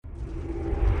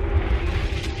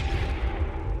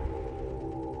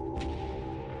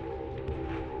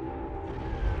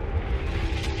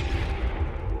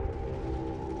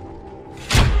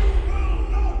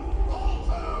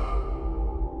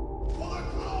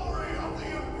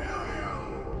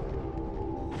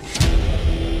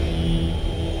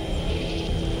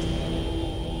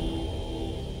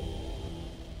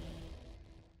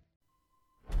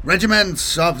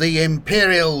Regiments of the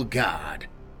Imperial Guard.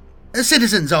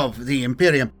 Citizens of the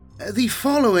Imperium, the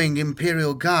following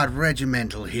Imperial Guard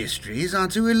regimental histories are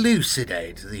to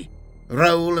elucidate the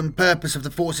role and purpose of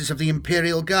the forces of the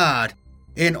Imperial Guard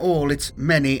in all its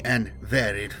many and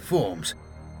varied forms.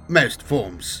 Most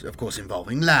forms, of course,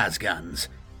 involving lasguns.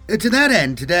 To that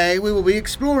end, today we will be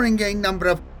exploring a number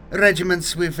of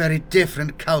regiments with very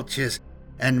different cultures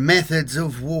and methods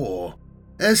of war.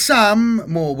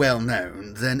 Some more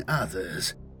well-known than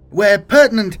others. Where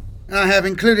pertinent, I have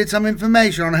included some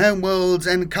information on homeworlds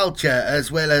and culture,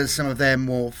 as well as some of their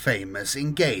more famous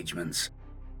engagements.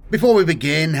 Before we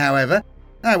begin, however,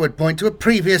 I would point to a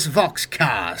previous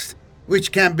Voxcast,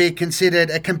 which can be considered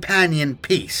a companion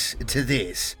piece to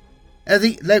this.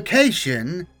 The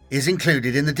location is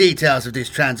included in the details of this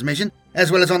transmission,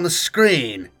 as well as on the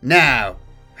screen, now,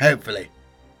 hopefully.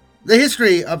 The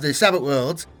history of the Sabbath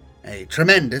Worlds, a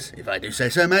tremendous, if I do say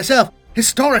so myself,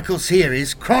 historical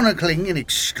series chronicling in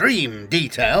extreme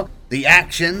detail the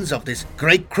actions of this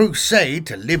great crusade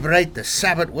to liberate the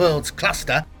Sabbath Worlds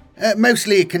cluster,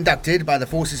 mostly conducted by the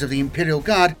forces of the Imperial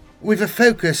Guard, with a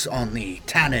focus on the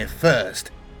Tanith first,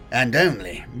 and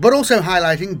only, but also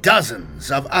highlighting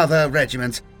dozens of other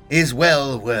regiments, is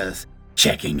well worth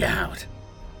checking out.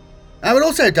 I would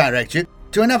also direct you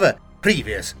to another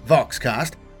previous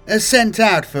Voxcast, sent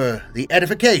out for the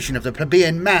edification of the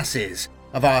plebeian masses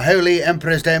of our holy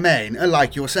Emperor's domain,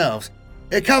 like yourselves,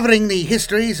 covering the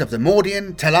histories of the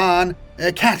Mordian, Talan,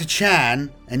 Catachan,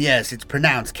 and yes, it's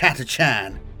pronounced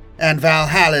Catachan, and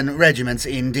Valhallan regiments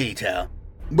in detail.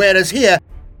 Whereas here,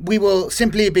 we will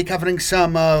simply be covering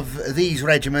some of these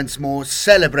regiments' more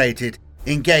celebrated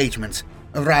engagements,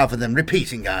 rather than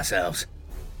repeating ourselves.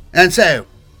 And so,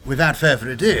 without further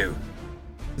ado,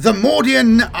 the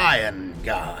Mordian Iron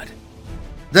Guard.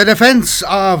 The defense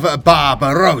of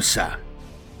Barbarossa.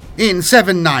 In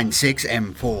 796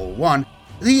 M41,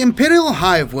 the Imperial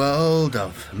hive world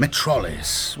of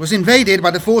Metropolis was invaded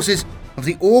by the forces of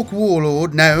the Orc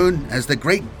warlord known as the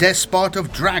Great Despot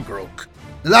of Dragruk.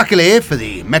 Luckily for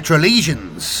the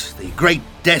Metrolesians, the Great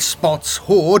Despot's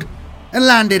horde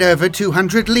landed over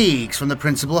 200 leagues from the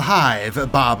principal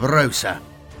hive, Barbarossa.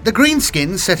 The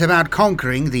Greenskins set about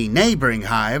conquering the neighbouring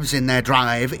hives in their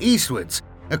drive eastwards,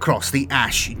 across the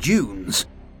Ash Dunes.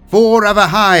 4 other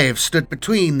hives stood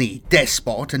between the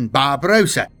Despot and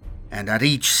Barbarossa, and at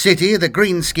each city the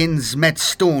Greenskins met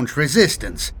staunch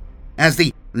resistance. As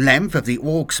the length of the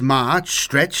Orcs' march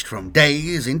stretched from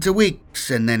days into weeks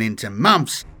and then into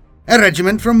months, a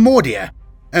regiment from Mordia,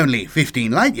 only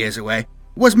 15 light-years away,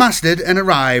 was mustered and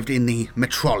arrived in the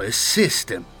Metropolis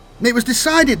system. It was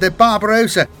decided that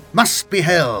Barbarossa must be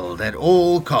held at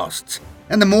all costs,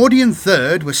 and the Mordian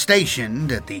Third was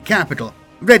stationed at the capital,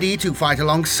 ready to fight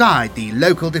alongside the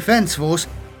local defence force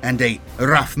and a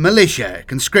rough militia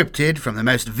conscripted from the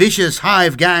most vicious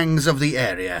hive gangs of the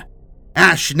area.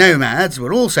 Ash nomads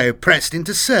were also pressed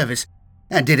into service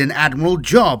and did an admirable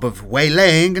job of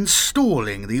waylaying and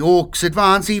stalling the Orcs'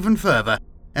 advance even further,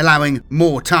 allowing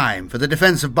more time for the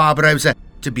defence of Barbarossa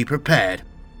to be prepared.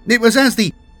 It was as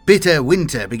the bitter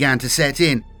winter began to set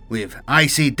in, with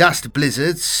icy dust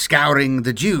blizzards scouring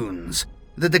the dunes,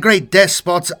 that the Great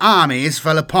Despot's armies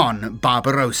fell upon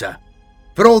Barbarossa.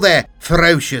 For all their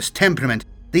ferocious temperament,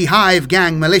 the Hive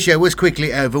Gang militia was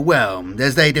quickly overwhelmed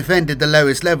as they defended the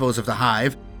lowest levels of the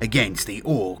Hive against the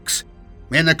Orcs.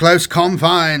 In the close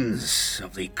confines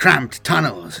of the cramped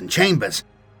tunnels and chambers,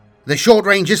 the short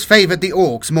rangers favoured the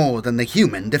Orcs more than the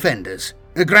human defenders.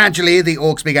 Gradually, the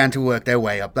Orcs began to work their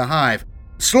way up the Hive,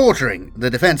 slaughtering the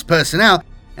defence personnel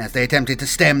as they attempted to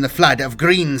stem the flood of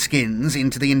greenskins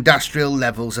into the industrial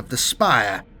levels of the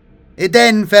spire. It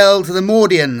then fell to the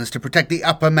Mordians to protect the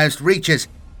uppermost reaches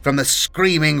from the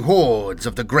screaming hordes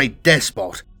of the Great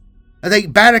Despot. They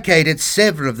barricaded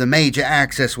several of the major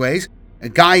access ways,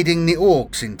 guiding the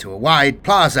Orcs into a wide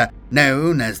plaza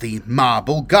known as the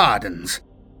Marble Gardens.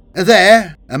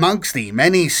 There, amongst the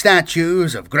many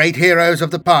statues of great heroes of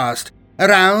the past,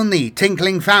 around the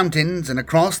tinkling fountains and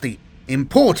across the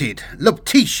imported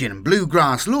Luptetian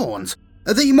bluegrass lawns,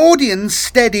 the Mordians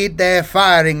steadied their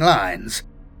firing lines.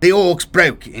 The Orcs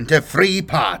broke into 3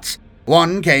 parts.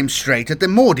 One came straight at the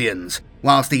Mordians,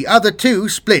 whilst the other 2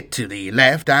 split to the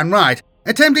left and right,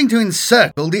 attempting to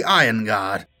encircle the Iron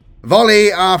Guard.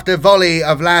 Volley after volley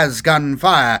of lasgun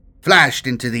fire flashed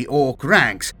into the Orc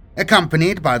ranks,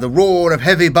 accompanied by the roar of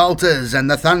heavy bolters and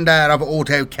the thunder of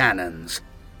auto-cannons.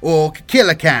 Orc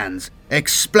killer cans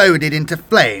exploded into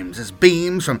flames as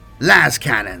beams from las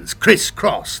cannons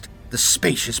crisscrossed the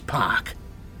spacious park.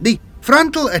 The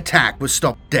frontal attack was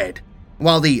stopped dead,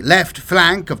 while the left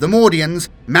flank of the Mordians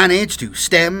managed to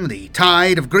stem the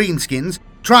tide of greenskins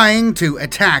trying to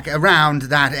attack around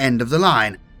that end of the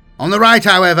line. On the right,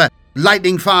 however,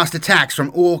 lightning-fast attacks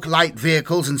from Orc light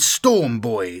vehicles and Storm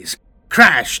Boys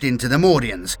crashed into the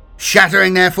Mordians,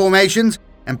 shattering their formations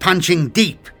and punching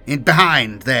deep in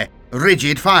behind their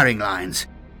rigid firing lines.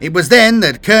 It was then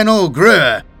that Colonel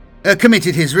Gruer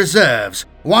committed his reserves,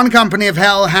 one company of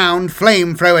Hellhound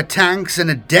flamethrower tanks and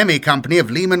a demi-company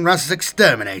of Lehman Russ's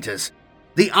exterminators.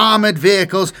 The armoured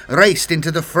vehicles raced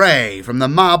into the fray from the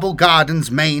Marble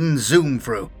Garden's main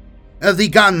zoom-through, the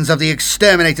guns of the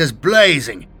exterminators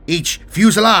blazing, each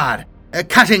fusillade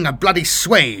cutting a bloody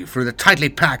swathe through the tightly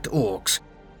packed Orcs.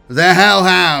 The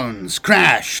Hellhounds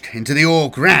crashed into the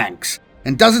Orc ranks,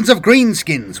 and dozens of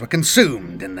greenskins were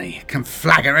consumed in the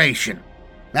conflagration.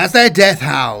 As their death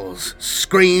howls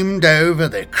screamed over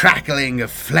the crackling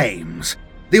of flames,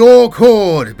 the Orc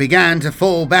horde began to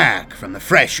fall back from the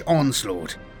fresh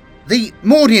onslaught. The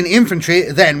Mordian infantry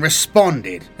then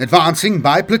responded, advancing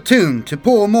by platoon to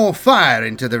pour more fire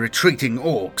into the retreating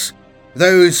Orcs.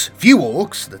 Those few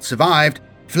Orcs that survived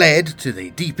fled to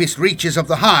the deepest reaches of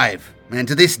the hive, and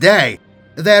to this day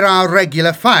there are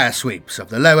regular fire sweeps of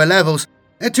the lower levels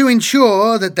to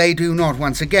ensure that they do not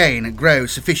once again grow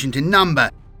sufficient in number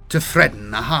to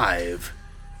threaten the hive.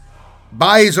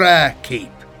 Baizra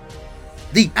Keep.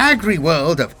 The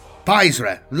agri-world of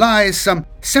Baizra lies some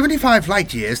 75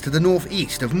 light-years to the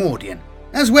northeast of Mordian.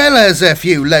 As well as a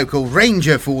few local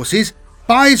ranger forces,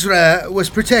 Baizra was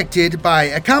protected by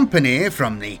a company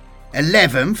from the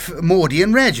 11th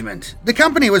Mordian Regiment. The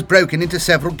company was broken into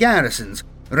several garrisons,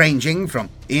 ranging from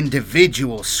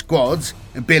individual squads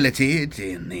billeted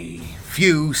in the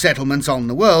few settlements on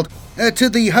the world to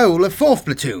the whole of 4th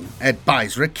Platoon at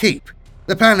Baizra Keep,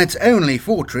 the planet's only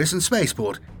fortress and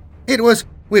spaceport. It was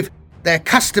with their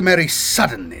customary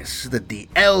suddenness that the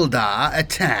Eldar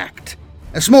attacked,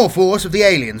 a small force of the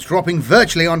aliens dropping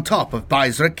virtually on top of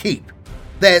Baizra Keep.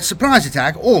 Their surprise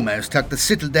attack almost took the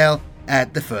citadel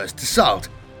at the first assault,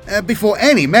 before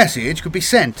any message could be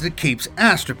sent to the Keep's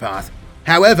astropath.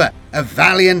 However, a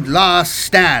valiant last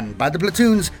stand by the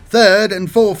platoon's 3rd and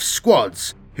 4th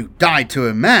squads, who died to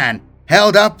a man,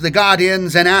 held up the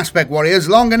Guardians and Aspect Warriors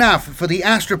long enough for the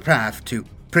astropath to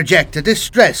project a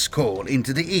distress call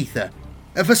into the ether.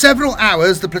 For several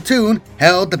hours the platoon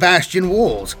held the bastion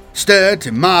walls, stirred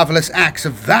to marvellous acts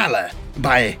of valour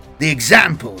by the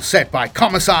example set by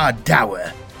Commissar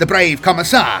Dower, the brave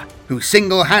Commissar who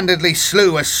single-handedly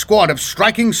slew a squad of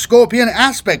striking Scorpion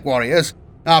Aspect Warriors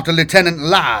after Lieutenant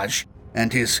Lage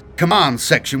and his command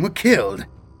section were killed.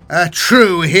 A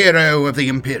true hero of the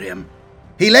Imperium.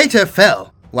 He later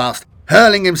fell whilst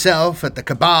hurling himself at the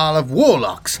cabal of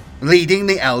warlocks leading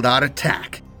the Eldar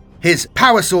attack. His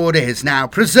power sword is now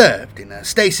preserved in a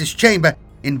stasis chamber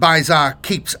in Baizra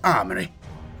Keep's armory.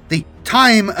 The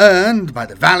time earned by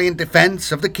the valiant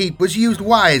defence of the keep was used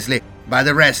wisely by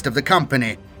the rest of the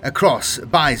company across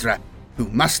Baizra, who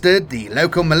mustered the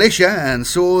local militia and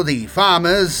saw the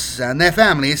farmers and their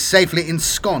families safely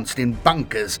ensconced in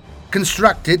bunkers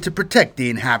constructed to protect the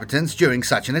inhabitants during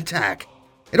such an attack.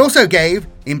 It also gave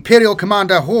Imperial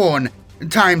Commander Horn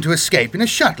time to escape in a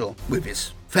shuttle with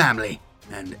his family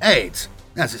and aides,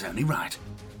 as is only right.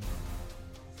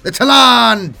 The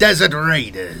Tallarn Desert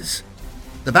Raiders.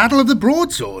 The Battle of the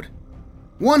Broadsword.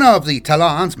 One of the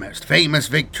Tallarn's most famous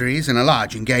victories in a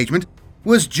large engagement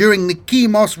was during the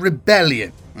Chemos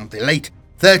Rebellion of the late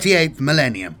 38th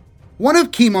millennium. One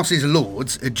of Chemos's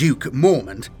lords, Duke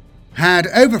Mormont, had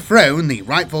overthrown the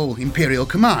rightful Imperial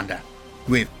commander.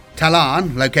 With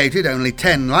Tallarn located only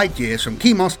 10 light-years from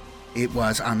Chemos, it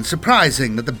was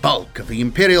unsurprising that the bulk of the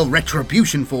Imperial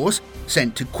Retribution Force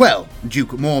sent to quell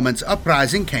Duke Mormont's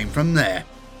uprising came from there.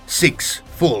 6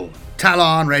 full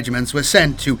Tallarn regiments were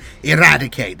sent to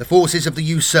eradicate the forces of the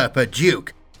usurper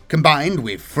Duke, combined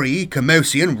with 3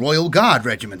 Chemosian Royal Guard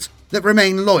regiments that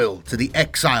remained loyal to the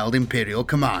exiled Imperial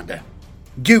commander.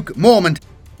 Duke Mormont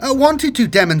wanted to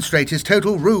demonstrate his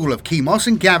total rule of Chemos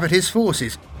and gathered his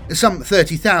forces, some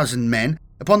 30,000 men,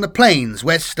 upon the plains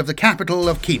west of the capital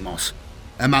of Chemos.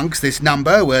 Amongst this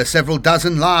number were several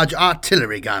dozen large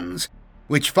artillery guns,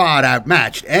 which far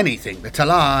outmatched anything the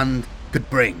Tallarn could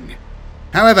bring.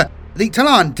 However, the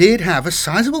Tallarn did have a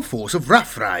sizable force of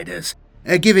Rough Riders,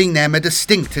 giving them a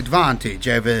distinct advantage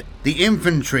over the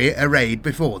infantry arrayed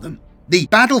before them. The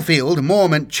battlefield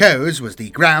Mormont chose was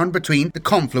the ground between the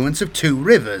confluence of 2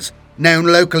 rivers, known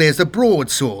locally as the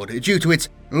Broadsword due to its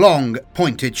long,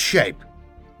 pointed shape.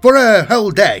 For a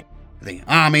whole day, the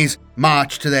armies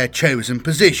marched to their chosen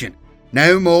position,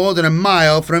 no more than a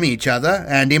mile from each other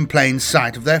and in plain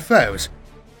sight of their foes.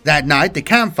 That night the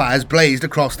campfires blazed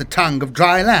across the tongue of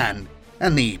dry land,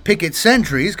 and the picket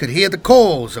sentries could hear the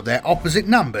calls of their opposite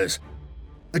numbers.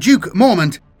 Duke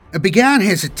Mormont began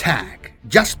his attack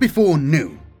just before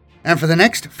noon, and for the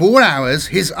next 4 hours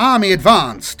his army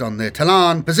advanced on the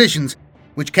Tallarn positions,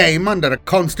 which came under a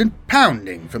constant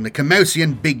pounding from the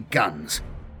Commosian big guns.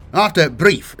 After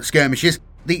brief skirmishes,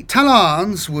 the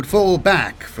Tallarns would fall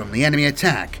back from the enemy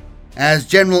attack. As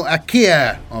General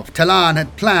Akir of Tallarn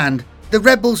had planned, the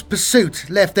rebels' pursuit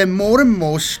left them more and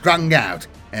more strung out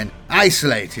and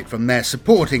isolated from their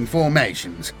supporting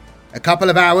formations. A couple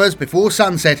of hours before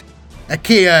sunset,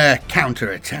 Akir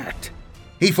counterattacked.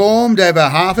 He formed over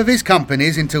half of his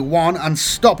companies into one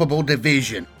unstoppable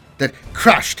division that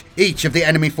crushed each of the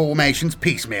enemy formations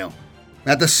piecemeal.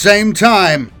 At the same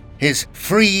time, his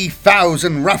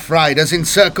 3,000 Rough Riders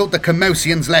encircled the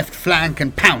Commosians' left flank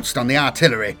and pounced on the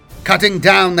artillery, cutting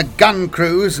down the gun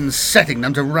crews and setting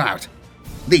them to rout.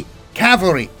 The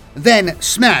cavalry then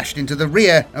smashed into the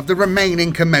rear of the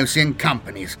remaining Commosian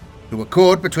companies, who were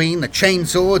caught between the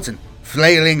chainswords and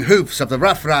flailing hoofs of the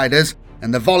Rough Riders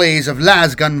and the volleys of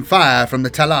lasgun fire from the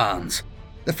Tallarns.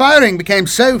 The firing became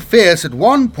so fierce at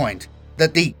one point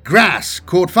that the grass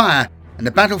caught fire and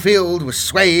the battlefield was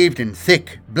swathed in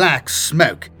thick black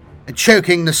smoke,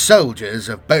 choking the soldiers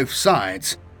of both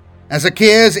sides. As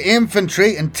Akir's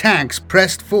infantry and tanks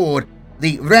pressed forward,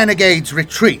 the renegades'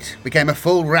 retreat became a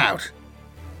full rout.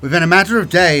 Within a matter of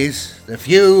days, the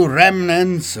few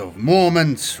remnants of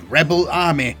Mormont's rebel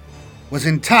army was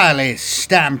entirely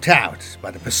stamped out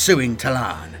by the pursuing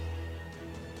Tallarn.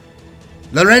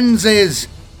 Lorenz's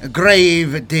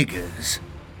grave diggers.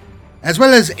 As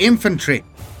well as infantry,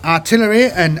 artillery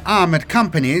and armoured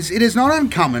companies, it is not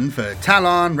uncommon for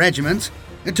Tallarn regiments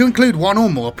to include one or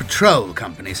more patrol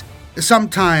companies,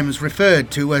 sometimes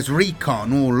referred to as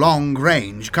recon or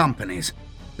long-range companies.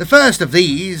 The first of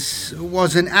these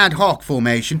was an ad hoc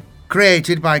formation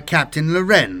created by Captain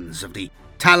Lorenz of the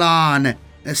Tallarn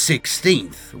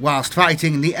 16th whilst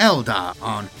fighting the Eldar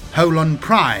on Holon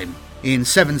Prime in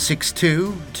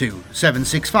 762 to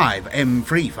 765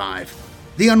 M35.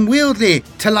 The unwieldy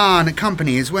Tallarn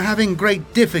companies were having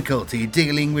great difficulty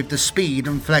dealing with the speed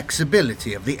and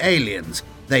flexibility of the aliens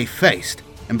they faced,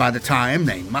 and by the time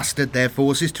they mustered their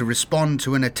forces to respond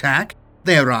to an attack,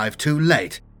 they arrived too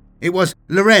late. It was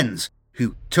Lorenz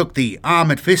who took the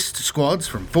armoured fist squads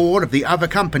from 4 of the other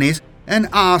companies and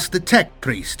asked the tech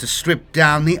priests to strip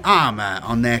down the armour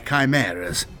on their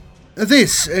chimeras.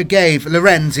 This gave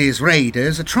Lorenz's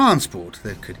raiders a transport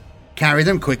that could carry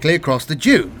them quickly across the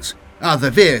dunes. Other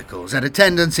vehicles had a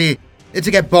tendency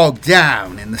to get bogged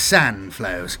down in the sand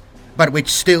flows, but which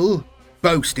still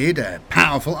boasted a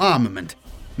powerful armament.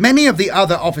 Many of the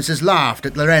other officers laughed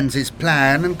at Lorenz's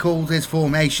plan and called his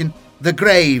formation the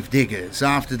Grave Diggers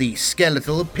after the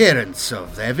skeletal appearance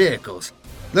of their vehicles.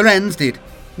 Lorenz did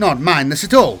not mind this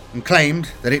at all and claimed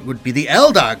that it would be the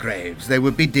Eldar graves they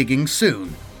would be digging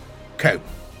soon. Cope.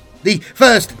 The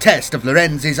first test of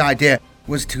Lorenz's idea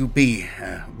was to be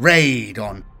a raid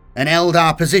on an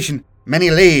Eldar position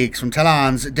many leagues from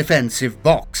Tallarn's defensive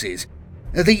boxes.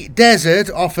 The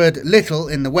desert offered little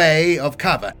in the way of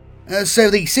cover, so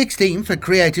the 16th had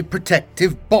created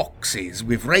protective boxes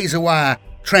with razor wire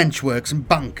trenchworks and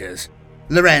bunkers.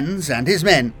 Lorenz and his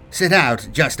men set out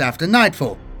just after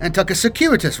nightfall and took a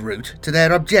circuitous route to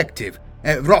their objective,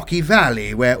 a rocky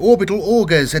valley where orbital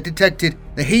augers had detected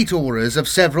the heat auras of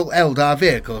several Eldar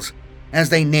vehicles. As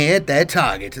they neared their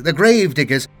target, the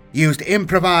gravediggers used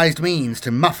improvised means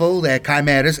to muffle their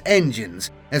chimeras'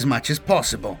 engines as much as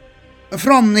possible.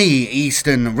 From the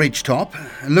eastern ridgetop,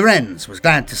 Lorenz was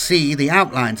glad to see the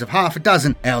outlines of half a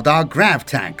dozen Eldar grav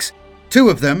tanks, 2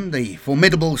 of them the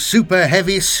formidable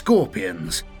super-heavy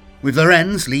Scorpions, with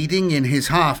Lorenz leading in his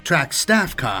half-track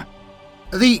staff car.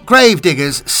 The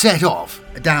gravediggers set off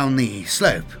down the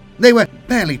slope. They were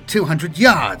barely 200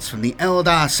 yards from the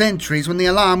Eldar sentries when the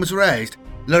alarm was raised.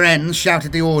 Lorenz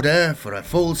shouted the order for a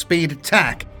full-speed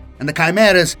attack, and the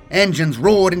Chimera's engines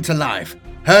roared into life,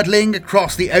 hurtling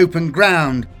across the open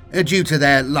ground due to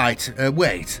their light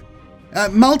weight.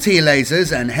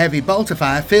 Multi-lasers and heavy bolter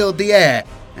fire filled the air,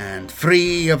 and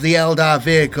 3 of the Eldar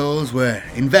vehicles were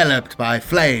enveloped by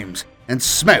flames and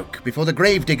smoke before the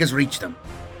gravediggers reached them.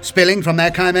 Spilling from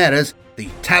their chimeras, the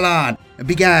Tallarn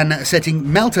began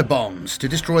setting melter bombs to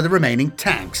destroy the remaining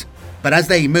tanks. But as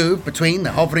they moved between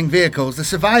the hovering vehicles, the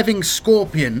surviving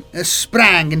Scorpion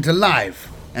sprang into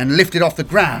life and lifted off the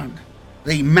ground.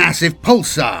 The massive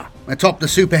pulsar atop the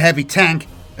super-heavy tank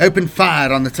opened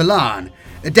fire on the Tallarn,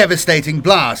 a devastating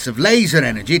blast of laser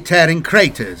energy tearing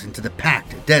craters into the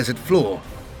packed desert floor.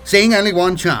 Seeing only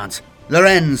one chance,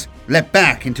 Lorenz leapt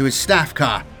back into his staff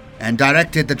car and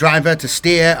directed the driver to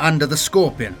steer under the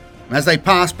Scorpion. As they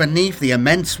passed beneath the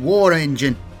immense war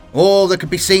engine, all that could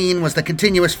be seen was the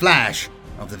continuous flash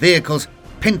of the vehicle's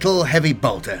pintle heavy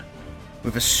bolter.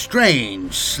 With a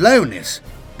strange slowness,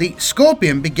 the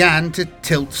Scorpion began to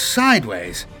tilt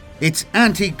sideways, its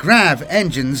anti-grav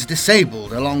engines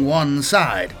disabled along one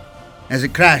side. As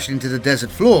it crashed into the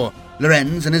desert floor,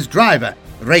 Lorenz and his driver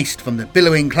raced from the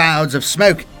billowing clouds of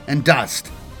smoke and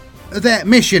dust. Their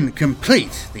mission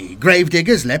complete, the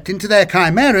gravediggers leapt into their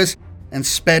chimeras and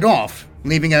sped off,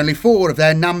 leaving only 4 of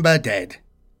their number dead.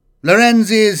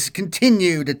 Lorenz's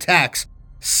continued attacks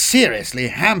seriously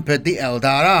hampered the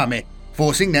Eldar army,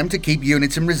 forcing them to keep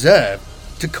units in reserve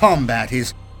to combat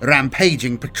his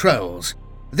rampaging patrols.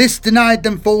 This denied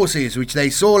them forces which they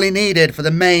sorely needed for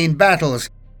the main battles,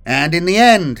 and in the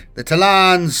end, the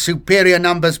Tallar's superior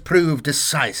numbers proved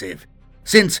decisive.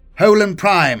 Since Holen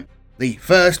Prime, the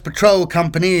 1st Patrol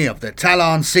Company of the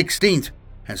Talon 16th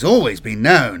has always been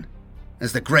known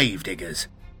as the Gravediggers.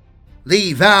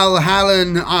 The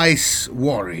Valhallan Ice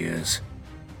Warriors.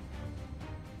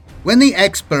 When the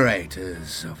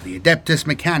explorators of the Adeptus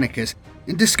Mechanicus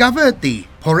discovered the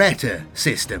Poretta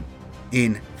system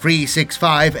in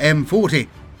 365 M40,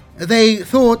 they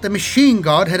thought the machine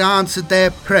god had answered their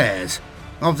prayers.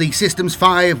 Of the system's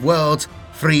 5 worlds,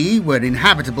 3 were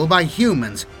inhabitable by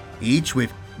humans, each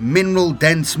with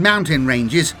mineral-dense mountain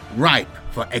ranges ripe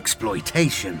for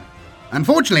exploitation.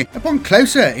 Unfortunately, upon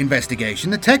closer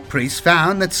investigation, the tech priests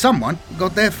found that someone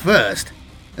got there first.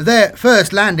 Their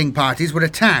first landing parties were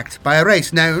attacked by a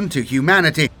race known to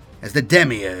humanity as the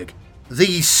Demiurge.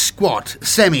 These squat,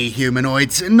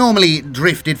 semi-humanoids normally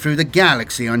drifted through the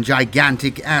galaxy on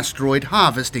gigantic asteroid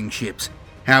harvesting ships.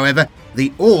 However,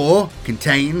 the ore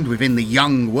contained within the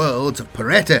young worlds of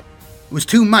Poretta was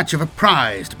too much of a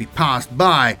prize to be passed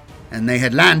by, and they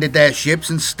had landed their ships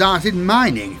and started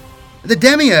mining. The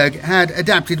Demiurge had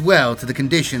adapted well to the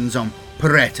conditions on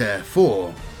Poretta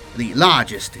 4, the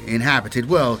largest inhabited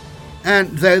world, and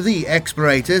though the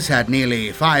explorators had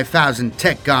nearly 5,000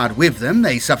 tech guard with them,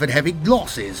 they suffered heavy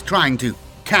losses trying to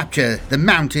capture the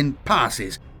mountain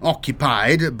passes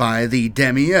occupied by the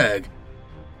Demiurge.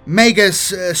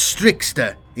 Magus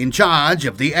Strixter, in charge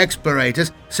of the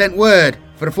explorators, sent word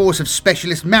for a force of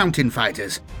specialist mountain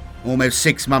fighters. Almost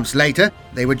 6 months later,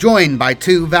 they were joined by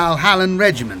 2 Valhallan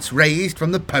regiments raised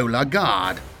from the Polar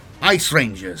Guard, Ice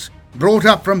Rangers, brought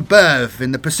up from birth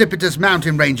in the precipitous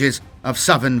mountain ranges of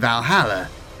southern Valhalla.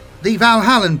 The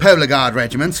Valhallan Polar Guard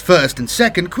regiments, 1st and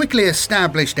 2nd, quickly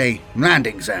established a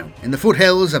landing zone in the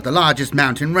foothills of the largest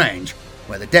mountain range,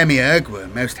 where the Demiurge were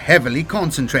most heavily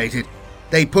concentrated.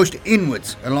 They pushed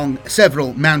inwards along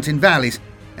several mountain valleys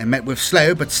and met with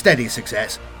slow but steady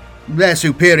success. Their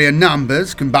superior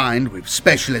numbers, combined with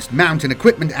specialist mountain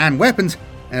equipment and weapons,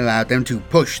 allowed them to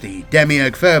push the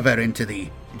Demiurge further into the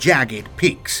jagged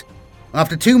peaks.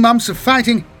 After 2 months of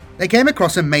fighting, they came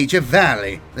across a major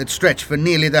valley that stretched for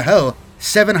nearly the whole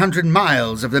 700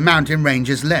 miles of the mountain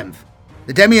range's length.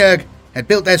 The Demiurge had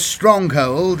built their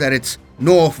stronghold at its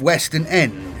northwestern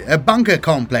end, a bunker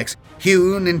complex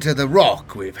hewn into the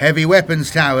rock with heavy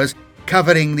weapons towers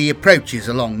covering the approaches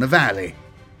along the valley.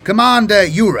 Commander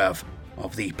Yurov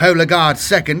of the Polar Guard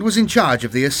 2nd was in charge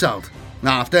of the assault.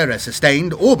 After a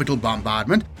sustained orbital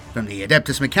bombardment from the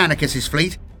Adeptus Mechanicus'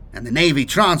 fleet and the Navy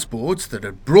transports that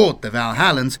had brought the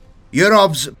Valhallans,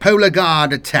 Yurov's Polar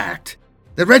Guard attacked.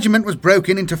 The regiment was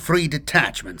broken into 3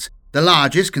 detachments, the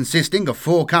largest consisting of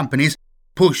 4 companies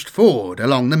pushed forward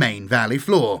along the main valley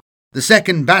floor. The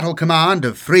 2nd Battle Command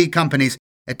of 3 companies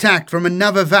attacked from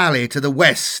another valley to the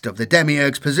west of the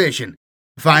Demiurge's position.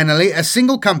 Finally, a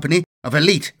single company of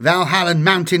elite Valhallan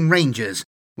mountain rangers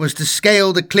was to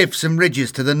scale the cliffs and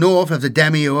ridges to the north of the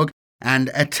Demiurge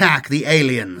and attack the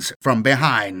aliens from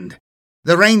behind.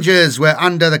 The rangers were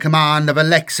under the command of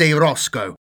Alexei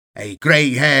Roscoe, a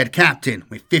grey-haired captain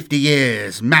with 50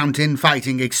 years mountain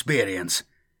fighting experience.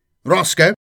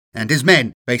 Roscoe and his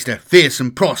men faced a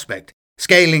fearsome prospect,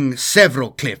 scaling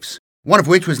several cliffs, one of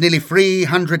which was nearly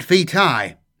 300 feet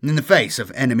high, in the face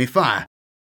of enemy fire.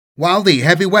 While the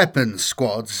heavy weapons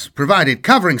squads provided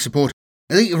covering support,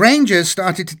 the Rangers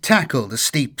started to tackle the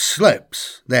steep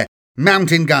slopes, their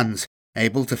mountain guns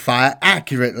able to fire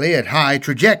accurately at high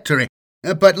trajectory,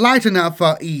 but light enough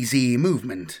for easy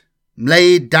movement,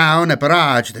 laid down a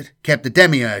barrage that kept the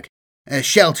Demiurge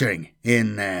sheltering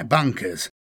in their bunkers.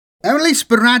 Only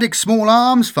sporadic small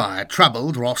arms fire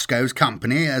troubled Roscoe's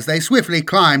company as they swiftly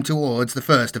climbed towards the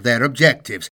first of their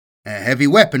objectives, a heavy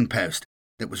weapon post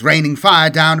that was raining fire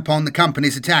down upon the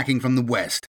companies attacking from the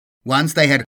west. Once they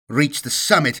had reached the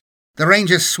summit, the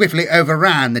Rangers swiftly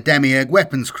overran the Demiurge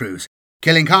weapons crews,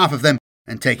 killing half of them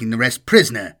and taking the rest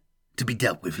prisoner, to be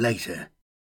dealt with later.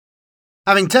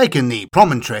 Having taken the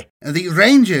promontory, the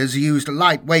Rangers used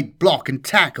lightweight block and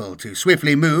tackle to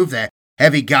swiftly move their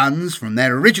heavy guns from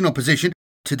their original position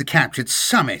to the captured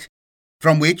summit,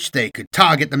 from which they could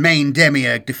target the main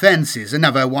Demiurge defences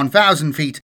another 1,000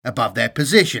 feet above their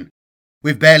position.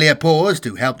 With barely a pause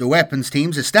to help the weapons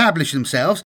teams establish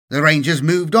themselves, the Rangers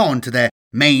moved on to their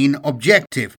main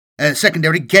objective, a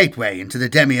secondary gateway into the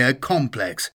Demiurge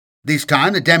complex. This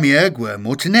time the Demiurge were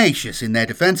more tenacious in their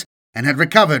defence and had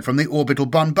recovered from the orbital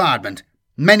bombardment.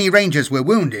 Many Rangers were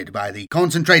wounded by the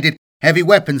concentrated heavy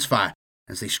weapons fire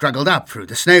as they struggled up through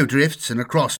the snowdrifts and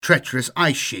across treacherous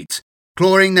ice sheets,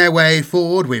 clawing their way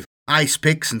forward with ice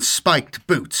picks and spiked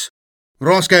boots.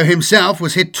 Roscoe himself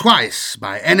was hit twice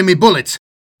by enemy bullets,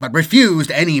 but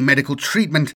refused any medical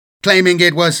treatment, claiming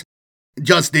it was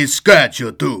just this scratch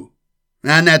or two,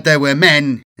 and that there were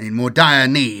men in more dire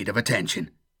need of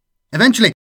attention.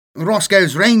 Eventually,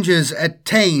 Roscoe's Rangers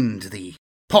attained the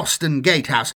postern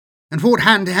gatehouse and fought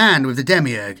hand-to-hand with the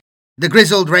Demiurge. The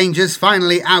grizzled Rangers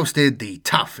finally ousted the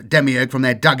tough Demiurge from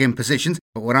their dug-in positions,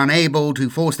 but were unable to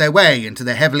force their way into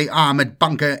the heavily armoured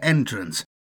bunker entrance.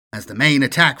 As the main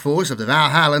attack force of the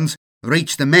Valhallans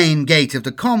reached the main gate of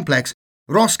the complex,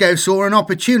 Roscoe saw an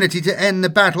opportunity to end the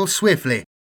battle swiftly.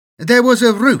 There was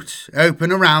a route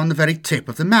open around the very tip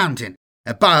of the mountain,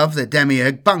 above the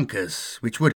Demiurge bunkers,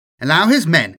 which would allow his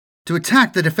men to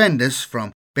attack the defenders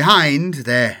from behind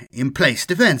their in-place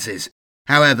defences.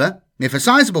 However, if a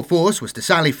sizable force was to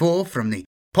sally forth from the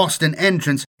postern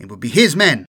entrance, it would be his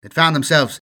men that found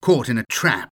themselves caught in a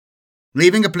trap.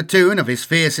 Leaving a platoon of his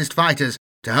fiercest fighters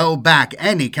to hold back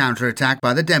any counterattack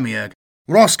by the Demiurge,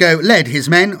 Roscoe led his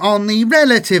men on the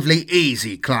relatively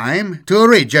easy climb to a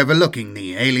ridge overlooking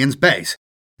the aliens' base.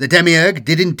 The Demiurge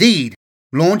did indeed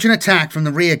launch an attack from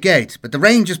the rear gate, but the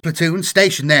Rangers platoon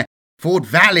stationed there fought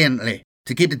valiantly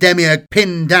to keep the Demiurge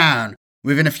pinned down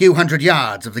within a few hundred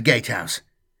yards of the gatehouse.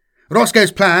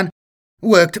 Roscoe's plan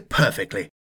worked perfectly.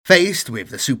 Faced with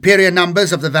the superior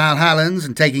numbers of the Valhallans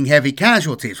and taking heavy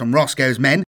casualties from Roscoe's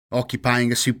men,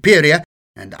 occupying a superior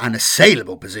and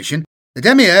unassailable position, the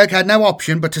Demiurge had no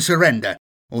option but to surrender,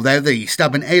 although the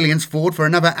stubborn aliens fought for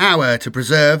another hour to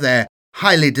preserve their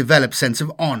highly developed sense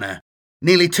of honour.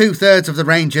 Nearly 2/3 of the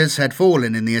Rangers had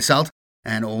fallen in the assault,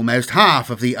 and almost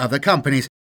half of the other companies.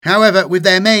 However, with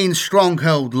their main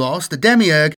stronghold lost, the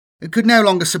Demiurge could no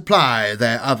longer supply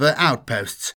their other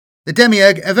outposts. The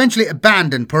Demiurge eventually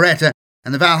abandoned Poretta,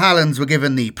 and the Valhallans were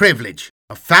given the privilege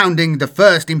of founding the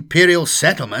first Imperial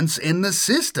settlements in the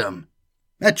system.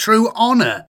 A true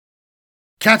honour.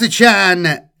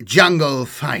 Catachan Jungle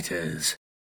Fighters.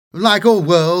 Like all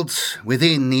worlds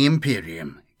within the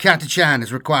Imperium, Catachan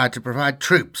is required to provide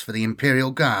troops for the Imperial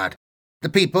Guard. The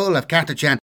people of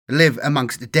Catachan live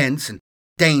amongst dense and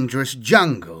dangerous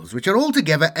jungles, which are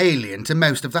altogether alien to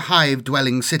most of the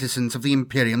hive-dwelling citizens of the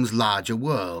Imperium's larger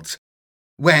worlds.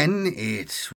 When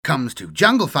it comes to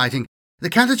jungle fighting,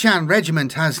 the Catachan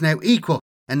regiment has no equal,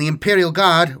 and the Imperial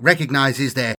Guard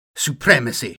recognizes their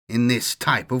supremacy in this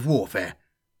type of warfare.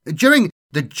 During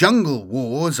the jungle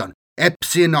wars on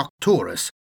Epsion Octorus,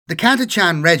 the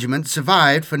Catachan regiment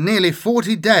survived for nearly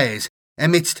 40 days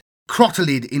amidst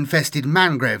crotolid-infested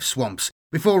mangrove swamps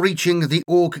before reaching the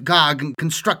Orc Gargant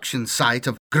construction site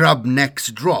of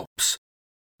Grubneck's Drops.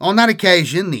 On that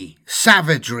occasion, the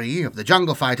savagery of the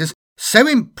jungle fighters so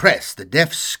impressed the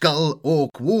deaf-skull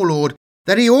Orc warlord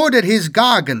that he ordered his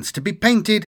Gargants to be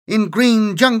painted in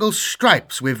green jungle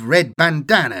stripes with red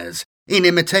bandanas, in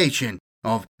imitation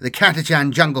of the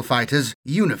Catachan jungle fighters'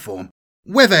 uniform.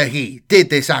 Whether he did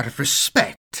this out of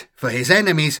respect for his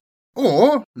enemies,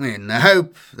 or in the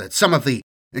hope that some of the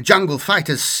jungle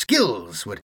fighter's skills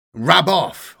would rub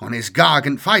off on his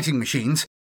Gargant fighting machines,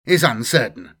 is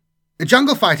uncertain. The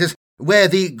jungle fighters wear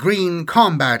the green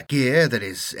combat gear that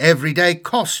is everyday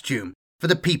costume for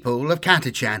the people of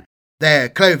Catachan. Their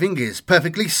clothing is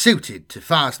perfectly suited to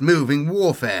fast-moving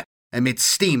warfare amid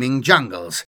steaming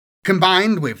jungles.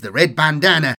 Combined with the red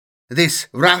bandana, this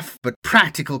rough but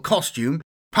practical costume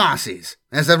passes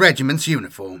as the regiment's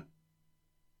uniform.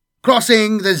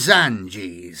 Crossing the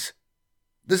Zanges.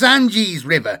 The Zanges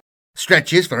River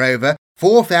stretches for over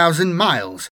 4,000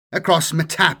 miles across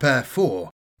Matapa 4.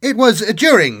 It was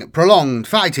during prolonged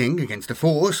fighting against a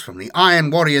force from the Iron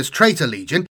Warriors Traitor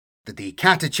Legion that the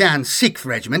Catachan 6th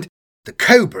Regiment, the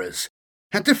Cobras,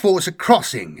 had to force a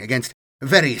crossing against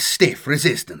very stiff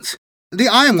resistance. The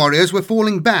Iron Warriors were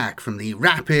falling back from the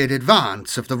rapid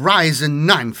advance of the Ryzen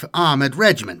 9th Armoured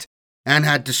Regiment and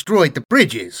had destroyed the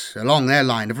bridges along their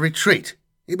line of retreat.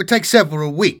 It would take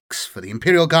several weeks for the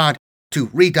Imperial Guard to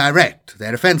redirect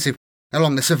their offensive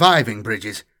along the surviving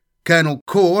bridges. Colonel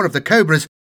Core of the Cobras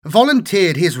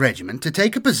volunteered his regiment to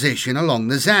take a position along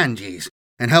the Zanjis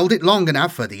and held it long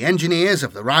enough for the engineers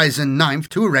of the Ryzen 9th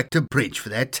to erect a bridge for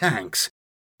their tanks.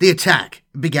 The attack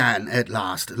began at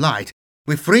last light,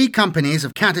 with 3 companies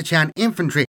of Catachan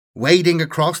infantry wading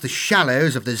across the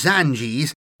shallows of the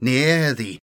Zanjis near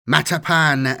the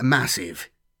Matapan Massif.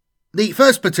 The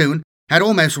first platoon had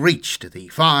almost reached the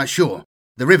far shore.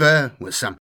 The river was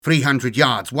some 300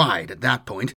 yards wide at that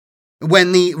point,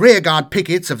 when the rearguard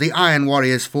pickets of the Iron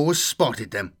Warriors force spotted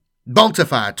them. Bolter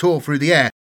fire tore through the air,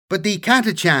 but the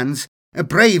Catachans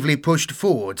bravely pushed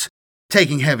forwards,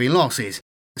 taking heavy losses.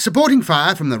 Supporting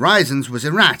fire from the Ryzens was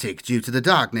erratic due to the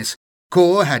darkness.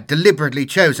 Core had deliberately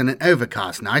chosen an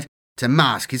overcast night to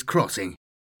mask his crossing.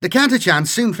 The Catachans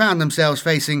soon found themselves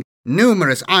facing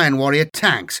numerous Iron Warrior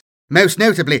tanks, most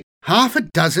notably 6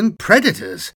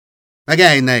 Predators.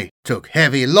 Again they took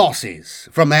heavy losses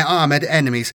from their armoured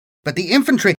enemies, but the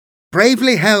infantry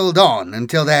bravely held on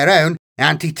until their own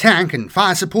anti-tank and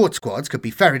fire support squads could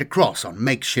be ferried across on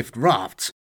makeshift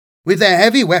rafts. With their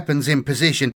heavy weapons in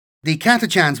position, the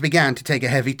Catachans began to take a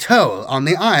heavy toll on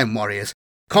the Iron Warriors,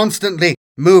 constantly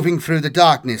moving through the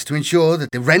darkness to ensure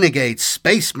that the renegade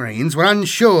Space Marines were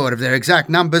unsure of their exact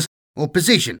numbers or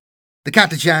position. The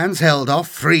Catachans held off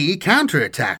 3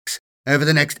 counterattacks over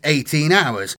the next 18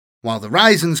 hours, while the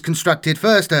Ryzens constructed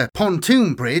first a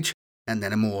pontoon bridge and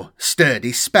then a more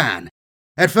sturdy span.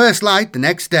 At first light the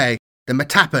next day, the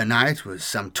Matapa night was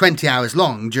some 20 hours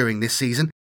long during this season.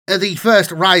 The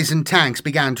first Ryzen tanks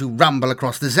began to rumble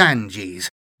across the Zanjis,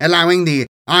 allowing the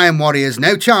Iron Warriors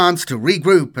no chance to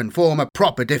regroup and form a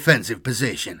proper defensive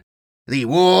position. The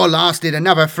war lasted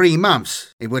another 3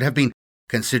 months. It would have been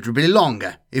considerably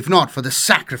longer, if not for the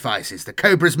sacrifices the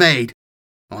Cobras made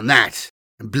on that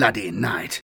bloody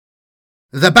night.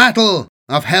 The Battle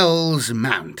of Hell's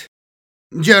Mount.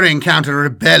 During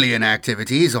counter-rebellion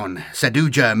activities on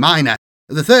Saduja Minor,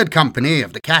 the 3rd Company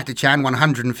of the Catachan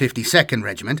 152nd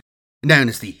Regiment, known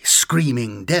as the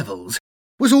Screaming Devils,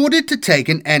 was ordered to take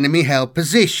an enemy-held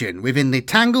position within the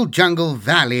tangled jungle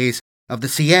valleys of the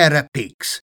Sierra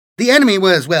Peaks. The enemy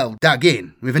was well dug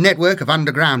in, with a network of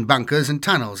underground bunkers and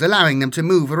tunnels allowing them to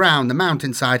move around the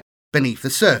mountainside beneath the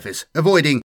surface,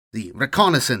 avoiding the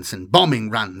reconnaissance and bombing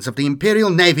runs of the Imperial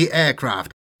Navy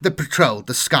aircraft that patrolled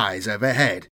the skies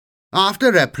overhead. After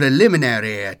a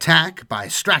preliminary attack by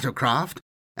stratocraft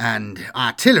and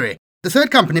artillery, the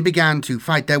 3rd Company began to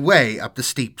fight their way up the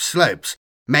steep slopes,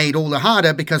 made all the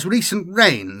harder because recent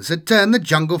rains had turned the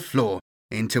jungle floor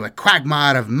into a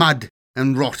quagmire of mud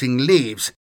and rotting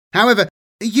leaves. However,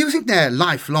 using their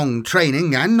lifelong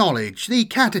training and knowledge, the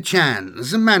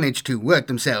Catachans managed to work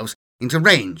themselves into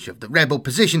range of the rebel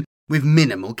position with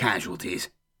minimal casualties.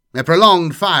 A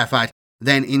prolonged firefight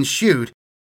then ensued,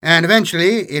 and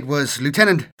eventually it was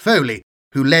Lieutenant Foley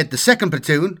who led the 2nd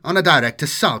Platoon on a direct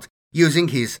assault, using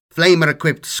his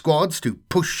flamer-equipped squads to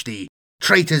push the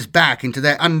traitors back into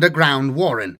their underground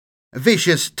warren.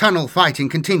 Vicious tunnel fighting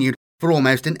continued for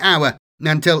almost an hour,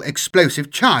 until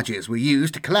explosive charges were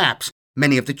used to collapse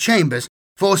many of the chambers,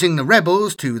 forcing the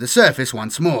rebels to the surface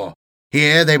once more.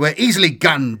 Here they were easily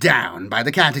gunned down by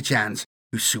the Catachans,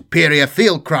 whose superior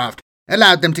fieldcraft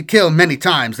allowed them to kill many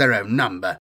times their own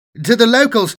number. To the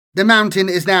locals, the mountain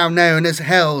is now known as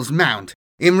Hell's Mount,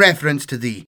 in reference to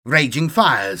the raging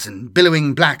fires and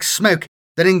billowing black smoke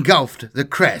that engulfed the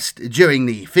crest during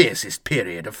the fiercest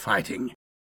period of fighting.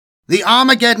 The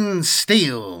Armageddon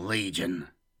Steel Legion.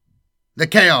 The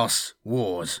Chaos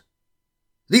Wars.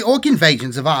 The Orc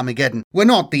invasions of Armageddon were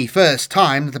not the first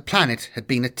time that the planet had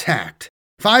been attacked.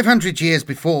 500 years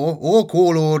before Orc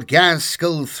warlord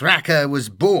Gaz-Skull Thraka was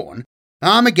born,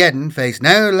 Armageddon faced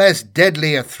no less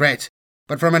deadly a threat,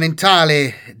 but from an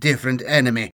entirely different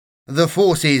enemy, the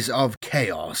forces of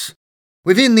Chaos.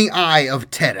 Within the Eye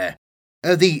of Terror,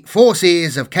 the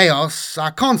forces of Chaos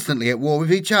are constantly at war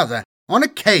with each other. On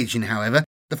occasion, however,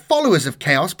 the followers of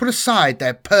Chaos put aside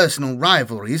their personal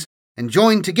rivalries and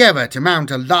join together to mount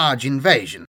a large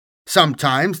invasion.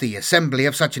 Sometimes the assembly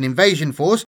of such an invasion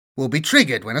force will be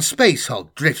triggered when a space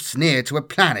hulk drifts near to a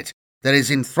planet that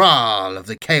is in thrall of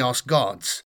the Chaos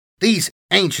gods. These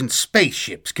ancient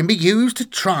spaceships can be used to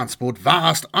transport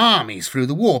vast armies through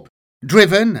the warp.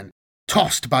 Driven and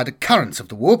tossed by the currents of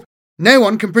the warp, no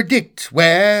one can predict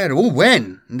where or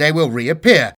when they will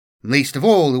reappear, least of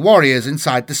all the warriors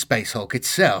inside the space hulk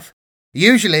itself.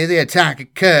 Usually the attack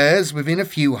occurs within a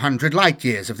few hundred light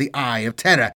years of the Eye of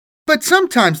Terror, but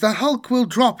sometimes the hulk will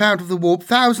drop out of the warp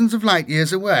thousands of light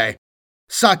years away.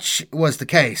 Such was the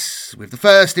case with the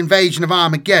first invasion of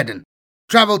Armageddon.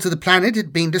 Travel to the planet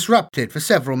had been disrupted for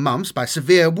several months by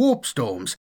severe warp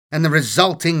storms, and the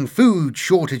resulting food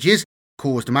shortages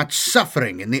caused much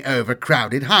suffering in the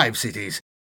overcrowded hive cities.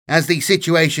 As the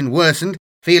situation worsened,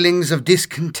 feelings of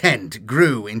discontent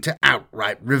grew into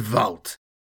outright revolt.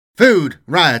 Food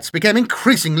riots became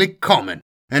increasingly common,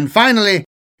 and finally,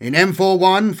 in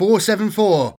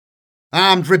M41474,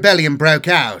 armed rebellion broke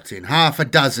out in half a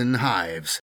dozen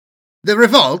hives. The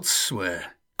revolts were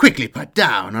quickly put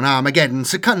down on Armageddon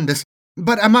Secundus,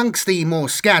 but amongst the more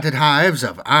scattered hives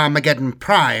of Armageddon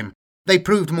Prime, they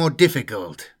proved more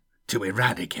difficult to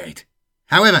eradicate.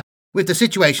 However, with the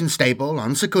situation stable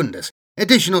on Secundus,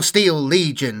 additional Steel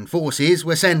Legion forces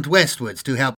were sent westwards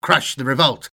to help crush the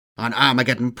revolt on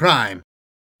Armageddon Prime.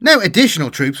 No additional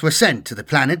troops were sent to the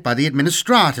planet by the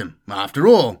Administratum. After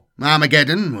all,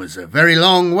 Armageddon was a very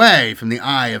long way from the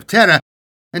Eye of Terror,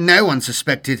 and no one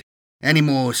suspected any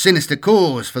more sinister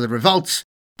cause for the revolts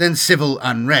than civil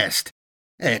unrest,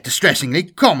 a distressingly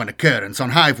common occurrence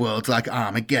on hive worlds like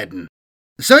Armageddon.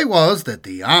 So it was that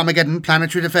the Armageddon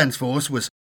Planetary Defense Force was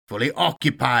fully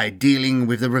occupied dealing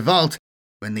with the revolt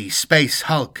when the space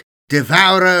hulk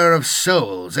Devourer of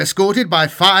Souls, escorted by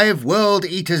 5 World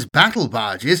Eaters battle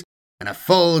barges and a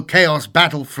full Chaos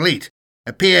battle fleet,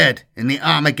 appeared in the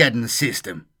Armageddon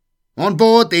system. On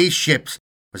board these ships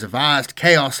was a vast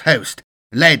Chaos host,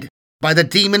 led by the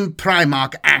demon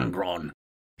Primarch Angron.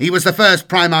 He was the first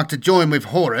Primarch to join with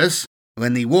Horus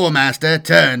when the War Master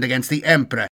turned against the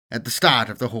Emperor at the start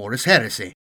of the Horus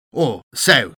Heresy, or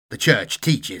so the Church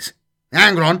teaches.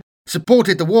 Angron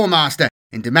supported the War Master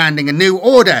in demanding a new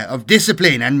order of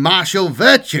discipline and martial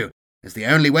virtue as the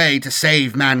only way to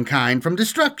save mankind from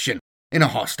destruction in a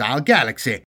hostile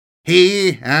galaxy.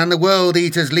 He and the World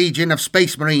Eaters Legion of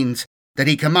Space Marines that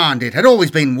he commanded had always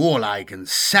been warlike and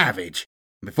savage.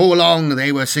 Before long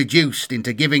they were seduced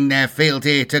into giving their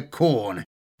fealty to Khorne,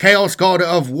 Chaos God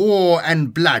of war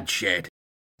and bloodshed.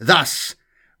 Thus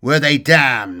were they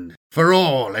damned for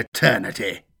all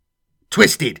eternity.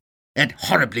 Twisted and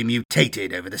horribly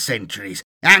mutated over the centuries,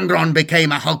 Angron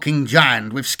became a hulking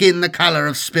giant with skin the colour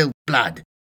of spilt blood.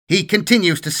 He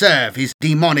continues to serve his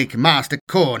demonic master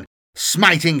Khorne,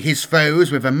 smiting his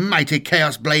foes with a mighty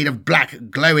chaos blade of black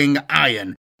glowing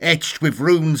iron, etched with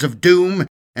runes of doom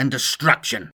and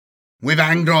destruction. With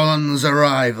Angron's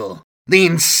arrival, the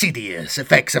insidious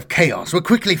effects of chaos were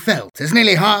quickly felt as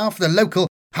nearly half the local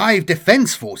hive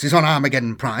defence forces on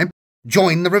Armageddon Prime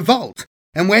joined the revolt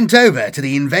and went over to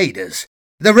the invaders.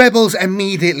 The rebels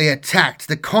immediately attacked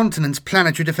the continent's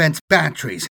planetary defense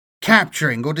batteries,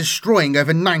 capturing or destroying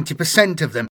over 90%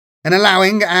 of them, and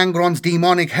allowing Angron's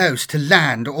demonic host to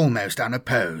land almost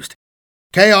unopposed.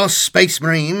 Chaos Space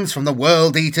Marines from the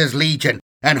World Eaters Legion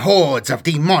and hordes of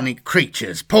demonic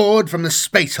creatures poured from the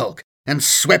Space Hulk and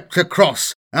swept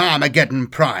across Armageddon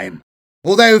Prime.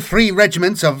 Although 3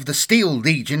 regiments of the Steel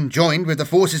Legion joined with the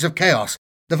forces of Chaos,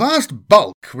 the vast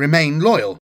bulk remained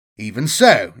loyal. Even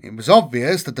so, it was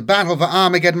obvious that the battle for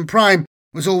Armageddon Prime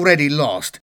was already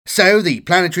lost. So the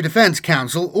Planetary Defense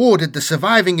Council ordered the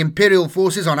surviving Imperial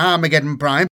forces on Armageddon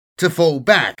Prime to fall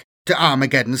back to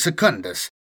Armageddon Secundus.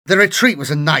 The retreat was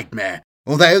a nightmare.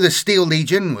 Although the Steel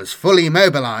Legion was fully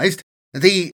mobilized,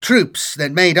 the troops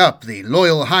that made up the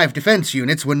loyal hive defense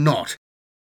units were not.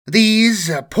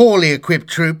 These poorly equipped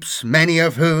troops, many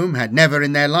of whom had never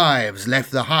in their lives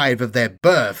left the hive of their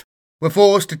birth, were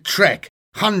forced to trek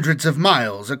hundreds of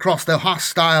miles across the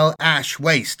hostile ash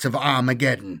wastes of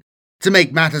Armageddon. To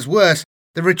make matters worse,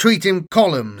 the retreating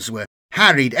columns were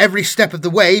harried every step of the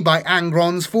way by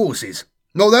Angron's forces.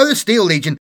 Although the Steel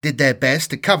Legion did their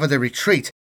best to cover the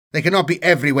retreat, they could not be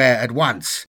everywhere at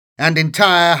once, and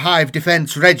entire hive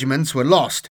defense regiments were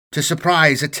lost to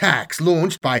surprise attacks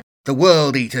launched by the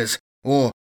World Eaters,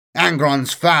 or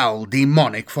Angron's foul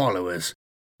demonic followers.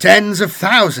 Tens of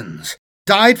thousands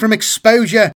died from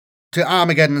exposure to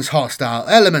Armageddon's hostile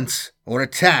elements, or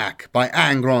attack by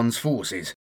Angron's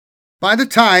forces. By the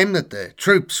time that the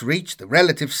troops reached the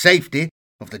relative safety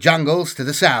of the jungles to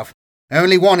the south,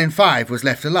 only 1 in 5 was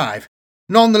left alive.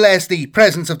 Nonetheless, the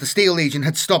presence of the Steel Legion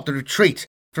had stopped the retreat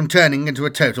from turning into a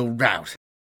total rout.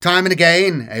 Time and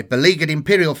again, a beleaguered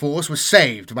Imperial force was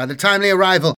saved by the timely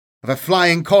arrival of a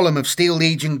flying column of Steel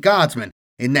Legion guardsmen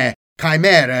in their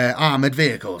Chimera armoured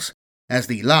vehicles. As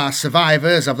the last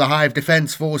survivors of the hive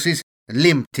defence forces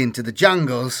limped into the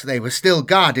jungles, they were still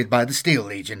guarded by the Steel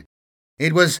Legion.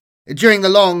 It was during the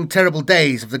long, terrible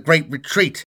days of the Great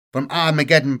Retreat from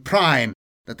Armageddon Prime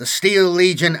that the Steel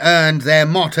Legion earned their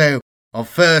motto of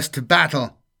first to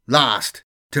battle, last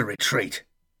to retreat.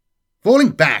 Falling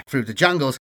back through the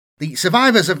jungles, the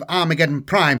survivors of Armageddon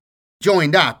Prime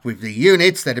joined up with the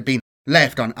units that had been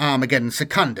left on Armageddon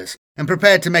Secundus and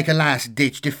prepared to make a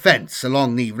last-ditch defence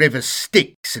along the rivers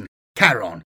Styx and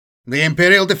Charon. The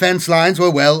Imperial defence lines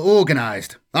were well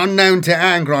organised. Unknown to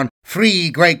Angron, 3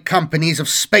 great companies of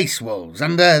space wolves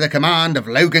under the command of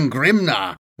Logan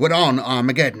Grimnar were on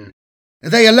Armageddon.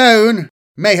 They alone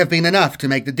may have been enough to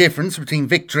make the difference between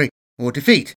victory or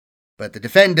defeat, but the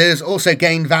defenders also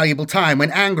gained valuable time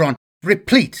when Angron,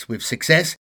 replete with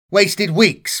success, wasted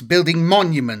weeks building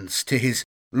monuments to his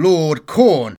Lord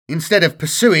Khorne instead of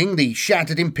pursuing the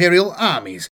shattered Imperial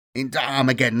armies into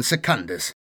Armageddon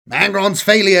Secundus. Angron's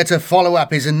failure to follow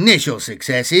up his initial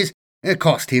successes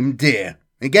cost him dear.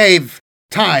 It gave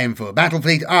time for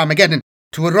Battlefleet Armageddon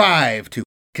to arrive to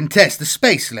contest the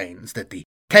space lanes that the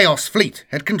Chaos Fleet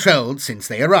had controlled since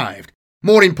they arrived.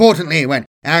 More importantly, when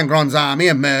Angron's army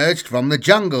emerged from the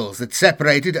jungles that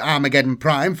separated Armageddon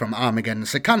Prime from Armageddon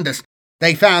Secundus,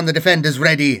 they found the defenders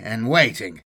ready and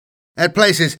waiting. At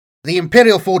places, the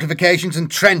Imperial fortifications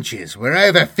and trenches were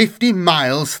over 50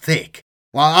 miles thick,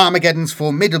 while Armageddon's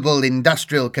formidable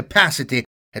industrial capacity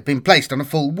had been placed on a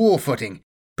full war footing,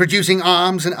 producing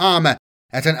arms and armour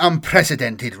at an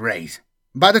unprecedented rate.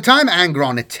 By the time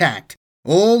Angron attacked,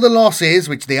 all the losses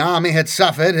which the army had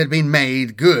suffered had been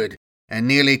made good, and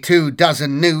nearly 24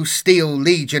 new Steel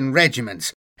Legion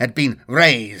regiments had been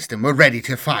raised and were ready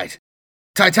to fight.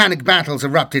 Titanic battles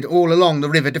erupted all along the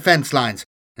river defence lines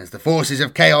as the forces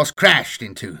of Chaos crashed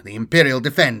into the Imperial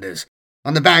defenders.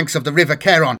 On the banks of the river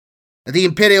Charon, the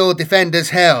Imperial defenders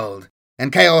held,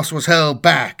 and Chaos was hurled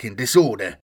back in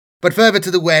disorder. But further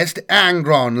to the west,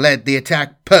 Angron led the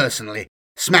attack personally,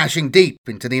 smashing deep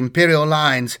into the Imperial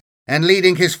lines and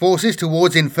leading his forces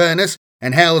towards Infernus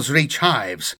and Hell's Reach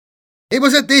hives. It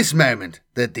was at this moment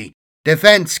that the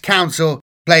Defence Council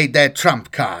played their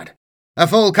trump card. A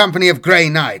full company of Grey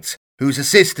Knights, whose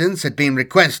assistance had been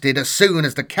requested as soon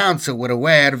as the Council were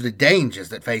aware of the dangers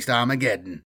that faced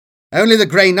Armageddon. Only the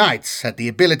Grey Knights had the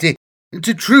ability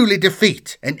to truly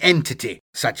defeat an entity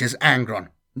such as Angron.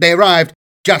 They arrived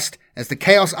just as the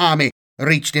Chaos Army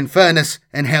reached Infernus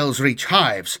and Hell's Reach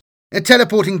hives,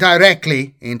 teleporting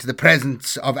directly into the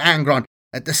presence of Angron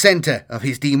at the centre of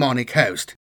his demonic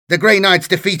host. The Grey Knights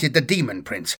defeated the Demon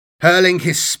Prince, hurling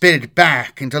his spirit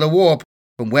back into the warp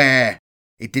from where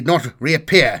it did not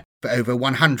reappear for over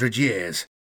 100 years.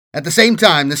 At the same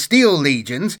time, the Steel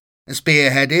Legions,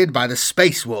 spearheaded by the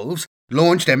Space Wolves,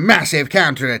 launched a massive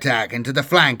counterattack into the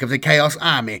flank of the Chaos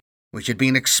Army, which had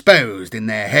been exposed in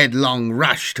their headlong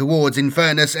rush towards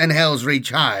Infernus and Hell's Reach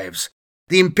hives.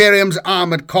 The Imperium's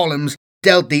armoured columns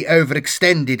dealt the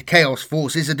overextended Chaos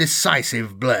forces a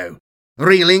decisive blow.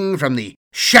 Reeling from the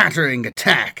shattering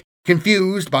attack,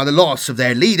 confused by the loss of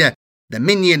their leader, the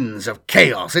minions of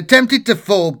Chaos attempted to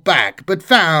fall back, but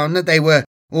found that they were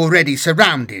already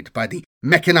surrounded by the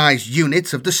mechanized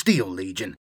units of the Steel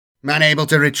Legion. Unable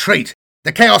to retreat,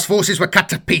 the Chaos forces were cut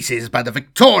to pieces by the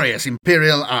victorious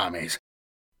Imperial armies.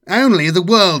 Only the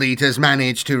World Eaters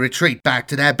managed to retreat back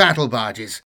to their battle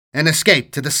barges and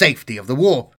escape to the safety of the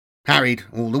warp, harried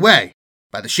all the way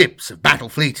by the ships of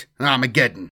Battlefleet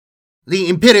Armageddon. The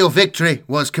Imperial victory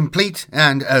was complete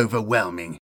and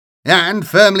overwhelming, and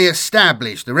firmly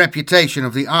established the reputation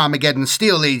of the Armageddon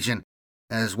Steel Legion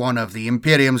as one of the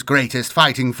Imperium's greatest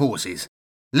fighting forces.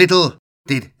 Little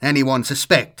did anyone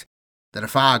suspect that a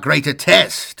far greater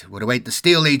test would await the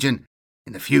Steel Legion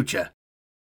in the future.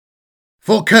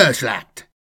 For Kerslacht.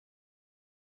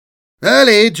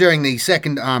 Early during the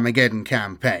Second Armageddon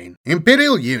campaign,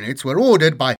 Imperial units were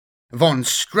ordered by von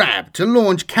Strab to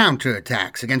launch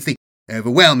counterattacks against the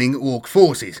overwhelming Orc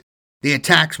forces. The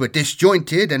attacks were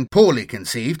disjointed and poorly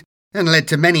conceived, and led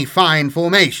to many fine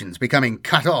formations becoming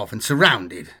cut off and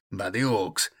surrounded by the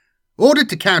Orcs. Ordered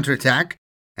to counterattack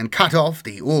and cut off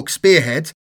the Orc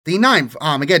spearheads, the 9th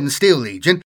Armageddon Steel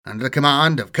Legion, under the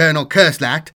command of Colonel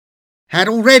Kerslacht, had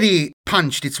already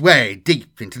punched its way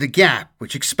deep into the gap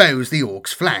which exposed the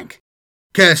Orcs' flank.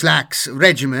 Kerslacht's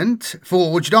regiment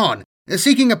forged on,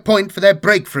 seeking a point for their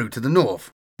breakthrough to the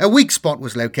north. A weak spot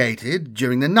was located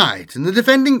during the night, and the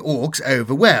defending Orcs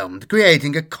overwhelmed,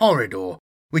 creating a corridor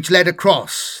which led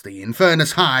across the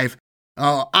Infernus Hive,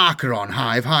 or Acheron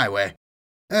Hive highway.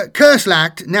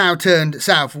 Kerslacht now turned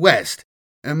southwest,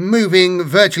 moving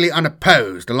virtually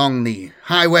unopposed along the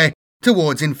highway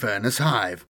towards Infernus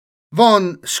Hive.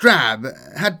 Von Strab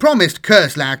had promised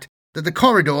Kerslacht that the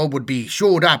corridor would be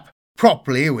shored up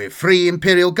properly with 3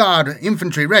 Imperial Guard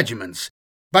infantry regiments,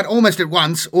 but almost at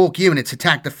once Orc units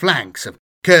attacked the flanks of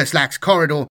Kerslacht's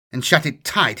corridor and shut it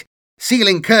tight,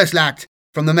 sealing Kerslacht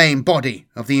from the main body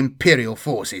of the Imperial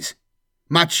forces.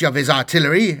 Much of his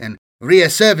artillery and rear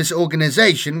service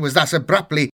organisation was thus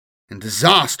abruptly and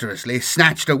disastrously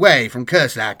snatched away from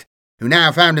Kerslacht, who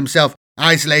now found himself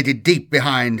isolated deep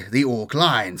behind the Orc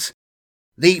lines.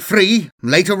 The 3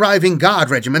 late-arriving Guard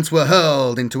regiments were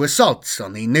hurled into assaults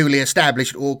on the newly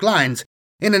established Orc lines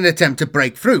in an attempt to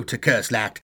break through to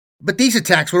Kerslacht, but these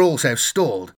attacks were also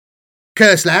stalled.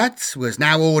 Kerslacht was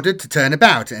now ordered to turn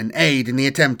about and aid in the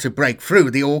attempt to break through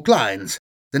the Orc lines.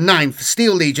 The 9th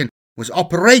Steel Legion was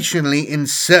operationally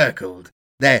encircled,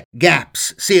 their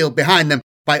gaps sealed behind them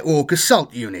by Orc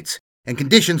assault units, and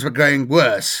conditions were growing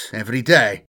worse every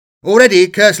day. Already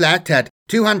Kerslacht had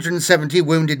 270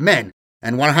 wounded men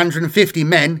and 150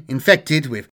 men infected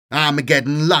with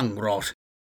Armageddon lung rot.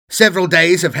 Several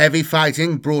days of heavy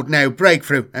fighting brought no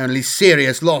breakthrough, only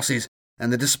serious losses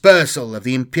and the dispersal of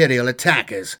the Imperial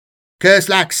attackers.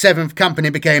 Kerslacht's 7th Company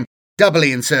became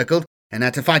doubly encircled and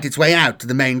had to fight its way out to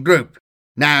the main group,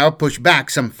 now pushed back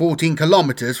some 14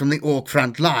 kilometres from the Orc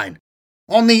front line.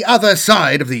 On the other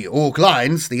side of the Orc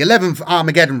lines, the 11th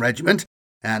Armageddon Regiment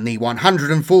and the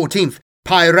 114th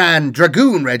Pyran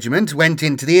Dragoon Regiment went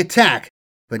into the attack,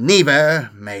 but neither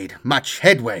made much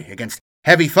headway against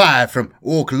heavy fire from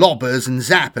Orc lobbers and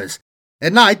zappers.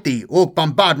 At night, the Orc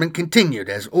bombardment continued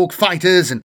as Orc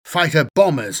fighters and fighter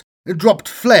bombers dropped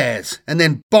flares and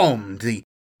then bombed the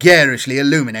garishly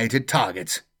illuminated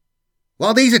targets.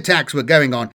 While these attacks were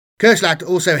going on, Kerslacht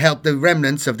also helped the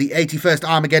remnants of the 81st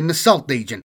Armageddon Assault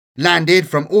Legion, landed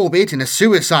from orbit in a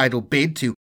suicidal bid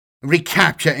to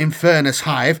recapture Infernus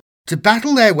Hive, to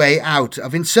battle their way out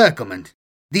of encirclement.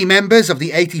 The members of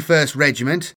the 81st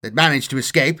Regiment that managed to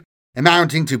escape,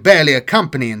 amounting to barely a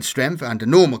company in strength under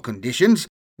normal conditions,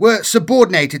 were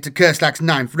subordinated to Kerslacht's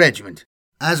 9th Regiment.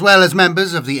 As well as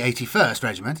members of the 81st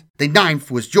Regiment, the 9th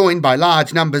was joined by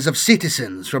large numbers of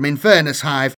citizens from Infernus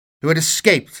Hive who had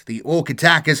escaped the Orc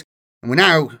attackers and were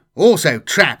now also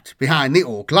trapped behind the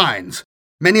Orc lines.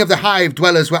 Many of the Hive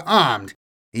dwellers were armed,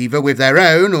 either with their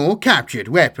own or captured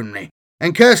weaponry,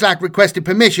 and Kerslacht requested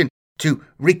permission to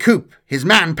recoup his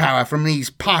manpower from these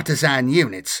partisan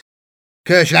units.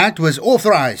 Kerslacht was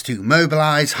authorised to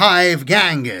mobilise Hive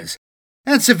gangers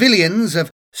and civilians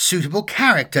of suitable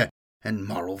character and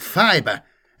moral fibre,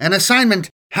 an assignment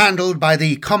handled by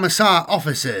the Commissar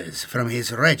officers from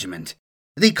his regiment.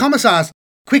 The Commissars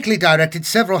quickly directed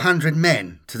several hundred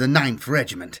men to the 9th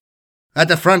Regiment. At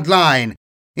the front line,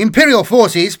 Imperial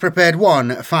forces prepared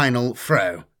one final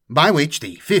throw, by which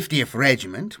the 50th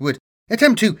Regiment would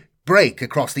attempt to break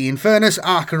across the Infernus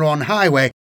Acheron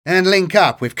highway and link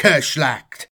up with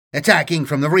Kerslacht, attacking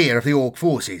from the rear of the Orc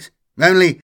forces.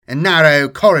 Only a narrow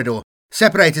corridor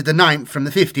separated the 9th from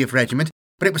the 50th Regiment,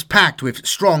 but it was packed with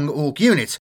strong Orc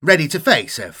units, ready to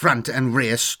face a front and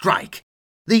rear strike.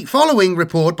 The following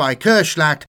report by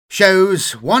Kerslacht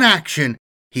shows one action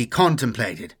he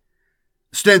contemplated.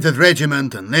 Strength of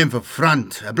regiment and length of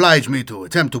front oblige me to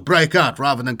attempt to break out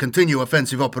rather than continue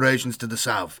offensive operations to the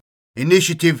south.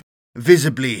 Initiative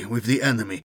visibly with the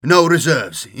enemy. No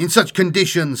reserves. In such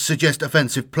conditions suggest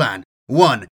offensive plan.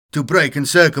 1. To break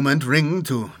encirclement ring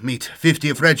to meet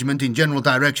 50th Regiment in general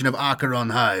direction of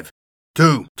Acheron Hive.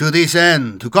 2. To this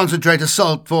end, to concentrate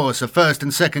assault force of 1st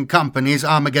and 2nd Companies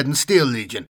Armageddon Steel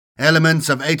Legion, elements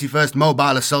of 81st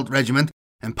Mobile Assault Regiment,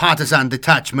 and Partisan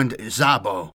Detachment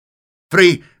Zabo.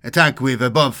 3. Attack with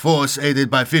above force aided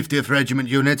by 50th Regiment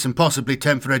units and possibly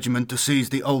 10th Regiment to seize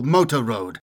the old motor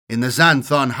road in the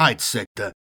Xanthon Heights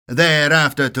sector.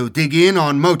 Thereafter to dig in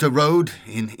on motor road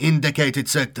in indicated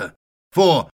sector.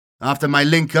 4. After my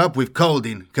link-up with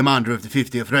Coldin, commander of the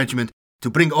 50th Regiment, to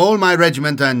bring all my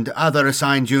regiment and other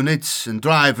assigned units and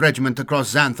drive regiment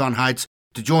across Xanthon Heights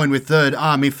to join with 3rd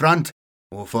Army Front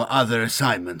or for other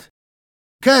assignment.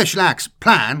 Kerslacht's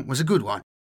plan was a good one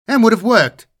and would have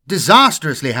worked.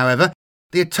 Disastrously, however,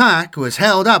 the attack was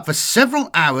held up for several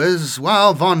hours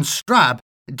while von Straub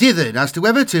dithered as to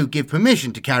whether to give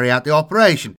permission to carry out the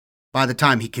operation. By the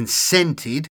time he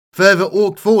consented, further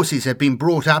Orc forces had been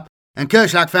brought up and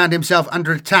Kerslacht found himself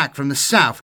under attack from the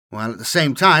south, while at the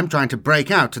same time trying to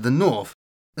break out to the north.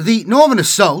 The northern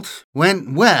assault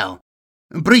went well,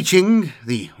 breaching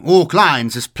the Orc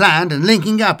lines as planned and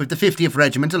linking up with the 50th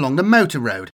Regiment along the motor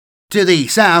road. To the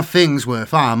south, things were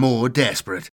far more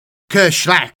desperate.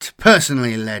 Kerslacht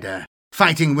personally led a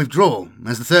fighting withdrawal,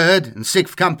 as the 3rd and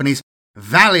 6th Companies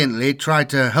valiantly tried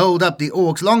to hold up the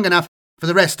Orcs long enough for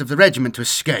the rest of the regiment to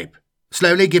escape.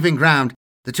 Slowly giving ground,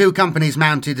 the 2 companies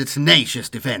mounted a tenacious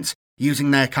defence,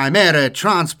 using their Chimera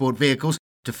transport vehicles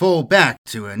to fall back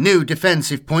to a new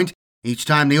defensive point each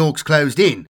time the Orcs closed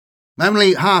in.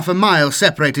 Only half a mile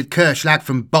separated Kerslacht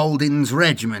from Boldin's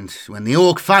regiment when the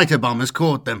Orc fighter bombers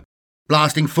caught them,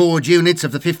 blasting forward units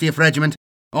of the 50th Regiment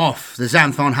off the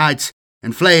Xanthon Heights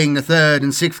and flaying the 3rd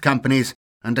and 6th Companies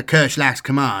under Kerschlach's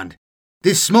command.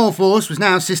 This small force was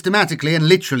now systematically and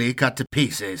literally cut to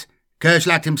pieces.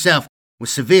 Kerschlach himself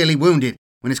was severely wounded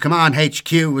when his command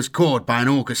HQ was caught by an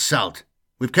Orc assault.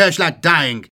 With Kerschlach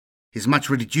dying, his much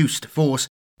reduced force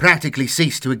practically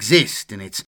ceased to exist in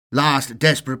its last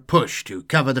desperate push to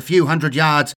cover the few hundred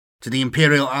yards to the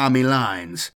Imperial army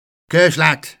lines.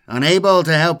 Kerschlach, unable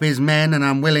to help his men and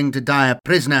unwilling to die a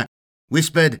prisoner,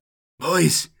 whispered,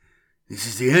 "Boys, this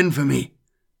is the end for me.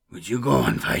 Would you go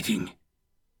on fighting?"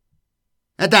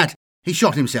 At that, he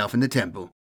shot himself in the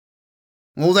temple.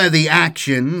 Although the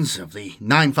actions of the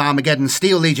 9th Armageddon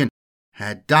Steel Legion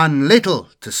had done little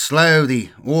to slow the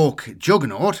Orc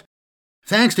juggernaut,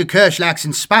 thanks to Kerschlach's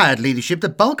inspired leadership, the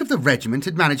bulk of the regiment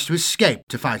had managed to escape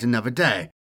to fight another day.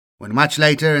 When much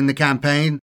later in the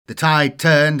campaign, the tide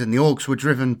turned and the Orcs were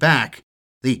driven back,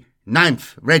 the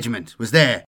 9th Regiment was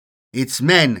there, its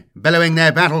men bellowing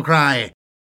their battle cry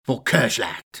for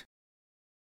Kerschlach.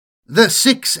 The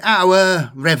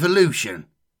 6-Hour Revolution.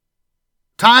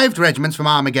 Tithed regiments from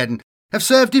Armageddon have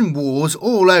served in wars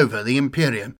all over the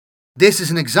Imperium. This is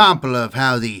an example of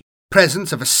how the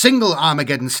presence of a single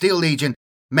Armageddon Steel Legion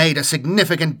made a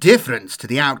significant difference to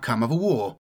the outcome of a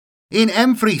war. In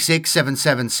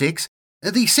M36776,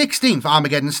 the 16th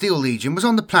Armageddon Steel Legion was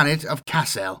on the planet of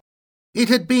Cassel. It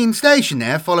had been stationed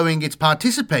there following its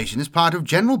participation as part of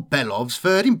General Belov's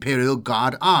 3rd Imperial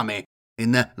Guard Army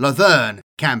in the Lothern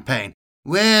campaign,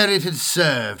 where it had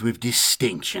served with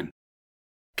distinction.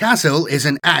 Cassel is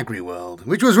an agri-world,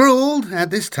 which was ruled at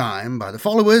this time by the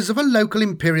followers of a local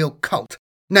imperial cult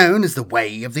known as the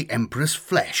Way of the Emperor's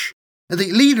Flesh.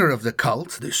 The leader of the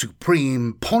cult, the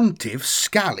Supreme Pontiff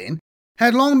Scalin,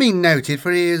 had long been noted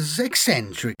for his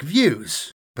eccentric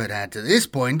views, but had to this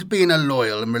point been a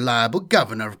loyal and reliable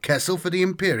governor of Kessel for the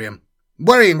Imperium.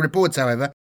 Worrying reports,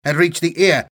 however, had reached the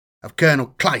ear of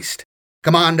Colonel Kleist,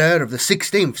 commander of the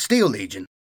 16th Steel Legion.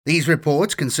 These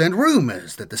reports concerned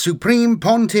rumours that the Supreme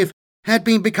Pontiff had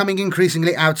been becoming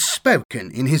increasingly outspoken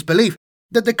in his belief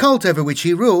that the cult over which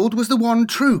he ruled was the one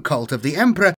true cult of the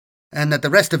Emperor, and that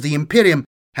the rest of the Imperium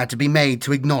had to be made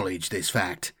to acknowledge this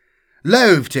fact.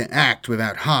 Loath to act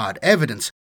without hard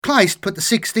evidence, Kleist put the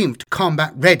 16th to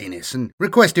combat readiness and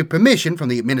requested permission from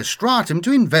the Administratum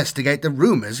to investigate the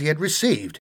rumours he had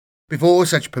received. Before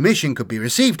such permission could be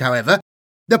received, however,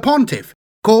 the Pontiff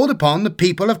called upon the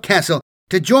people of Kessel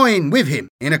to join with him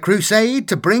in a crusade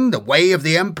to bring the Way of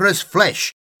the Emperor's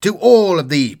Flesh to all of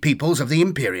the peoples of the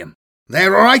Imperium.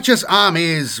 Their righteous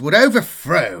armies would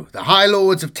overthrow the High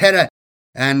Lords of Terror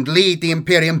and lead the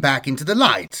Imperium back into the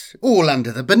light, all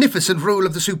under the beneficent rule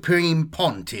of the Supreme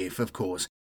Pontiff, of course.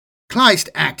 Kleist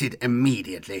acted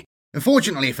immediately.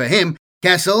 Fortunately for him,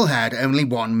 Kessel had only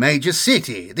one major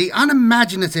city, the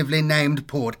unimaginatively named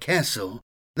Port Kessel.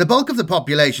 The bulk of the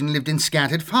population lived in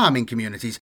scattered farming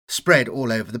communities, spread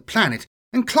all over the planet,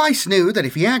 and Kleist knew that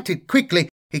if he acted quickly,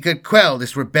 he could quell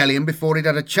this rebellion before it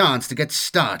had a chance to get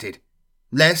started.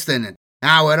 Less than an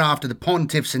hour after the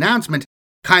Pontiff's announcement,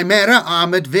 Chimera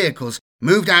armoured vehicles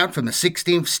moved out from the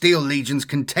 16th Steel Legion's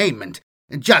containment,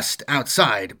 just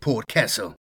outside Port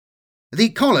Kessel. The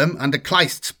column, under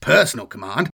Kleist's personal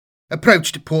command,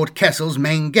 approached Port Kessel's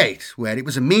main gate, where it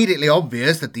was immediately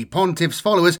obvious that the Pontiff's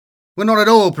followers were not at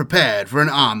all prepared for an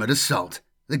armoured assault.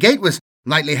 The gate was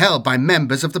lightly held by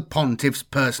members of the Pontiff's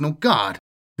personal guard,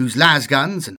 whose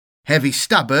lasguns and heavy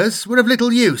stubbers were of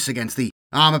little use against the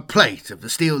armour plate of the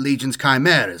Steel Legion's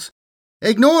chimeras.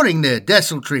 Ignoring the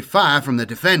desultory fire from the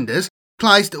defenders,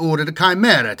 Kleist ordered a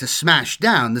chimera to smash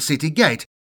down the city gate,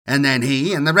 and then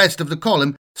he and the rest of the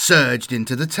column surged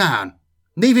into the town.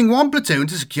 Leaving one platoon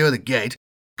to secure the gate,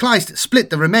 Kleist split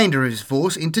the remainder of his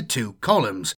force into 2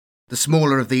 columns. The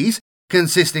smaller of these,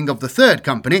 consisting of the 3rd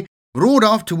Company, roared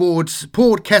off towards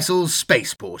Port Kessel's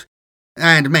spaceport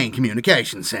and main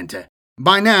communications centre.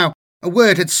 By now, a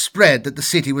word had spread that the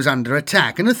city was under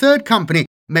attack, and the 3rd Company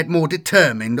met more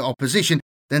determined opposition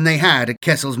than they had at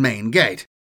Kessel's main gate.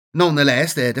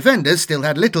 Nonetheless, their defenders still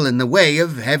had little in the way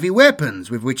of heavy weapons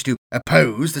with which to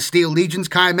oppose the Steel Legion's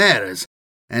chimeras,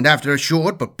 and after a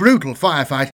short but brutal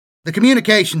firefight, the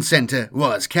communications centre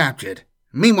was captured.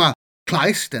 Meanwhile,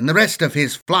 Kleist and the rest of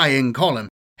his flying column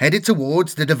headed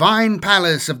towards the divine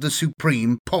palace of the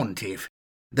Supreme Pontiff.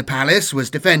 The palace was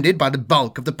defended by the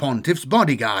bulk of the Pontiff's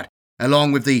bodyguard,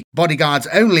 along with the bodyguard's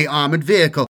only armoured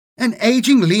vehicle, an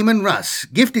ageing Lehman Russ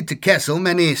gifted to Kessel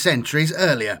many centuries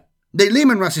earlier. The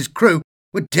Lehman Russ's crew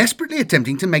were desperately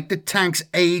attempting to make the tank's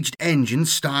aged engine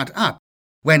start up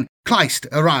when Kleist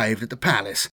arrived at the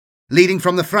palace. Leading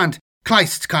from the front,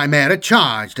 Kleist's chimera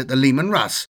charged at the Lehman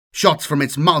Russ, shots from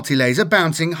its multi-laser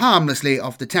bouncing harmlessly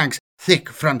off the tank's thick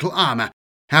frontal armour.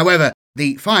 However,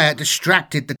 the fire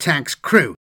distracted the tank's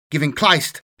crew, giving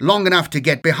Kleist long enough to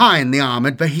get behind the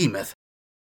armoured behemoth.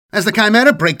 As the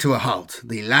Chimera braked to a halt,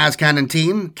 the lascannon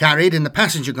team, carried in the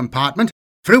passenger compartment,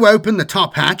 threw open the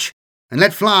top hatch and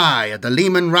let fly at the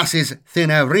Lehman Russ's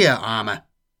thinner rear armour.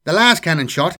 The lascannon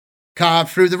shot carved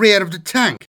through the rear of the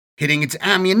tank, hitting its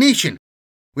ammunition.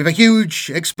 With a huge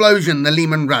explosion, the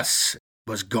Lehman Russ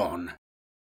was gone.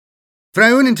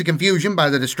 Thrown into confusion by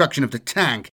the destruction of the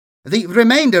tank, the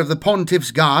remainder of the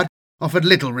Pontiff's Guard offered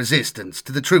little resistance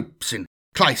to the troops in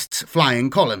Kleist's flying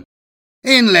column.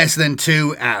 In less than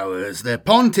 2 hours, the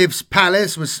Pontiff's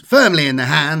palace was firmly in the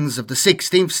hands of the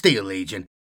 16th Steel Legion,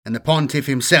 and the Pontiff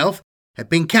himself had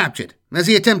been captured as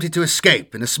he attempted to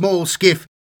escape in a small skiff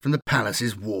from the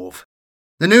palace's wharf.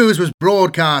 The news was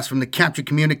broadcast from the captured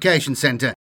communication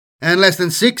centre, and less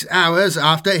than 6 hours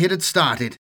after it had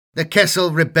started, the Kessel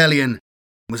Rebellion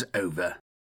was over.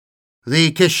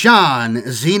 The Kashan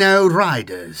Xeno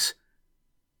Riders.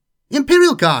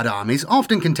 Imperial Guard armies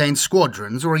often contain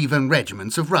squadrons or even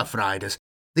regiments of Rough Riders.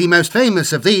 The most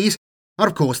famous of these are,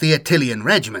 of course, the Attilian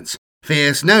regiments,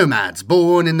 fierce nomads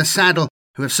born in the saddle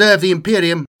who have served the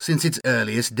Imperium since its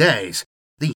earliest days.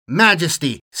 The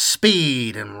majesty,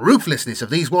 speed, and ruthlessness of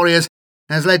these warriors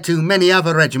has led to many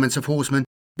other regiments of horsemen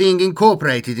being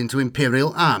incorporated into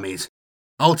Imperial armies.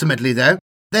 Ultimately, though,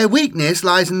 their weakness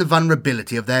lies in the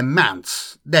vulnerability of their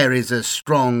mounts. There is a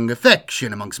strong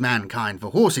affection amongst mankind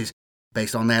for horses,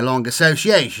 based on their long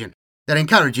association, that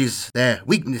encourages their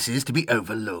weaknesses to be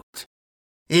overlooked.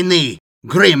 In the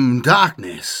grim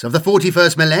darkness of the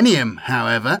 41st millennium,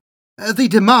 however, the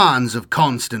demands of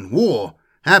constant war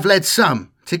have led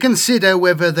some to consider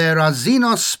whether there are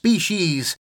Xenos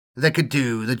species that could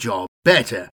do the job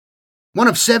better. One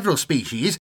of several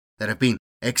species that have been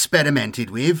experimented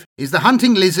with is the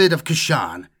hunting lizard of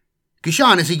Kashan.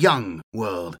 Kashan is a young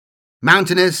world,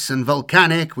 mountainous and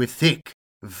volcanic, with thick,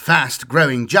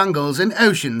 fast-growing jungles and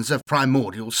oceans of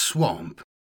primordial swamp.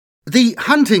 The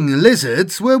hunting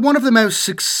lizards were one of the most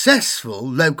successful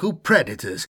local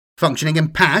predators. Functioning in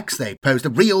packs, they posed a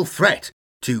real threat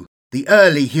to the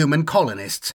early human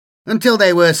colonists until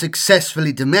they were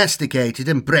successfully domesticated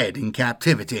and bred in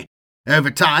captivity.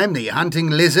 Over time, the hunting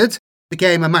lizards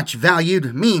became a much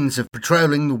valued means of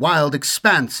patrolling the wild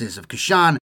expanses of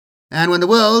Kashan, and when the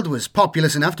world was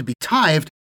populous enough to be tithed,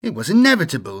 it was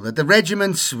inevitable that the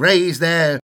regiments raised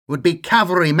there would be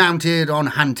cavalry mounted on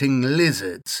hunting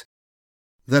lizards.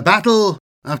 The Battle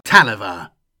of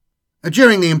Talavar.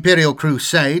 During the Imperial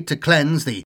Crusade to cleanse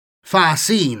the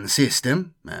Farcine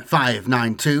system,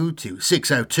 592 to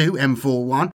 602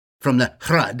 M41, from the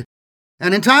Hrud,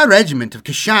 an entire regiment of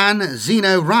Kashan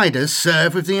Xeno Riders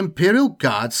served with the Imperial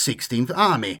Guard's 16th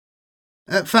Army.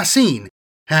 Farcine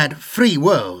had 3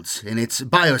 worlds in its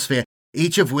biosphere,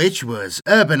 each of which was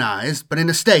urbanized but in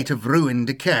a state of ruined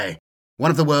decay. One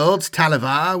of the worlds,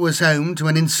 Talavar, was home to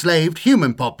an enslaved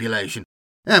human population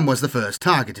and was the first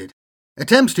targeted.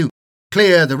 Attempts to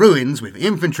clear the ruins with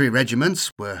infantry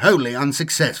regiments were wholly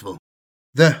unsuccessful.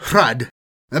 The Hrud,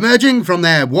 emerging from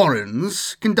their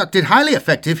warrens, conducted highly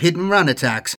effective hit-and-run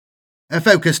attacks,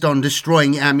 focused on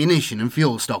destroying ammunition and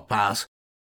fuel stockpiles.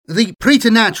 The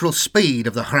preternatural speed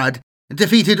of the Hrud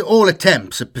defeated all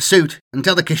attempts at pursuit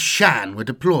until the Kashan were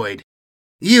deployed.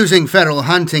 Using feral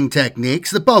hunting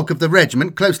techniques, the bulk of the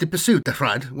regiment closely pursued the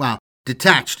Hrud, while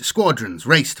detached squadrons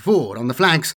raced forward on the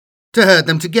flanks to herd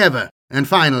them together and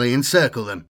finally encircle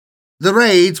them. The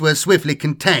raids were swiftly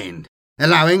contained,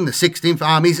 allowing the 16th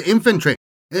Army's infantry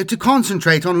to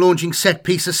concentrate on launching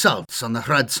set-piece assaults on the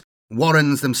Hrud's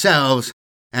warrens themselves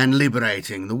and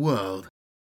liberating the world.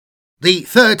 The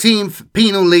 13th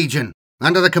Penal Legion,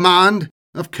 under the command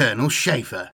of Colonel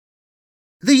Schaefer.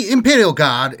 The Imperial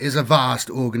Guard is a vast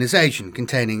organisation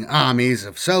containing armies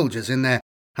of soldiers in their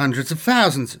hundreds of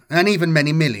thousands and even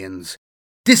many millions.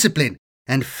 Discipline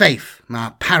and faith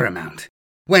are paramount,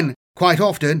 when quite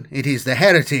often it is the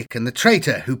heretic and the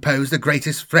traitor who pose the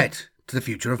greatest threat to the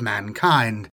future of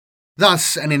mankind.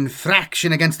 Thus, an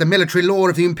infraction against the military law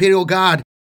of the Imperial Guard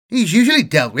is usually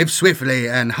dealt with swiftly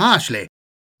and harshly.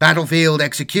 Battlefield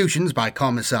executions by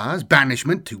commissars,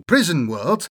 banishment to prison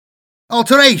worlds,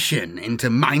 alteration into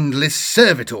mindless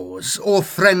servitors, or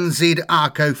frenzied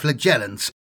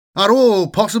arco-flagellants are all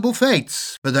possible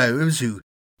fates for those who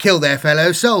kill their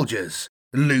fellow soldiers,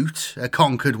 loot a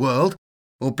conquered world,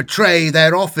 or betray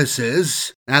their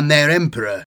officers and their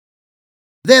emperor.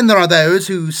 Then there are those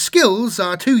whose skills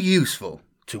are too useful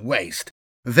to waste.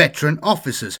 Veteran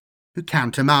officers who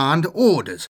countermand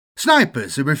orders,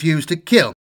 snipers who refuse to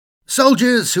kill,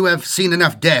 Soldiers who have seen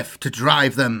enough death to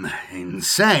drive them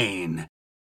insane.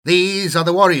 These are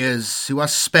the warriors who are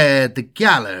spared the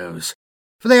gallows,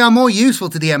 for they are more useful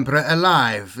to the Emperor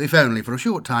alive, if only for a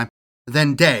short time,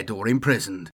 than dead or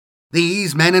imprisoned.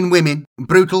 These men and women,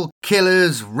 brutal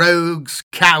killers, rogues,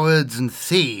 cowards, and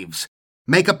thieves,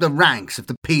 make up the ranks of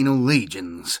the penal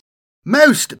legions.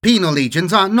 Most penal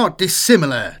legions are not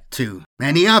dissimilar to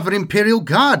any other Imperial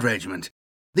Guard regiment.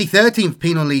 The 13th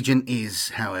Penal Legion is,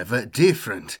 however,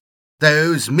 different.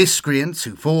 Those miscreants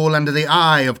who fall under the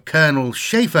eye of Colonel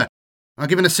Schaefer are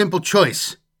given a simple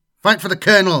choice: fight for the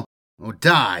Colonel or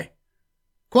die.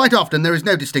 Quite often there is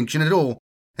no distinction at all,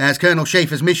 as Colonel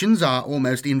Schaefer's missions are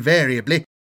almost invariably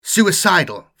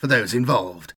suicidal for those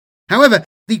involved. However,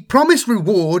 the promised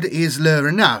reward is lure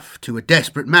enough to a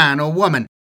desperate man or woman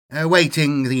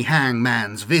awaiting the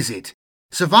hangman's visit.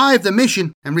 Survive the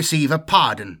mission and receive a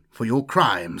pardon for your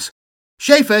crimes.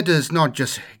 Schaefer does not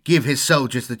just give his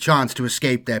soldiers the chance to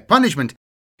escape their punishment,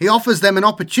 he offers them an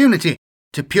opportunity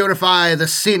to purify the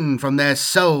sin from their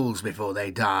souls before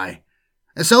they die.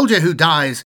 A soldier who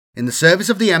dies in the service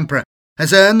of the Emperor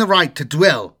has earned the right to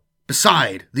dwell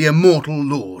beside the immortal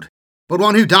Lord, but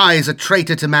one who dies a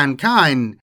traitor to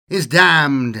mankind is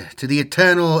damned to the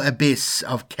eternal abyss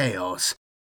of chaos.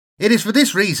 It is for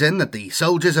this reason that the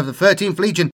soldiers of the 13th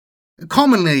Legion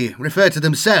commonly refer to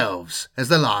themselves as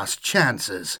the Last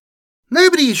Chancers.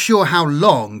 Nobody is sure how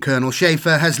long Colonel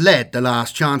Schaefer has led the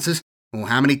Last Chancers, or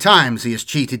how many times he has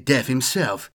cheated death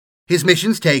himself. His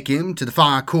missions take him to the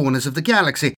far corners of the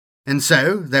galaxy, and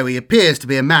so, though he appears to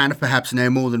be a man of perhaps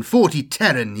no more than 40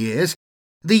 Terran years,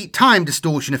 the time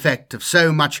distortion effect of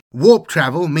so much warp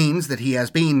travel means that he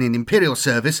has been in Imperial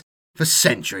service for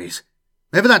centuries.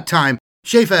 Over that time,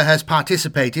 Schaefer has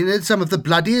participated in some of the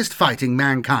bloodiest fighting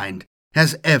mankind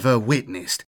has ever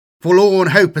witnessed. Forlorn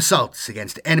hope assaults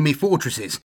against enemy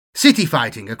fortresses, city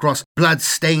fighting across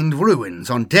blood-stained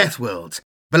ruins on death worlds,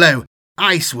 below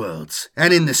ice worlds,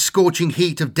 and in the scorching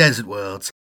heat of desert worlds.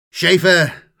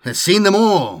 Schaefer has seen them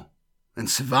all and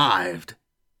survived.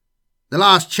 The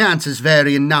Last Chancers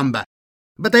vary in number,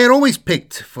 but they are always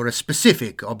picked for a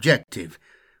specific objective.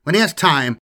 When he has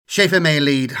time, Schaefer may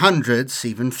lead hundreds,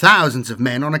 even thousands of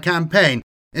men on a campaign,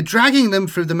 dragging them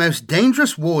through the most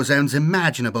dangerous war zones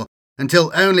imaginable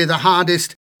until only the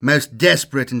hardest, most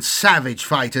desperate and savage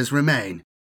fighters remain.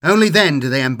 Only then do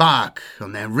they embark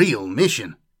on their real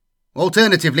mission.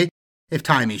 Alternatively, if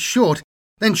time is short,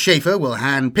 then Schaefer will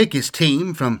hand-pick his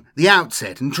team from the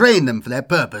outset and train them for their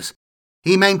purpose.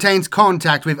 He maintains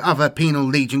contact with other Penal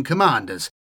Legion commanders,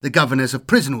 the governors of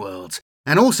prison worlds,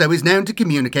 and also is known to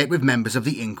communicate with members of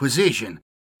the Inquisition.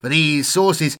 For these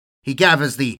sources, he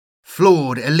gathers the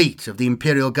flawed elite of the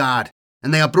Imperial Guard,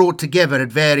 and they are brought together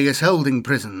at various holding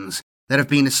prisons that have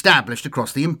been established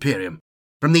across the Imperium.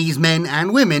 From these men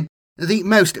and women, the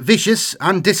most vicious,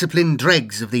 undisciplined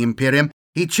dregs of the Imperium,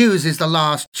 he chooses the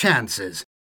Last Chancers.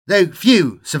 Though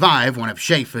few survive one of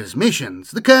Schaefer's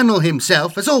missions, the Colonel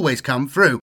himself has always come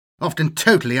through, often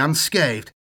totally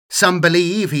unscathed. Some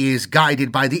believe he is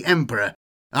guided by the Emperor,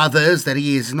 others that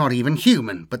he is not even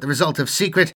human, but the result of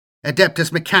secret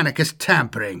Adeptus Mechanicus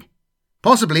tampering.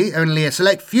 Possibly only a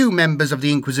select few members of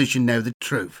the Inquisition know the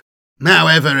truth.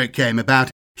 However it came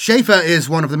about, Schaefer is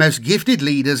one of the most gifted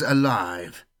leaders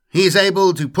alive. He is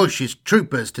able to push his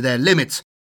troopers to their limits,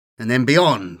 and then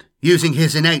beyond, using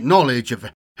his innate knowledge of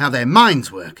how their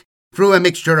minds work, through a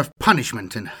mixture of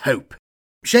punishment and hope.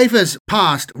 Schaefer's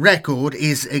past record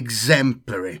is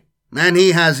exemplary, and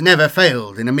he has never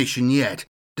failed in a mission yet,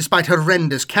 despite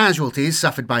horrendous casualties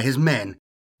suffered by his men.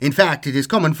 In fact, it is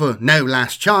common for no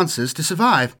Last Chancers to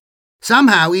survive.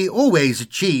 Somehow he always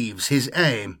achieves his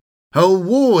aim. Whole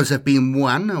wars have been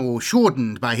won or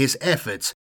shortened by his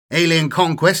efforts, alien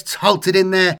conquests halted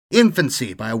in their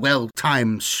infancy by a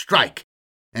well-timed strike,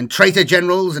 and traitor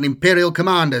generals and Imperial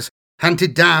commanders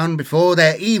hunted down before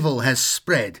their evil has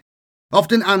spread.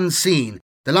 Often unseen,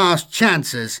 the Last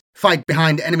Chancers fight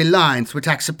behind enemy lines to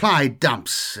attack supply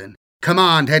dumps and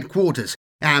command headquarters,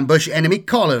 ambush enemy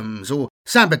columns, or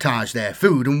sabotage their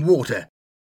food and water.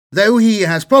 Though he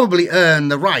has probably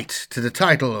earned the right to the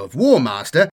title of War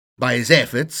Master by his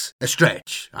efforts, a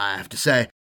stretch, I have to say,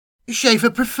 Schaefer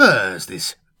prefers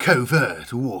this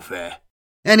covert warfare,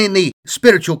 and in the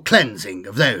spiritual cleansing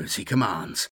of those he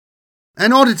commands.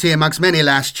 An oddity amongst many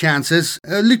Last Chancers,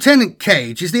 Lieutenant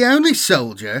Cage is the only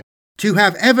soldier to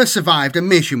have ever survived a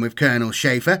mission with Colonel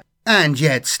Schaefer and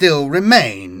yet still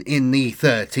remain in the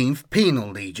 13th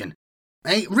Penal Legion.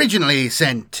 Originally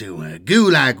sent to a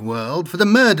gulag world for the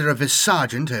murder of his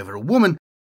sergeant over a woman,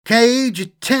 Cage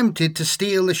attempted to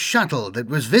steal the shuttle that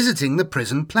was visiting the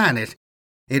prison planet.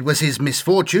 It was his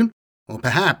misfortune, or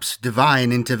perhaps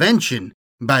divine intervention,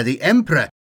 by the Emperor,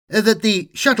 that the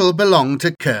shuttle belonged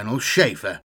to Colonel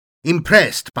Schaefer.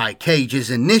 Impressed by Cage's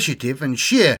initiative and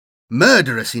sheer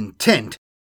murderous intent,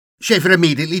 Schaefer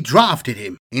immediately drafted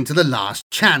him into the Last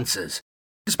Chances.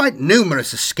 Despite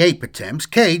numerous escape attempts,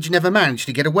 Cage never managed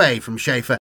to get away from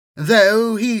Schaefer,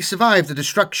 though he survived the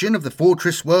destruction of the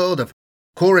fortress world of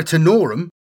Coratanorum.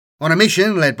 On a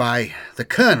mission led by the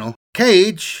Colonel,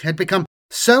 Cage had become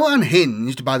so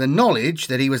unhinged by the knowledge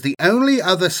that he was the only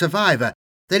other survivor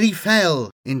that he fell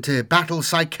into battle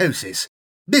psychosis.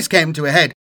 This came to a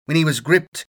head when he was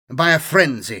gripped by a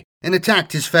frenzy and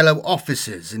attacked his fellow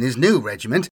officers in his new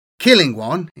regiment, killing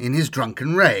one in his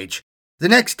drunken rage. The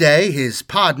next day his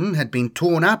pardon had been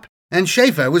torn up and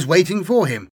Schaefer was waiting for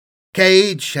him.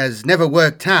 Cage has never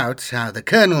worked out how the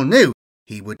Colonel knew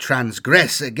he would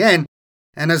transgress again,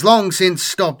 and has long since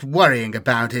stopped worrying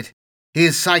about it.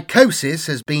 His psychosis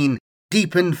has been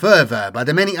deepened further by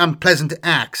the many unpleasant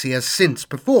acts he has since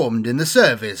performed in the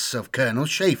service of Colonel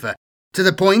Schaefer, to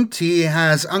the point he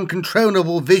has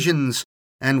uncontrollable visions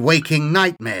and waking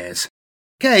nightmares.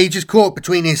 Cage is caught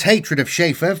between his hatred of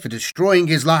Schaefer for destroying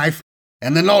his life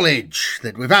and the knowledge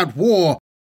that without war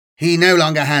he no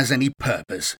longer has any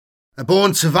purpose. A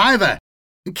born survivor,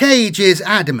 Cage is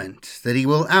adamant that he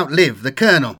will outlive the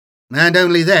Colonel, and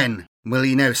only then will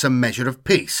he know some measure of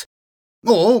peace.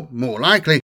 Or, more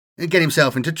likely, get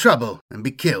himself into trouble and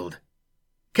be killed.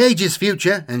 Cage's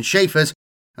future and Schaefer's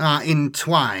are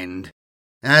entwined,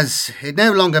 as it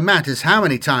no longer matters how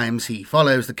many times he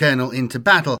follows the Colonel into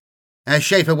battle. As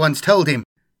Schaefer once told him,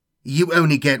 "You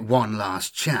only get one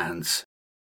last chance."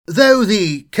 Though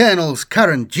the Colonel's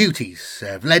current duties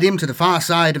have led him to the far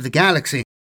side of the galaxy,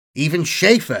 even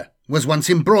Schaefer was once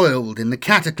embroiled in the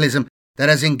cataclysm that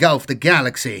has engulfed the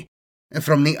galaxy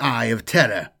from the Eye of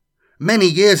Terror. Many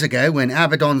years ago, when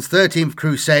Abaddon's 13th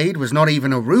Crusade was not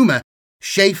even a rumour,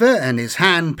 Schaefer and his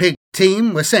hand-picked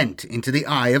team were sent into the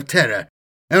Eye of Terror.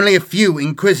 Only a few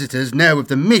Inquisitors know of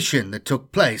the mission that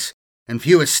took place, and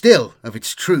fewer still of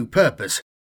its true purpose.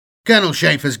 Colonel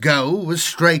Schaefer's goal was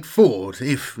straightforward,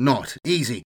 if not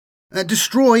easy.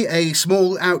 Destroy a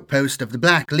small outpost of the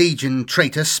Black Legion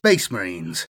traitor Space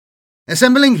Marines.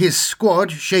 Assembling his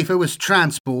squad, Schaefer was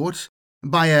transported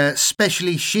by a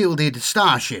specially shielded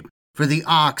starship through the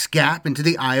Ark's gap into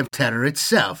the Eye of Terror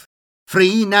itself.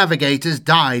 3 navigators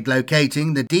died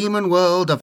locating the demon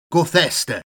world of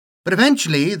Gorthester, but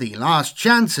eventually the Last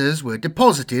Chances were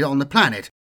deposited on the planet,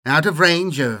 out of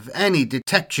range of any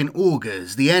detection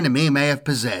augurs the enemy may have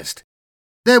possessed.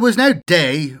 There was no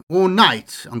day or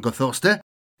night on Gorthester,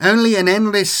 only an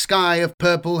endless sky of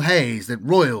purple haze that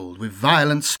roiled with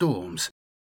violent storms.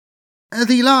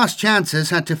 The Last Chances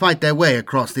had to fight their way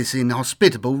across this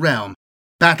inhospitable realm,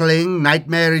 battling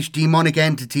nightmarish demonic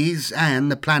entities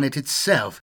and the planet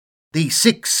itself. The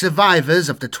 6 survivors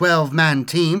of the 12-man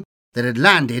team that had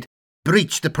landed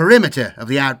breached the perimeter of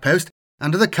the outpost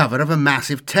under the cover of a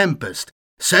massive tempest,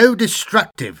 so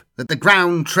destructive that the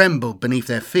ground trembled beneath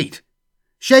their feet.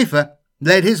 Schaefer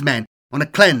led his men on a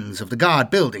cleanse of the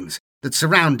guard buildings that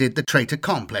surrounded the traitor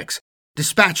complex,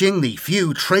 dispatching the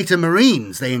few traitor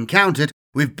marines they encountered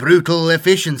with brutal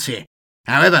efficiency.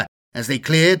 However, as they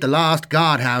cleared the last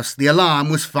guardhouse, the alarm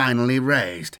was finally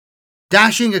raised.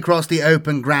 Dashing across the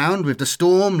open ground with the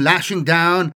storm lashing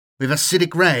down with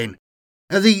acidic rain,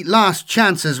 the Last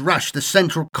Chances rushed the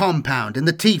central compound in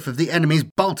the teeth of the enemy's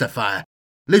bolter fire,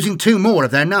 losing 2 more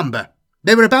of their number.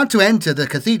 They were about to enter the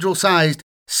cathedral-sized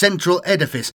central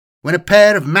edifice when a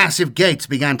pair of massive gates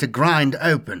began to grind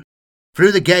open.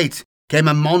 Through the gate came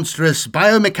a monstrous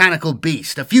biomechanical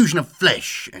beast, a fusion of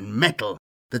flesh and metal,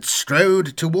 that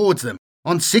strode towards them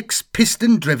on 6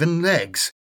 piston-driven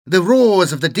legs. The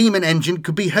roars of the demon engine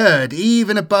could be heard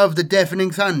even above the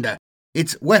deafening thunder,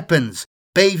 its weapons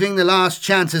bathing the Last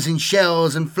Chances in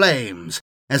shells and flames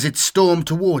as it stormed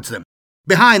towards them.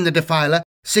 Behind the defiler,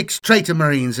 6 traitor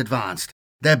marines advanced,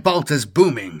 their bolters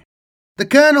booming. The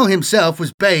Colonel himself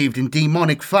was bathed in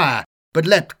demonic fire, but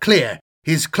leapt clear,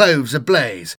 his clothes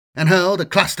ablaze, and hurled a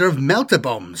cluster of melter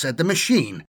bombs at the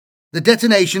machine. The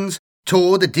detonations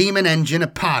tore the demon engine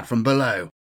apart from below,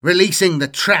 releasing the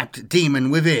trapped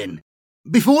demon within.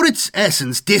 Before its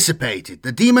essence dissipated,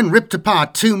 the demon ripped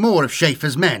apart 2 more of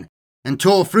Schaefer's men, and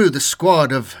tore through the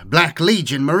squad of Black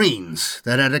Legion Marines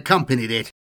that had accompanied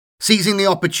it. Seizing the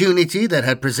opportunity that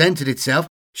had presented itself,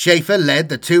 Schaefer led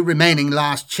the 2 remaining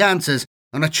Last Chances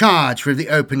on a charge through the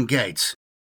open gates.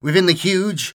 Within the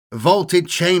huge, vaulted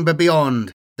chamber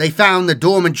beyond, they found the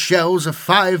dormant shells of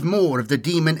 5 more of the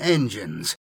demon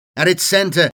engines. At its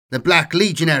centre, the Black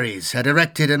Legionaries had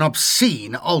erected an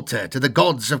obscene altar to the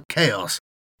gods of chaos,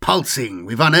 pulsing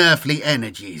with unearthly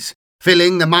energies,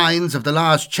 filling the minds of the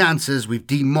last chancers with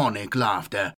demonic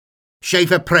laughter.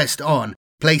 Schaefer pressed on,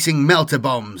 placing melter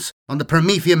bombs on the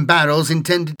Promethean barrels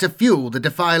intended to fuel the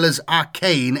Defiler's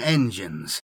arcane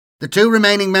engines. The two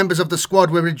remaining members of the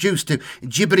squad were reduced to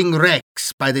gibbering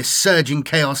wrecks by this surging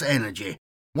chaos energy.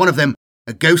 One of them,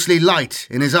 a ghostly light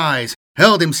in his eyes,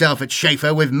 hurled himself at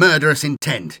Schaefer with murderous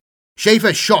intent.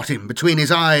 Schaefer shot him between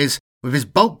his eyes with his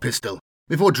bolt pistol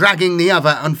before dragging the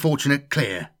other unfortunate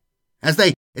clear. As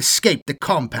they escaped the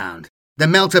compound, the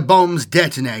melter bombs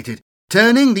detonated,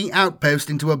 turning the outpost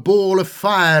into a ball of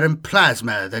fire and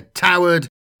plasma that towered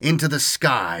into the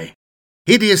sky.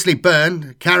 Hideously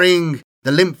burned, carrying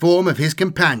the limp form of his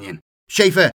companion,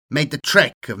 Schaefer made the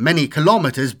trek of many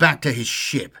kilometers back to his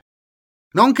ship.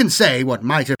 None can say what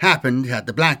might have happened had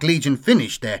the Black Legion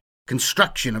finished their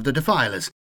construction of the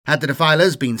Defilers. Had the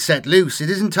Defilers been set loose, it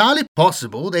is entirely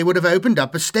possible they would have opened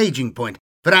up a staging point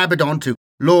for Abaddon to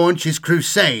launch his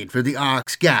crusade through the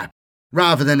Ark's Gap,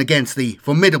 rather than against the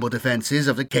formidable defences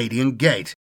of the Cadian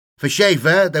Gate. For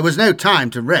Schaefer, there was no time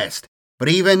to rest, but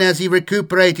even as he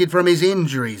recuperated from his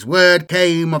injuries, word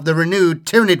came of the renewed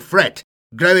Tyranid threat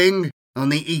growing on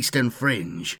the eastern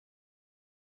fringe.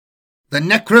 The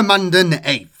Necromundan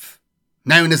Eighth,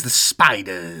 known as the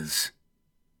Spiders.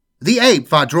 The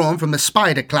Eighth are drawn from the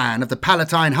Spider clan of the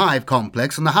Palatine Hive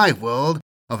complex on the hive world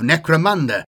of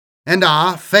Necromunda, and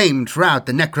are famed throughout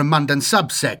the Necromundan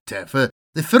subsector for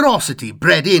the ferocity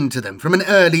bred into them from an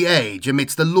early age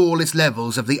amidst the lawless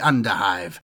levels of the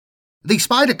Underhive. The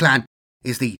Spider clan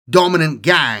is the dominant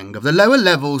gang of the lower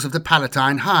levels of the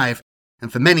Palatine Hive,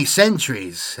 and for many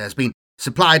centuries has been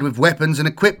supplied with weapons and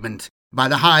equipment by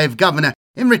the Hive governor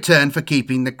in return for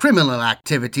keeping the criminal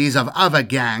activities of other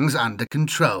gangs under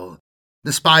control.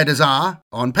 The Spiders are,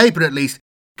 on paper at least,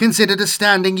 considered a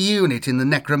standing unit in the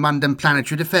Necromundan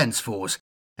Planetary Defence Force,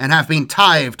 and have been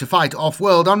tithed to fight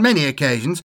off-world on many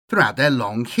occasions throughout their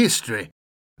long history.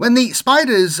 When the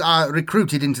Spiders are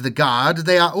recruited into the Guard,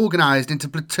 they are organised into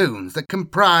platoons that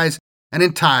comprise an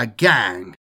entire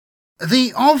gang.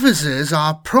 The officers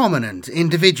are prominent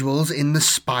individuals in the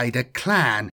Spider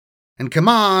clan, and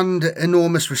command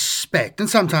enormous respect and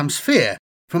sometimes fear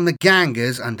from the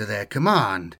gangers under their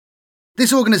command.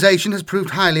 This organisation has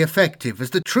proved highly effective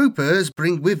as the troopers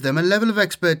bring with them a level of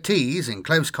expertise in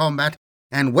close combat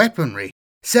and weaponry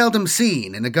seldom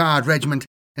seen in a Guard regiment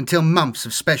until months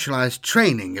of specialised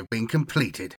training have been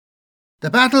completed. The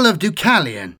Battle of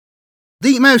Deucalion.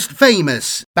 The most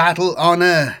famous battle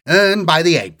honour earned by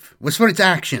the Eighth was for its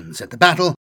actions at the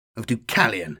Battle of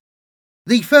Deucalion.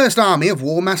 The First Army of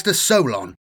War Master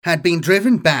Solon had been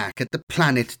driven back at the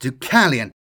planet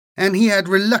Deucalion, and he had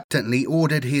reluctantly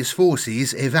ordered his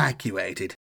forces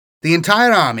evacuated. The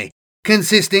entire army,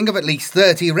 consisting of at least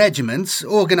 30 regiments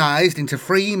organised into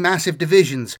 3 massive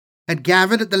divisions, had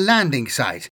gathered at the landing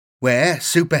site, where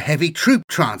super-heavy troop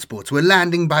transports were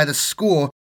landing by the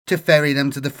score to ferry them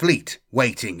to the fleet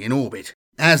waiting in orbit.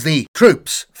 As the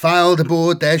troops filed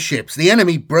aboard their ships, the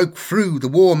enemy broke through the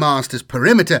War Master's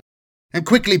perimeter and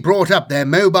quickly brought up their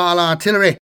mobile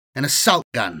artillery and assault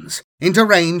guns into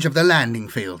range of the landing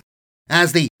field.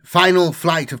 As the final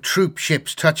flight of troop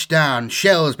ships touched down,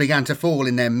 shells began to fall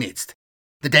in their midst.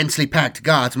 The densely packed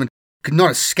guardsmen could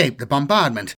not escape the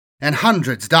bombardment, and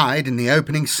hundreds died in the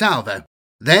opening salvo.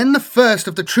 Then the first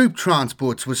of the troop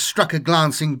transports was struck a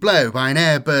glancing blow by an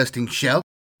air-bursting shell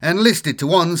and listed to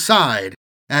one side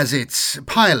as its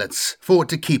pilots fought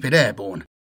to keep it airborne.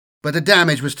 But the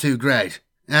damage was too great,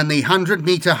 and the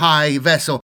 100-metre-high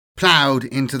vessel ploughed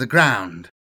into the ground,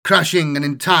 crushing an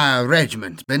entire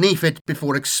regiment beneath it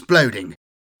before exploding,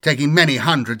 taking many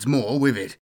hundreds more with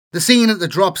it. The scene at the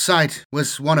drop site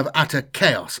was one of utter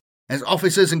chaos, as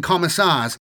officers and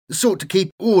commissars sought to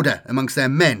keep order amongst their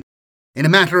men. In a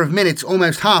matter of minutes,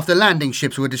 almost half the landing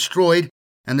ships were destroyed,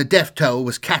 and the death toll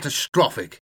was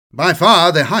catastrophic. By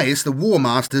far the highest the War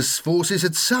Master's forces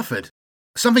had suffered.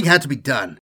 Something had to be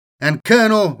done, and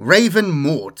Colonel Raven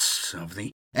Mortz of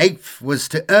the 8th was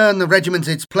to earn the regiment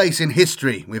its place in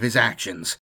history with his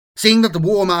actions. Seeing that the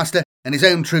War Master and his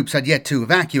own troops had yet to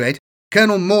evacuate,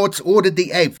 Colonel Mortz ordered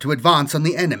the 8th to advance on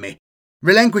the enemy.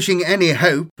 Relinquishing any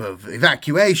hope of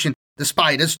evacuation, the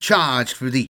Spiders charged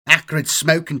through the acrid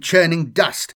smoke and churning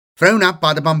dust thrown up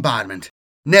by the bombardment,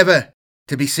 never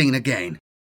to be seen again.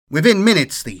 Within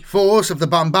minutes, the force of the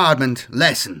bombardment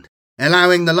lessened,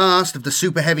 allowing the last of the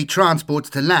super-heavy transports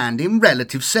to land in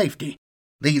relative safety.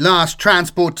 The last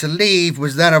transport to leave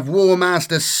was that of War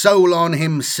Master Solon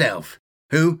himself,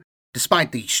 who,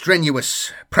 despite the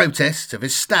strenuous protests of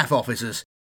his staff officers,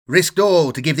 risked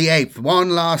all to give the 8th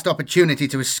one last opportunity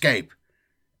to escape.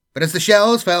 But as the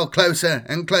shells fell closer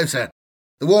and closer,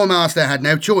 the War Master had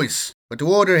no choice but to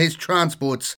order his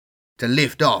transports to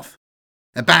lift off,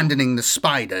 abandoning the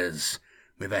spiders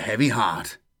with a heavy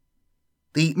heart.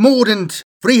 The Mordant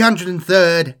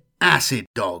 303rd Acid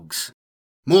Dogs.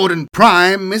 Mordant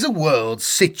Prime is a world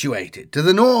situated to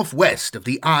the northwest of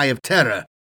the Eye of Terror,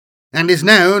 and is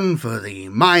known for the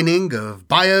mining of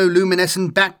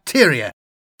bioluminescent bacteria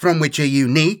from which a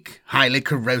unique, highly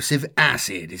corrosive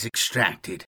acid is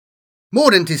extracted.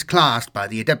 Mordant is classed by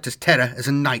the Adeptus Terra as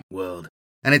a night world,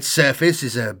 and its surface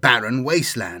is a barren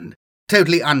wasteland,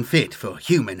 totally unfit for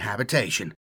human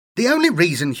habitation. The only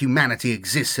reason humanity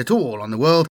exists at all on the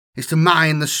world is to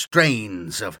mine the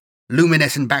strains of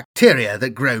luminescent bacteria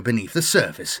that grow beneath the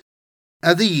surface.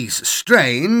 These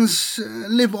strains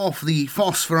live off the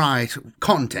phosphorite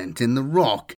content in the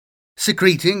rock,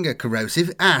 secreting a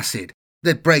corrosive acid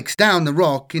that breaks down the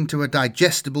rock into a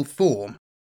digestible form.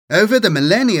 Over the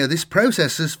millennia, this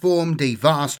process has formed a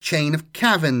vast chain of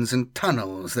caverns and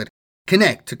tunnels that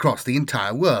connect across the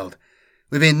entire world.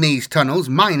 Within these tunnels,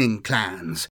 mining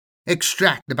clans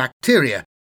extract the bacteria,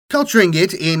 culturing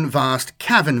it in vast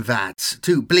cavern vats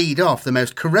to bleed off the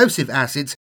most corrosive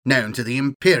acids known to the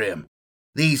Imperium.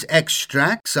 These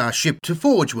extracts are shipped to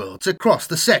forge worlds across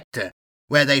the sector,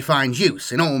 where they find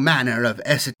use in all manner of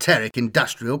esoteric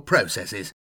industrial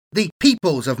processes. The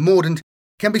peoples of Mordant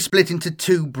can be split into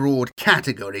two broad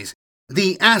categories: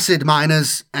 the acid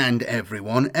miners and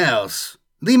everyone else.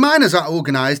 The miners are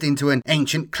organized into an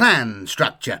ancient clan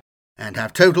structure and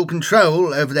have total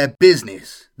control over their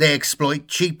business. They exploit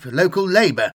cheap local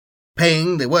labor,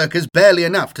 paying the workers barely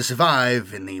enough to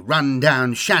survive in the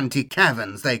run-down shanty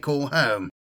caverns they call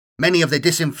home. Many of the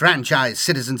disenfranchised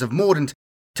citizens of Mordant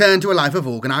turn to a life of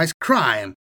organized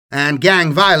crime, and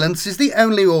gang violence is the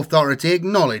only authority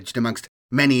acknowledged amongst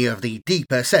many of the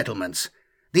deeper settlements.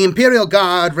 The Imperial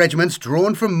Guard regiments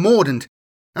drawn from Mordant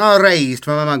are raised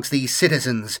from amongst these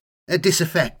citizens,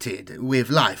 disaffected with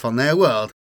life on their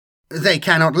world. They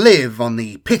cannot live on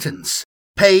the pittance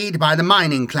paid by the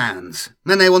mining clans,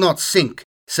 and they will not sink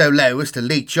so low as to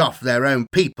leech off their own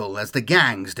people as the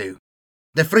gangs do.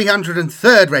 The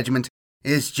 303rd Regiment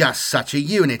is just such a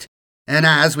unit, and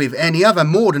as with any other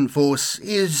Mordant force,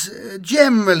 is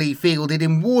generally fielded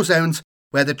in war zones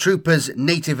where the troopers'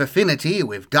 native affinity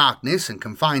with darkness and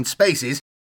confined spaces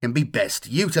can be best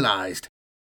utilised.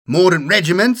 Mordant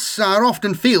regiments are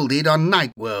often fielded on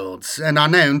night worlds, and are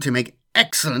known to make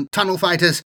excellent tunnel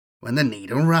fighters when the need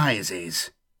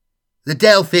arises. The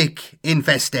Delphic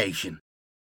Infestation.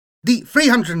 The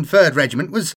 303rd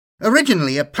Regiment was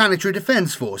originally a planetary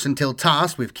defence force until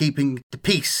tasked with keeping the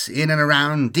peace in and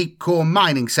around deep-core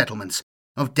mining settlements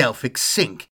of Delphic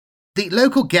Sink. The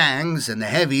local gangs and the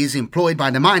heavies employed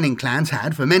by the mining clans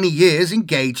had for many years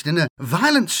engaged in a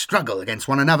violent struggle against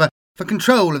one another for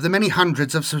control of the many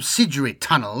hundreds of subsidiary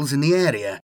tunnels in the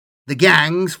area. The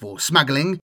gangs for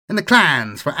smuggling and the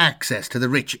clans for access to the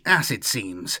rich acid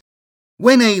seams.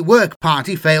 When a work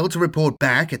party failed to report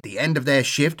back at the end of their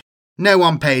shift, no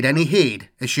one paid any heed,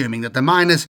 assuming that the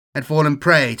miners had fallen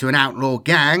prey to an outlaw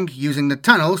gang using the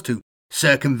tunnels to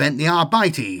circumvent the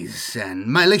Arbites and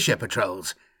militia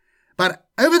patrols. But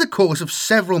over the course of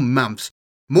several months,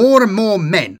 more and more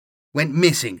men went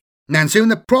missing, and soon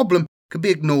the problem could be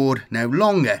ignored no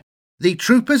longer. The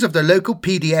troopers of the local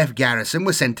PDF garrison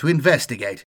were sent to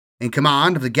investigate. In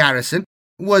command of the garrison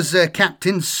was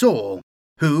Captain Saul,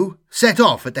 who set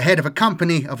off at the head of a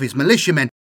company of his militiamen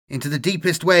into the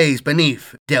deepest ways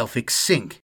beneath Delphic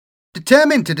Sink,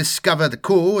 determined to discover the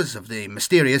cause of the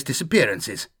mysterious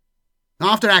disappearances.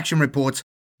 After-action reports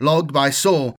logged by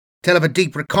Saul tell of a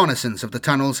deep reconnaissance of the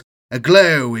tunnels,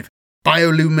 aglow with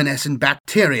bioluminescent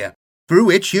bacteria, through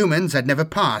which humans had never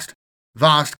passed.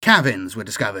 Vast caverns were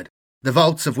discovered, the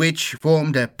vaults of which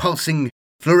formed a pulsing,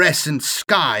 fluorescent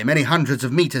sky many hundreds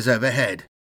of meters overhead.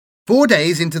 4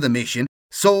 days into the mission,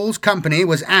 Saul's company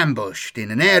was ambushed in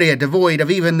an area devoid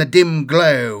of even the dim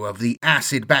glow of the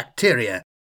acid bacteria.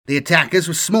 The attackers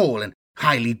were small and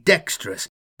highly dexterous,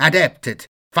 adept at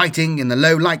fighting in the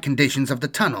low light conditions of the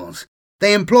tunnels.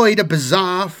 They employed a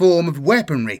bizarre form of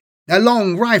weaponry, a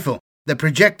long rifle that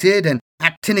projected an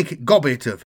actinic gobbet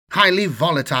of highly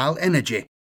volatile energy.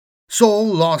 Saul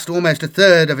lost almost a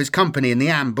third of his company in the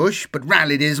ambush, but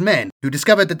rallied his men, who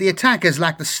discovered that the attackers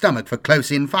lacked the stomach for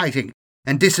close-in fighting,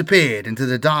 and disappeared into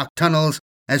the dark tunnels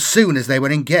as soon as they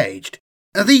were engaged.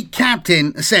 The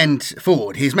captain sent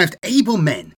forward his most able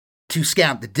men to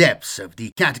scout the depths of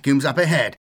the catacombs up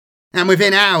ahead, and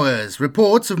within hours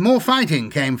reports of more fighting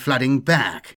came flooding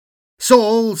back.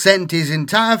 Saul sent his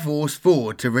entire force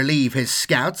forward to relieve his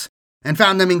scouts, and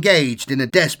found them engaged in a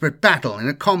desperate battle in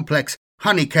a complex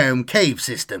honeycomb cave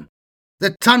system.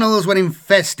 The tunnels were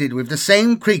infested with the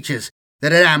same creatures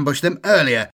that had ambushed them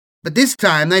earlier, but this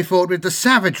time they fought with the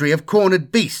savagery of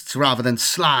cornered beasts rather than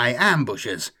sly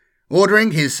ambushers.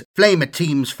 Ordering his flamer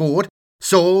teams forward,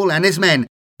 Saul and his men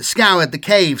scoured the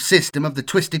cave system of the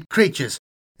twisted creatures,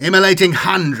 immolating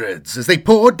hundreds as they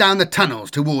poured down the tunnels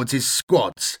towards his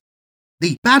squads.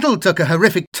 The battle took a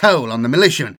horrific toll on the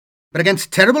militiamen, but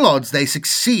against terrible odds they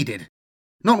succeeded.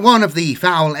 Not one of the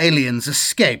foul aliens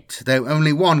escaped, though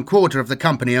only 1/4 of the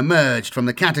company emerged from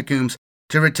the catacombs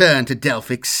to return to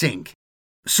Delphic's Sink.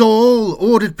 Saul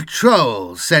ordered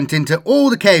patrols sent into all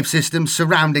the cave systems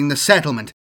surrounding the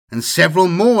settlement, and several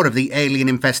more of the alien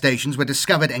infestations were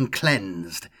discovered and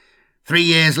cleansed. 3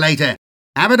 years later,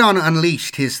 Abaddon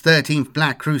unleashed his 13th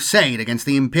Black Crusade against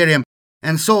the Imperium,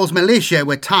 and Saul's militia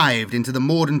were tithed into the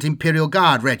mordant Imperial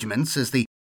Guard regiments as the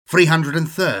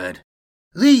 303rd.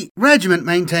 The regiment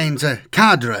maintains a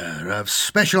cadre of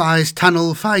specialised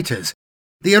tunnel fighters,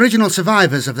 the original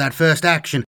survivors of that first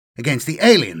action against the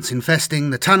aliens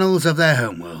infesting the tunnels of their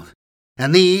homeworld.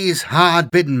 And these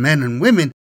hard-bitten men and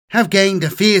women have gained a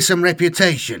fearsome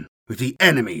reputation with the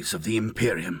enemies of the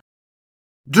Imperium.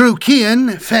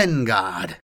 Drukian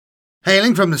Fengard.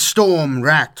 Hailing from the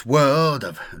storm-racked world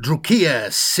of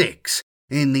Drukia 6,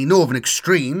 in the northern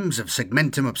extremes of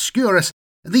Segmentum Obscurus,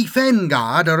 the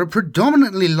Fengard are a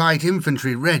predominantly light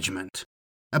infantry regiment,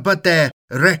 but their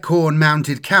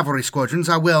Rekhorn-mounted cavalry squadrons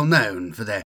are well known for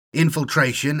their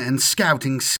infiltration and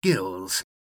scouting skills.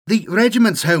 The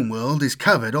regiment's homeworld is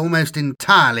covered almost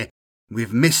entirely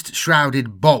with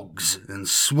mist-shrouded bogs and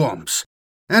swamps,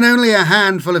 and only a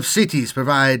handful of cities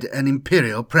provide an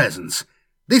imperial presence.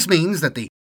 This means that the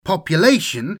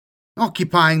population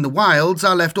occupying the wilds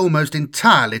are left almost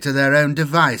entirely to their own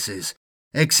devices,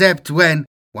 except when,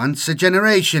 once a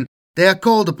generation, they are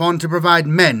called upon to provide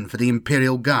men for the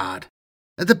Imperial Guard.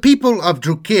 The people of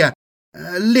Drukia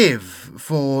live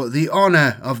for the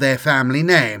honour of their family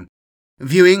name,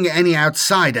 viewing any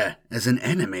outsider as an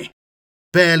enemy,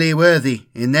 barely worthy,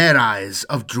 in their eyes,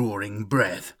 of drawing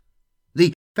breath.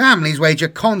 The families wage a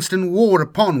constant war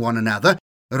upon one another,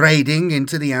 raiding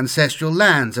into the ancestral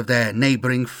lands of their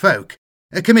neighbouring folk,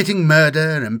 committing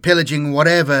murder and pillaging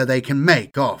whatever they can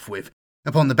make off with,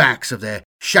 upon the backs of their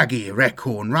shaggy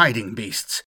Rekhorn riding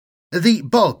beasts. The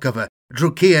bulk of a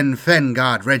Drukian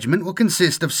Fengard regiment will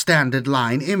consist of standard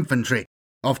line infantry,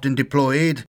 often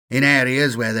deployed in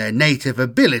areas where their native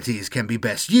abilities can be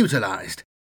best utilised.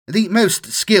 The most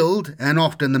skilled and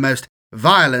often the most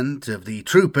violent of the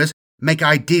troopers make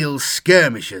ideal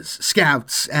skirmishers,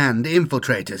 scouts and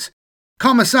infiltrators.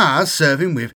 Commissars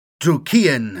serving with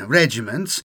Drukian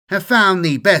regiments have found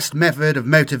the best method of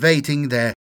motivating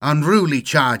their unruly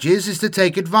charges is to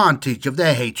take advantage of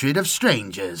their hatred of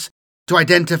strangers, to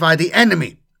identify the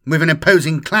enemy with an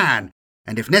opposing clan,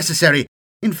 and if necessary,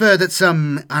 infer that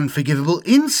some unforgivable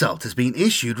insult has been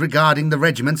issued regarding the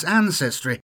regiment's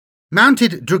ancestry.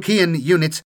 Mounted Drukian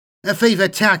units favour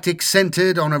tactics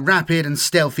centred on a rapid and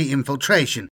stealthy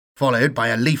infiltration, followed by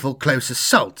a lethal close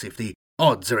assault if the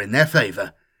odds are in their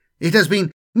favour. It has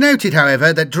been noted,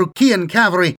 however, that Drukian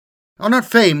cavalry are not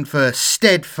famed for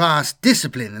steadfast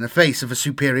discipline in the face of a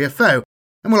superior foe,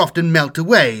 and will often melt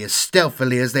away as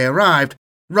stealthily as they arrived,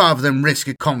 rather than risk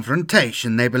a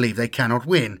confrontation they believe they cannot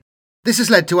win. This has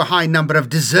led to a high number of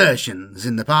desertions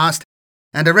in the past,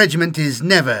 and a regiment is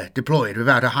never deployed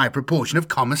without a high proportion of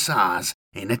commissars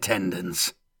in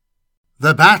attendance.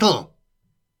 The Battle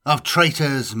of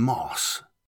Traitor's Moss.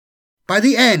 By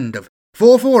the end of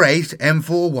 448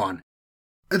 M41,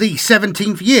 the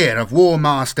 17th year of War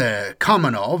Master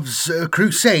Kamenov's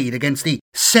crusade against the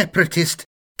separatist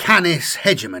Canis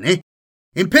hegemony,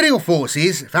 Imperial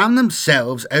forces found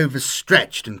themselves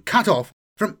overstretched and cut off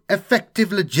from effective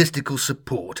logistical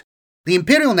support. The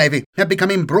Imperial Navy had become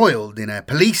embroiled in a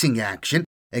policing action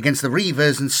against the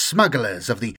reavers and smugglers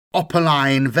of the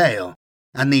Opaline Vale,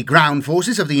 and the ground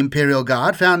forces of the Imperial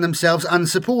Guard found themselves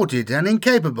unsupported and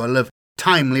incapable of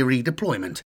timely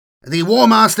redeployment. The War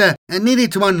Master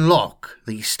needed to unlock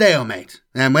the stalemate,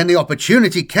 and when the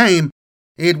opportunity came,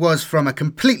 it was from a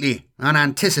completely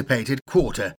unanticipated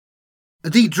quarter.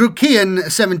 The Drukian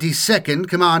 72nd,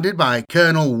 commanded by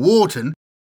Colonel Wharton,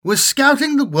 was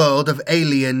scouting the world of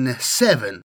Alien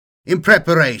 7 in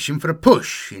preparation for a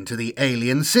push into the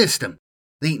alien system.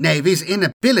 The Navy's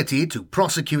inability to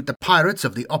prosecute the pirates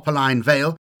of the Opaline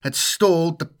Vale had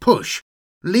stalled the push,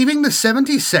 leaving the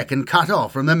 72nd cut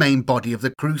off from the main body of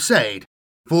the crusade,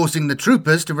 forcing the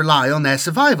troopers to rely on their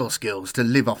survival skills to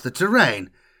live off the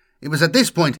terrain. It was at this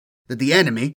point that the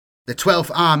enemy, the 12th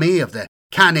Army of the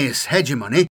Canis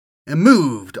hegemony,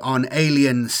 moved on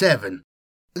Alien 7.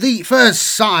 The first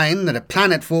sign that a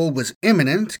planetfall was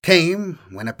imminent came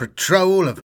when a patrol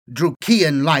of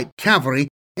Drukian light cavalry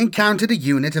encountered a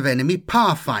unit of enemy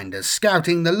pathfinders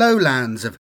scouting the lowlands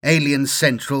of alien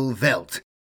central Velt.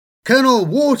 Colonel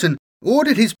Wharton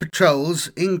ordered his patrols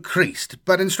increased,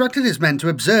 but instructed his men to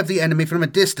observe the enemy from a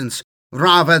distance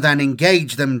rather than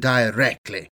engage them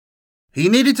directly. He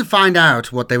needed to find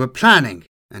out what they were planning,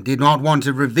 and did not want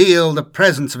to reveal the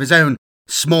presence of his own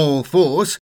small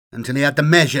force until he had the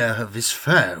measure of his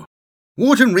foe.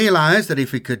 Wharton realized that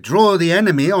if he could draw the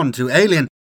enemy onto alien,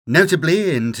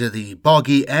 notably into the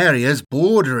boggy areas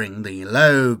bordering the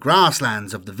low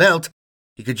grasslands of the Veld,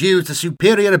 he could use the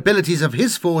superior abilities of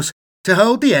his force to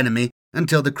hold the enemy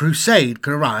until the crusade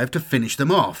could arrive to finish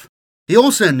them off. He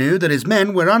also knew that his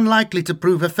men were unlikely to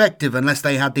prove effective unless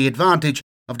they had the advantage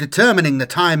of determining the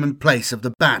time and place of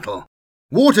the battle.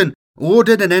 Wharton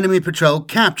ordered an enemy patrol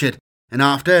captured, and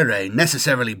after a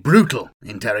necessarily brutal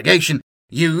interrogation,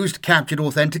 used captured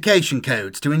authentication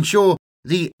codes to ensure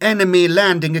the enemy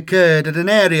landing occurred at an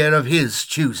area of his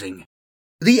choosing.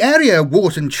 The area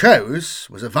Wharton chose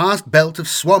was a vast belt of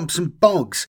swamps and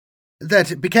bogs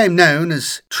that became known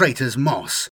as Traitor's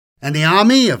Moss, and the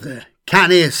army of the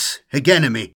Canis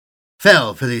Hegemony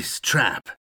fell for this trap.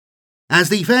 As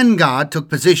the vanguard took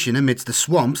position amidst the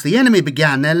swamps, the enemy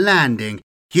began their landing.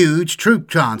 Huge troop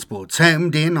transports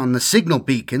homed in on the signal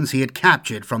beacons he had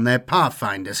captured from their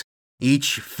pathfinders,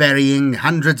 each ferrying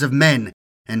hundreds of men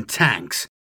and tanks.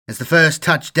 As the first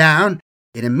touched down,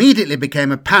 it immediately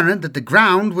became apparent that the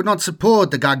ground would not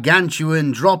support the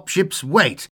gargantuan dropship's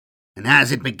weight, and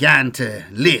as it began to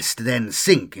list, then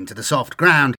sink into the soft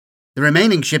ground, the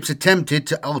remaining ships attempted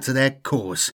to alter their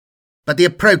course. But the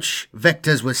approach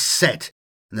vectors were set,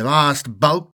 and the vast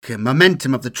bulk and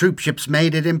momentum of the troopships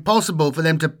made it impossible for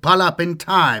them to pull up in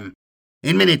time.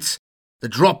 In minutes, the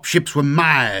dropships were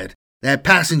mired, their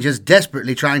passengers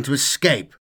desperately trying to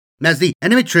escape. And as the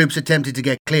enemy troops attempted to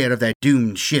get clear of their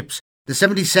doomed ships, the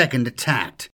 72nd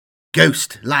attacked.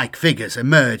 Ghost-like figures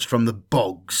emerged from the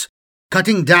bogs,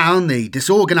 cutting down the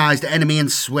disorganized enemy in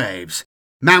swaves.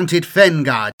 Mounted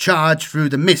Fengard charged through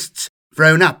the mists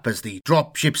thrown up as the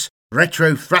dropship's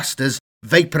retro-thrusters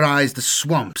vaporized the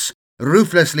swamps,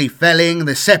 ruthlessly felling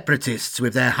the separatists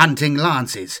with their hunting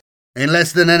lances. In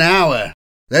less than an hour,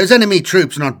 those enemy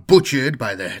troops not butchered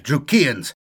by the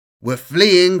Drukians were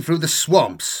fleeing through the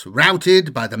swamps,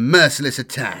 routed by the merciless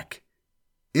attack.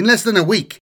 In less than a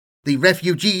week, the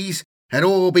refugees had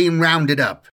all been rounded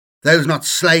up, those not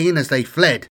slain as they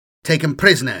fled, taken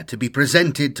prisoner to be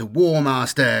presented to War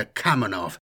Master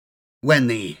Kamenov, when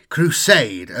the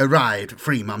crusade arrived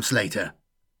 3 months later.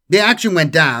 The action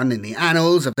went down in the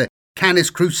annals of the Canis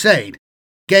Crusade,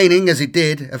 gaining as it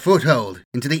did a foothold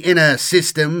into the inner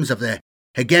systems of the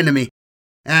hegemony,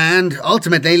 and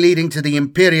ultimately leading to the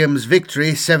Imperium's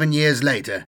victory 7 years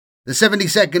later. The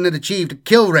 72nd had achieved a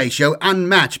kill ratio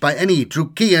unmatched by any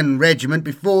Drukian regiment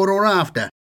before or after.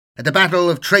 At the Battle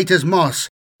of Traitor's Moss,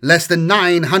 less than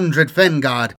 900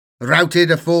 Fengard routed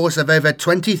a force of over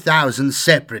 20,000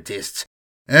 separatists,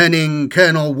 earning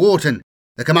Colonel Wharton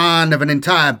the command of an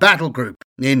entire battle group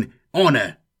in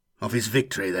honour of his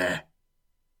victory there.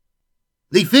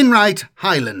 The Finrite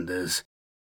Highlanders.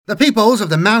 The peoples of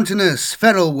the mountainous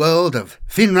feral world of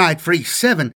Finrite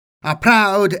 37 are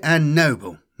proud and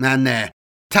noble, and their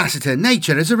taciturn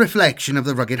nature is a reflection of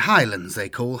the rugged highlands they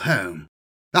call home.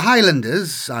 The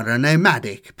Highlanders are a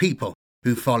nomadic people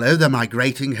who follow the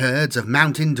migrating herds of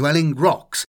mountain-dwelling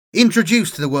rocks,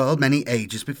 introduced to the world many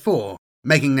ages before,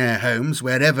 making their homes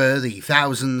wherever the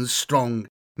thousands-strong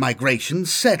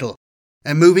migrations settle,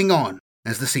 and moving on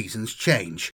as the seasons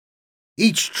change.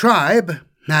 Each tribe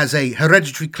has a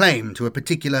hereditary claim to a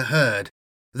particular herd,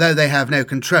 though they have no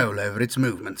control over its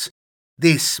movements.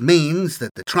 This means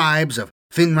that the tribes of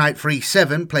Finrite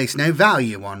 37 place no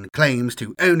value on claims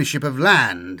to ownership of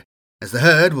land, as the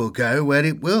herd will go where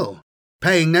it will,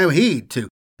 paying no heed to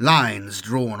lines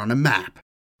drawn on a map.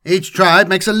 Each tribe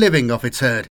makes a living off its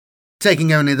herd,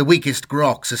 taking only the weakest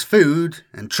groks as food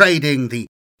and trading the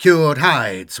cured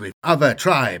hides with other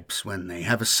tribes when they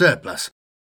have a surplus.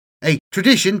 A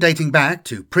tradition dating back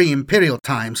to pre-Imperial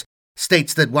times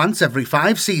states that once every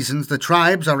 5 seasons the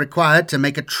tribes are required to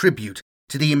make a tribute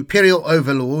to the Imperial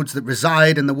overlords that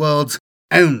reside in the world's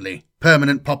only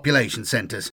permanent population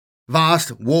centres,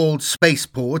 vast walled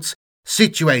spaceports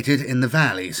situated in the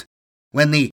valleys. When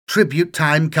the tribute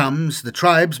time comes, the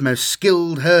tribe's most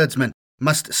skilled herdsmen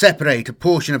must separate a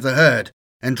portion of the herd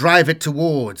and drive it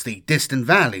towards the distant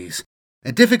valleys,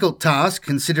 a difficult task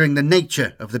considering the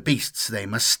nature of the beasts they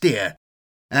must steer.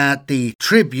 At the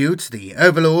tribute, the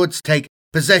overlords take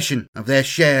possession of their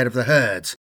share of the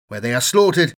herds, where they are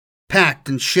slaughtered, packed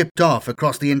and shipped off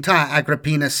across the entire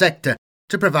Agrippina sector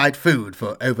to provide food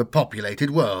for overpopulated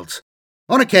worlds.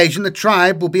 On occasion, the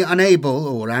tribe will be unable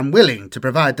or unwilling to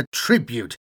provide the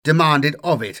tribute demanded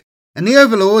of it, and the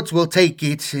overlords will take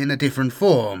it in a different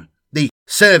form, the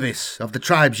service of the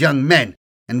tribe's young men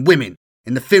and women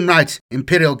in the Finrite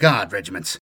Imperial Guard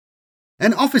regiments.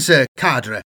 An officer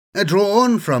cadre,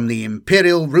 drawn from the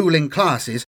Imperial ruling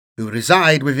classes who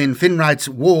reside within Finrite's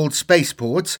walled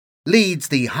spaceports, leads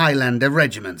the Highlander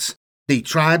regiments. The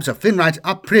tribes of Finrite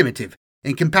are primitive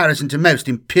in comparison to most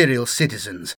Imperial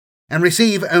citizens, and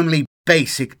receive only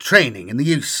basic training in the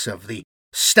use of the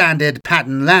standard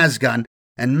pattern lasgun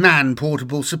and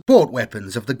man-portable support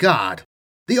weapons of the Guard.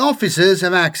 The officers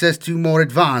have access to more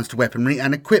advanced weaponry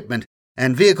and equipment,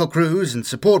 and vehicle crews and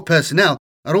support personnel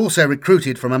are also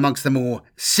recruited from amongst the more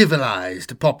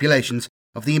civilized populations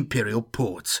of the Imperial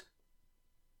ports.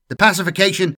 The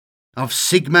pacification of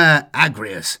Sigma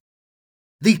Agrius.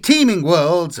 The teeming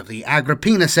worlds of the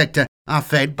Agrippina sector are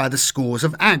fed by the scores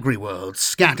of agri-worlds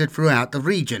scattered throughout the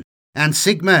region, and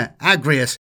Sigma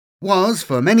Agrius was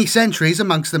for many centuries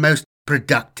amongst the most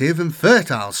productive and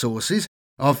fertile sources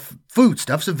of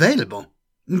foodstuffs available.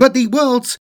 But the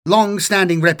world's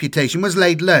long-standing reputation was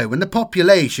laid low, and the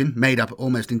population, made up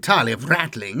almost entirely of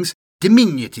ratlings,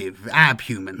 diminutive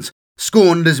abhumans,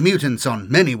 scorned as mutants on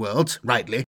many worlds,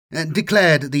 rightly,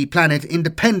 declared the planet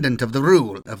independent of the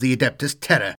rule of the Adeptus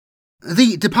Terra.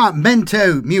 The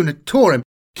Departamento Munitorum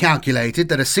calculated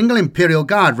that a single Imperial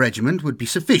Guard regiment would be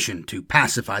sufficient to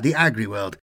pacify the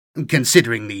agri-world,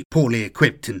 considering the poorly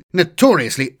equipped and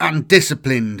notoriously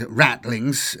undisciplined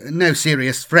ratlings no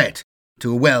serious threat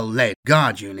to a well-led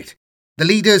guard unit. The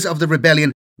leaders of the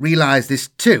rebellion realized this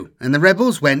too, and the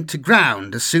rebels went to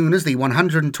ground as soon as the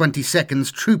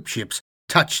 122nd's troop ships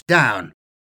touched down.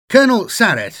 Colonel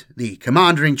Sarret, the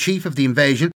commander-in-chief of the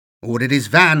invasion, ordered his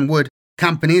Van Wood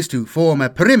companies to form a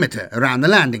perimeter around the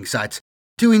landing sites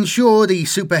to ensure the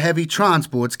super-heavy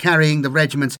transports carrying the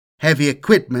regiment's heavy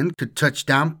equipment could touch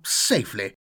down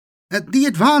safely. The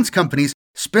advance companies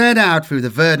spread out through the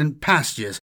verdant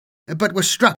pastures, but were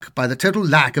struck by the total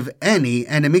lack of any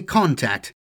enemy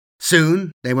contact.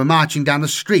 Soon they were marching down the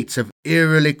streets of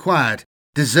eerily quiet,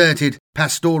 deserted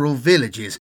pastoral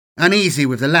villages, uneasy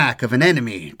with the lack of an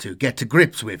enemy to get to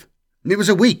grips with. It was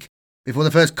a week before the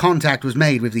first contact was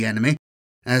made with the enemy,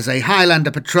 as a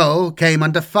Highlander patrol came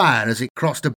under fire as it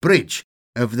crossed a bridge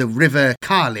over the River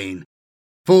Carline.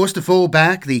 Forced to fall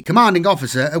back, the commanding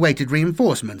officer awaited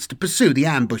reinforcements to pursue the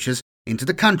ambushers into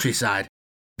the countryside.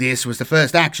 This was the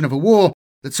first action of a war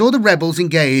that saw the rebels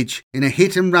engage in a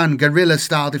hit-and-run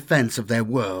guerrilla-style defence of their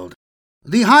world.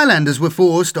 The Highlanders were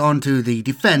forced onto the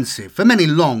defensive for many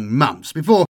long months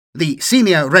before the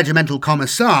senior regimental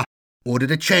commissar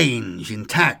ordered a change in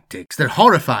tactics that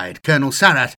horrified Colonel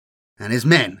Sarrat and his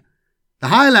men. The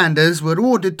Highlanders were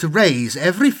ordered to raze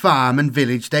every farm and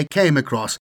village they came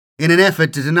across in an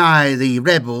effort to deny the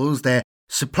rebels their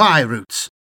supply routes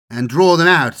and draw them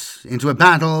out into a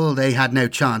battle they had no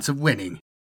chance of winning.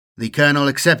 The colonel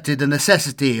accepted the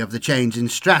necessity of the change in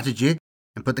strategy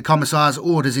and put the commissar's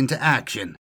orders into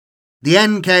action. The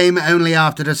end came only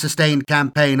after a sustained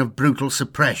campaign of brutal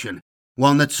suppression,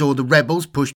 one that saw the rebels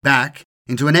pushed back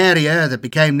into an area that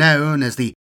became known as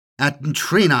the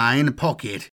Atrinine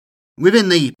Pocket. Within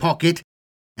the pocket,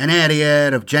 an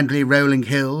area of gently rolling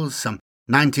hills, some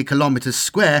 90 kilometres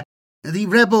square, the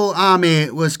rebel army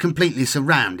was completely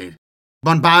surrounded,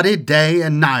 bombarded day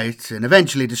and night, and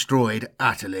eventually destroyed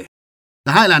utterly.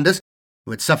 The Highlanders,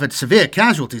 who had suffered severe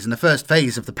casualties in the first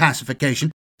phase of the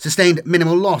pacification, sustained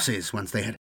minimal losses once they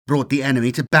had brought the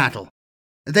enemy to battle.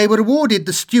 They were awarded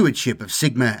the stewardship of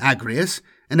Sigma Agrius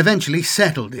and eventually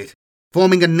settled it,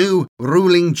 forming a new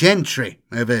ruling gentry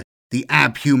over the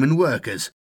abhuman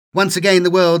workers. Once again, the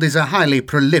world is a highly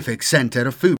prolific centre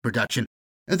of food production,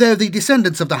 though the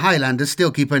descendants of the Highlanders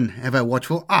still keep an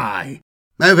ever-watchful eye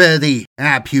over the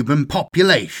abhuman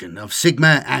population of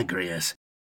Sigma Agrius.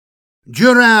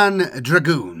 Duran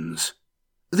Dragoons.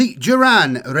 The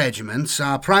Duran regiments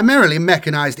are primarily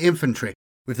mechanized infantry,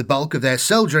 with the bulk of their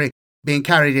soldiery being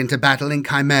carried into battle in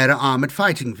Chimera armoured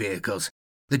fighting vehicles.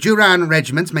 The Duran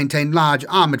regiments maintain large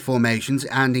armoured formations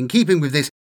and, in keeping with this,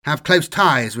 have close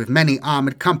ties with many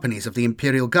armoured companies of the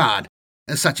Imperial Guard,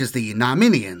 such as the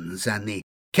Narminians and the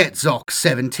Ketzok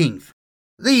 17th.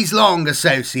 These long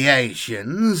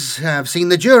associations have seen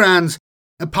the Durans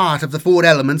a part of the forward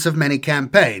elements of many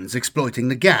campaigns, exploiting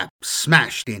the gaps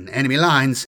smashed in enemy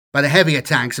lines by the heavier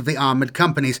tanks of the armoured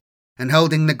companies and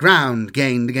holding the ground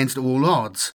gained against all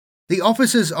odds. The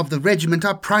officers of the regiment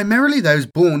are primarily those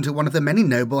born to one of the many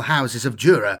noble houses of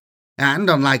Jura, and,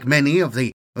 unlike many of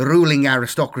the ruling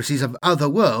aristocracies of other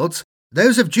worlds,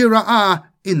 those of Jura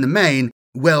are, in the main,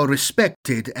 well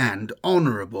respected and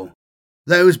honourable.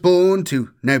 Those born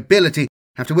to nobility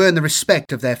have to earn the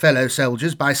respect of their fellow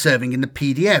soldiers by serving in the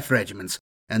PDF regiments,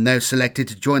 and those selected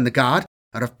to join the Guard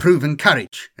are of proven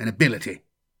courage and ability.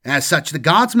 As such, the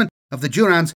Guardsmen of the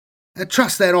Jurans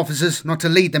trust their officers not to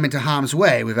lead them into harm's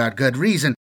way without good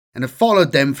reason, and have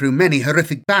followed them through many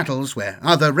horrific battles where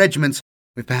other regiments,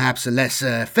 with perhaps a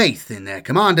lesser faith in their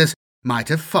commanders, might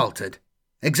have faltered.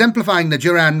 Exemplifying the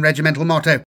Juran regimental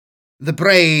motto, "The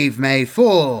brave may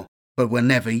fall, but will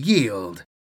never yield."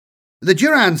 The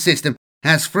Juran system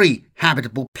has 3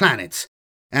 habitable planets,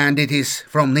 and it is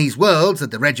from these worlds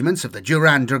that the regiments of the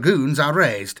Juran Dragoons are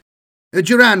raised.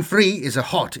 Juran 3 is a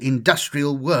hot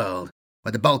industrial world,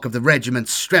 where the bulk of the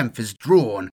regiment's strength is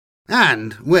drawn,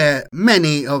 and where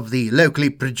many of the locally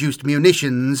produced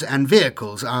munitions and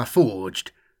vehicles are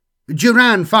forged.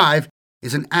 Juran 5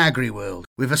 is an agri-world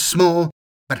with a small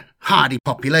but hardy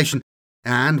population,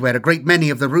 and where a great many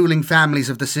of the ruling families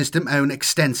of the system own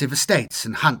extensive estates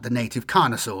and hunt the native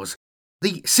carnosaurs.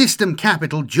 The system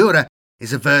capital, Jura,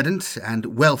 is a verdant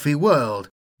and wealthy world,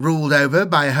 ruled over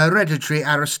by a hereditary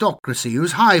aristocracy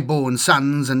whose high-born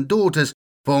sons and daughters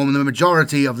form the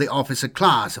majority of the officer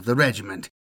class of the regiment.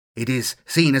 It is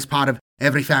seen as part of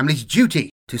every family's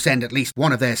duty to send at least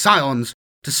one of their scions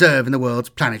to serve in the world's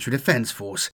planetary defense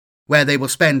force, where they will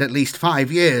spend at least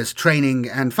 5 years training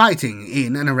and fighting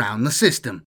in and around the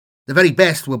system. The very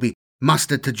best will be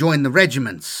mustered to join the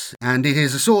regiments, and it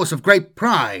is a source of great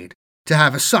pride to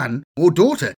have a son or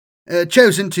daughter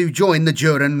chosen to join the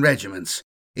Juran regiments.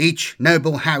 Each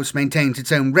noble house maintains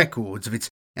its own records of its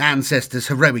ancestors'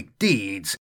 heroic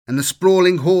deeds, and the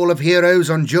sprawling Hall of Heroes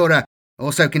on Jura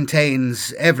also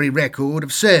contains every record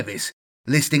of service,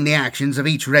 listing the actions of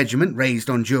each regiment raised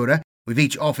on Jura, with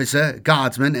each officer,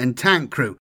 guardsman and tank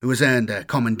crew who has earned a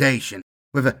commendation,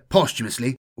 whether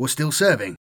posthumously or still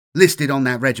serving, listed on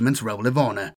that regiment's roll of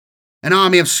honour. An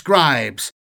army of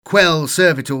scribes, quell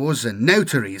servitors and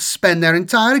notaries spend their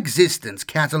entire existence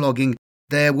cataloguing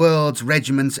their world's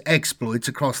regiment's exploits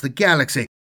across the galaxy,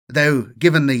 though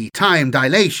given the time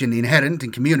dilation inherent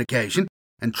in communication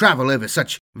and travel over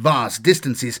such vast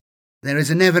distances, there is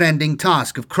a never-ending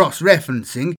task of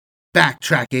cross-referencing,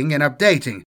 backtracking and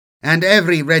updating, and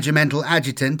every regimental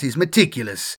adjutant is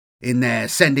meticulous in their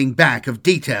sending back of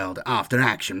detailed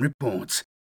after-action reports.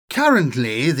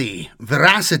 Currently, the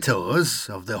Veracitors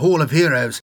of the Hall of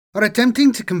Heroes are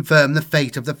attempting to confirm the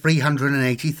fate of the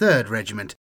 383rd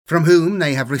Regiment, from whom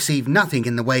they have received nothing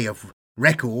in the way of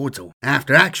records or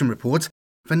after-action reports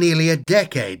for nearly a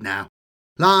decade now.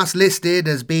 Last listed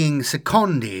as being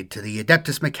seconded to the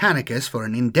Adeptus Mechanicus for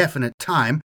an indefinite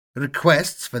time,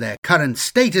 requests for their current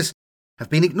status have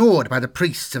been ignored by the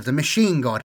priests of the Machine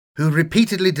God, who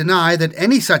repeatedly deny that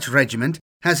any such regiment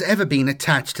has ever been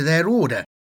attached to their order.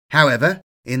 However,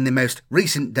 in the most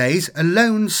recent days, a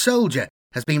lone soldier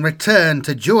has been returned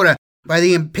to Jura by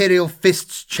the Imperial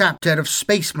Fists chapter of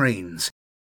Space Marines,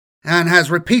 and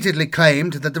has repeatedly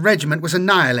claimed that the regiment was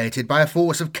annihilated by a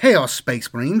force of Chaos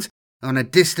Space Marines on a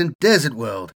distant desert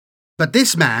world. But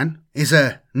this man is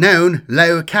a known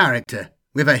low character,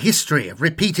 with a history of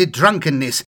repeated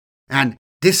drunkenness and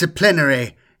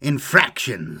disciplinary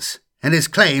infractions, and his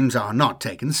claims are not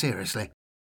taken seriously.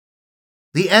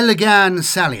 The Elegan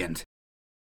Salient.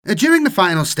 During the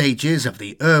final stages of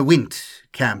the Urwint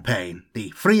campaign,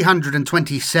 the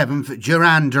 327th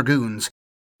Juran Dragoons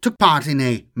took part in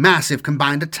a massive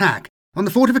combined attack on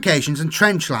the fortifications and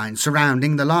trench lines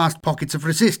surrounding the last pockets of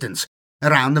resistance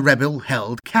around the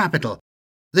rebel-held capital.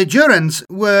 The Jurans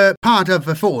were part of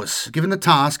a force given the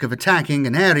task of attacking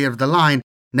an area of the line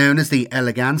known as the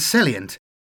Elegan Salient.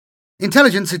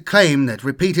 Intelligence had claimed that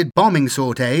repeated bombing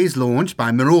sorties launched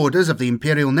by marauders of the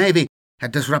Imperial Navy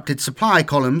had disrupted supply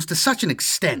columns to such an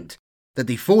extent that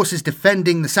the forces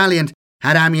defending the salient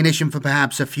had ammunition for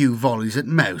perhaps a few volleys at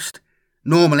most.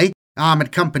 Normally,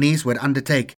 armoured companies would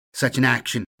undertake such an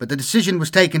action, but the decision was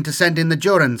taken to send in the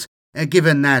Jurans,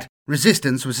 given that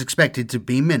resistance was expected to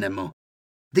be minimal.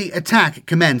 The attack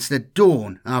commenced at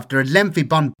dawn after a lengthy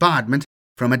bombardment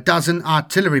from a dozen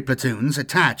artillery platoons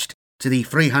attached to the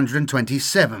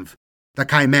 327th. The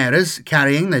Chimeras,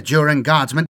 carrying the Juran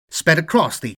guardsmen, sped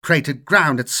across the cratered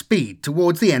ground at speed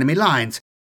towards the enemy lines.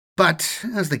 But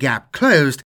as the gap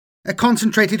closed, a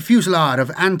concentrated fusillade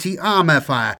of anti-armour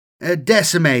fire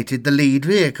decimated the lead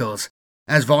vehicles.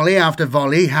 As volley after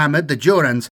volley hammered the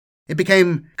Jurans, it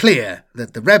became clear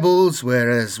that the rebels were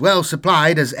as well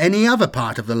supplied as any other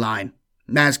part of the line.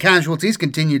 As casualties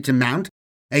continued to mount,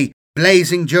 a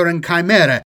blazing Juran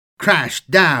Chimera crashed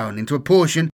down into a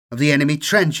portion of the enemy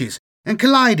trenches, and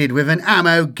collided with an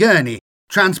ammo gurney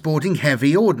transporting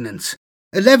heavy ordnance,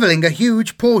 levelling a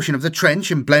huge portion of the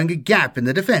trench and blowing a gap in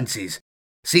the defences.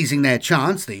 Seizing their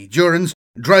chance, the Durans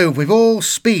drove with all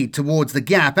speed towards the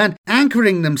gap and,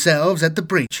 anchoring themselves at the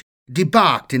breach,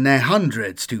 debarked in their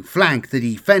hundreds to flank the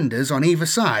defenders on either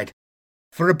side.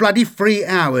 For a bloody 3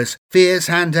 hours, fierce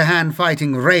hand-to-hand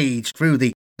fighting raged through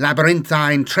the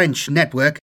labyrinthine trench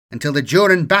network until the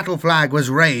Duran battle flag was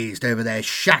raised over their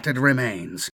shattered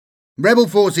remains. Rebel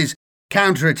forces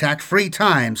counterattacked 3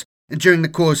 times during the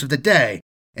course of the day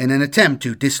in an attempt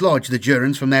to dislodge the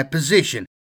Durans from their position,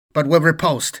 but were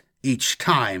repulsed each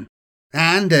time.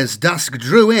 And as dusk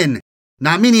drew in,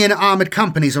 Narminian armoured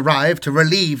companies arrived to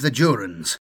relieve the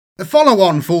Durans. The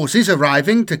follow-on forces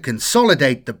arriving to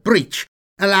consolidate the breach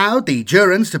allowed the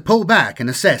Durans to pull back and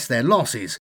assess their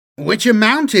losses, which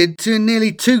amounted to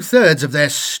nearly 2/3 of their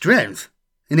strength.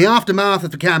 In the aftermath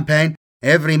of the campaign,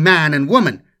 every man and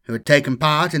woman who had taken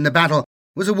part in the battle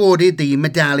was awarded the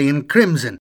Medallion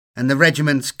Crimson, and the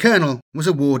regiment's colonel was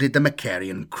awarded the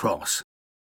Macarian Cross.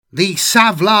 The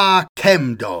Savlar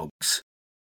Chemdogs.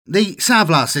 The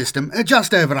Savlar system,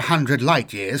 just over 100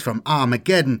 light-years from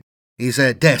Armageddon, is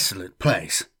a desolate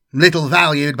place, little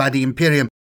valued by the Imperium,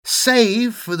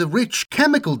 save for the rich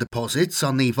chemical deposits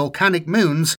on the volcanic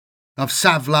moons of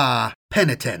Savlar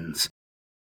Penitens.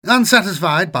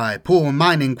 Unsatisfied by poor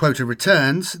mining quota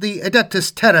returns, the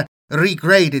Adeptus Terra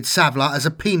regraded Savlar as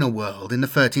a penal world in the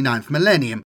 39th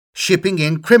millennium, shipping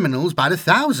in criminals by the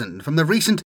thousand from the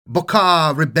recent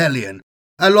Bokar rebellion,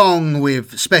 along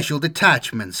with special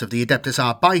detachments of the Adeptus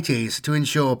Arbites to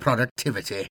ensure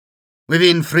productivity.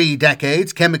 Within 3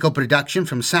 decades, chemical production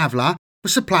from Savlar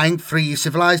was supplying 3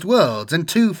 civilized worlds and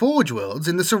 2 forge worlds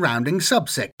in the surrounding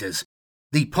subsectors.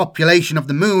 The population of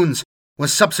the moons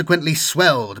was subsequently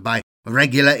swelled by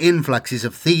regular influxes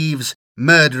of thieves,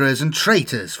 murderers and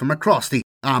traitors from across the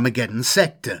Armageddon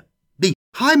sector. The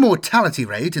high mortality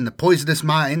rate in the poisonous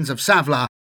mines of Savlar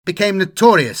became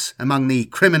notorious among the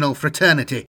criminal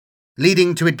fraternity,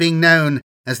 leading to it being known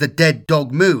as the Dead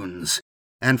Dog Moons,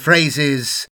 and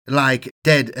phrases like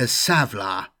Dead as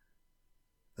Savlar.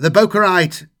 The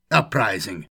Bokarite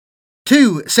Uprising.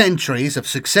 2 centuries of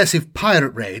successive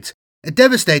pirate raids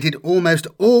devastated almost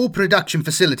all production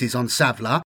facilities on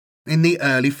Savlar in the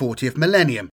early 40th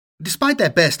millennium. Despite their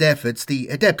best efforts, the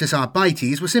Adeptus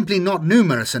Arbites were simply not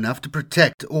numerous enough to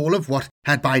protect all of what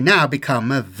had by now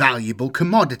become a valuable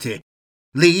commodity.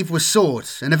 Leave was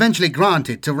sought and eventually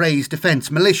granted to raise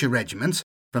defence militia regiments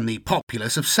from the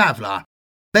populace of Savlar.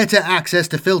 Better access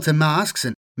to filter masks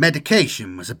and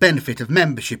medication was a benefit of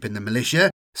membership in the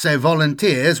militia, so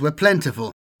volunteers were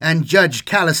plentiful, and Judge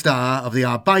Callistar of the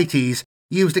Arbites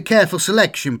used a careful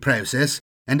selection process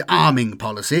and arming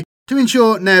policy to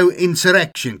ensure no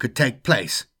insurrection could take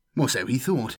place, or so he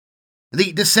thought.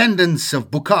 The descendants of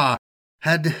Bukar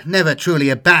had never truly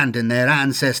abandoned their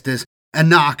ancestors'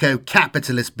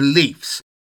 anarcho-capitalist beliefs,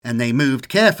 and they moved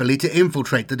carefully to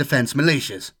infiltrate the defence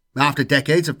militias. After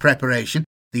decades of preparation,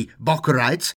 the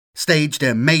Bokarites staged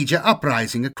a major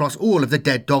uprising across all of the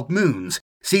Dead Dog Moons,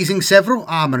 seizing several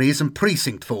armories and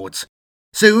precinct forts.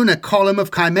 Soon a column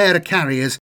of chimera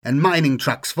carriers and mining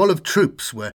trucks full of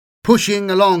troops were pushing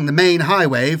along the main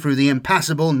highway through the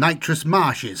impassable nitrous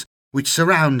marshes which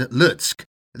surround Lutsk,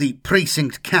 the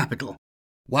precinct capital.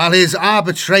 While his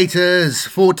arbitrators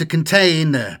fought to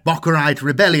contain the Bokarite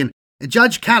rebellion,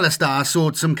 Judge Callistar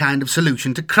sought some kind of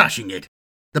solution to crushing it.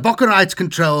 The Bokarites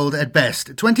controlled, at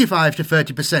best, 25 to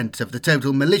 30% of the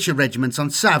total militia regiments on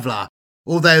Savlar,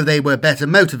 although they were better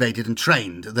motivated and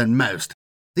trained than most.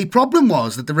 The problem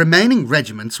was that the remaining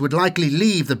regiments would likely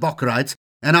leave the Bokarites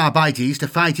and Arbites to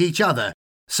fight each other,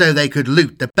 so they could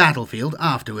loot the battlefield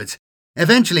afterwards.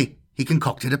 Eventually, he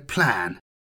concocted a plan.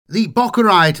 The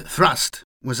Bokarite thrust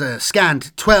was a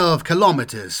scant 12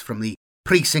 kilometres from the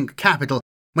precinct capital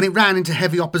when it ran into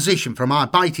heavy opposition from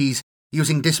Arbites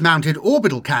using dismounted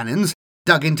orbital cannons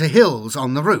dug into hills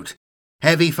on the route.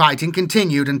 Heavy fighting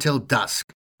continued until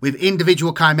dusk, with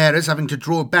individual chimeras having to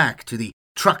draw back to the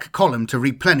truck column to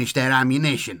replenish their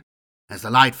ammunition. As the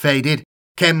light faded,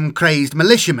 chem-crazed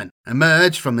militiamen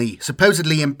emerged from the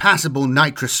supposedly impassable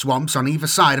nitrous swamps on either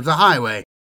side of the highway.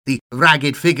 The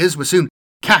ragged figures were soon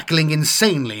cackling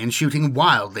insanely and shooting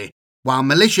wildly, while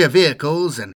militia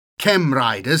vehicles and chem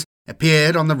riders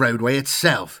appeared on the roadway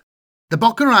itself. The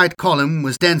Bokarite column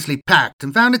was densely packed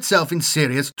and found itself in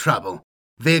serious trouble.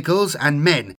 Vehicles and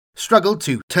men struggled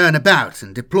to turn about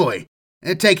and deploy,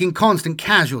 taking constant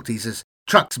casualties as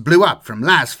trucks blew up from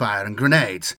lasfire and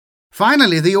grenades.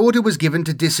 Finally, the order was given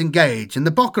to disengage, and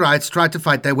the Bokarites tried to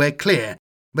fight their way clear,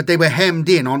 but they were hemmed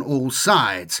in on all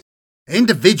sides.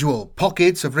 Individual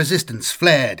pockets of resistance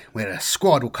flared where a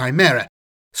squad or chimera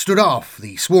stood off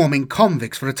the swarming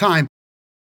convicts for a time,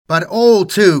 but all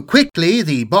too quickly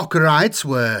the Bokkerites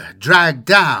were dragged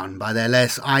down by their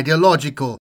less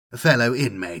ideological fellow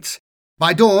inmates.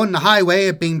 By dawn, the highway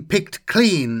had been picked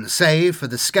clean, save for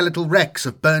the skeletal wrecks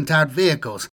of burnt-out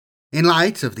vehicles. In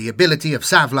light of the ability of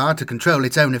Savlar to control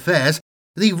its own affairs,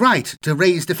 the right to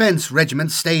raise defence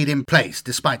regiments stayed in place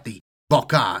despite the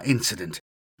Bokkar incident.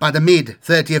 By the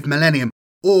mid-30th millennium,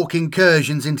 Orc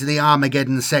incursions into the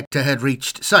Armageddon sector had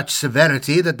reached such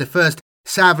severity that the first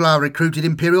Savlar-recruited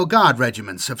Imperial Guard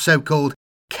regiments of so-called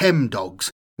chem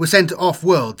dogs were sent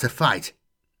off-world to fight.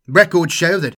 Records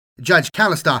show that Judge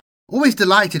Callistar always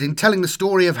delighted in telling the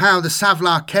story of how the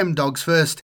Savlar chem dogs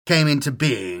first came into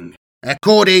being.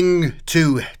 According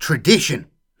to tradition,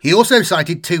 he also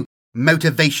cited 2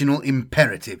 motivational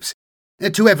imperatives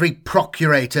to every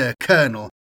procurator colonel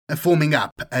forming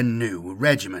up a new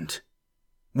regiment.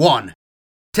 1.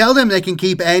 Tell them they can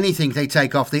keep anything they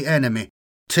take off the enemy.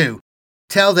 2.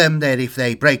 Tell them that if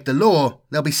they break the law,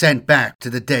 they'll be sent back to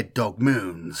the Dead Dog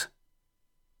Moons.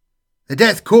 The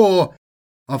Death Corps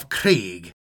of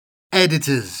Krieg.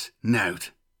 Editor's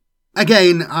note.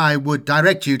 Again, I would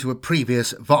direct you to a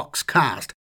previous Vox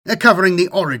cast covering the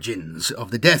origins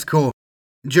of the Death Corps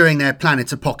during their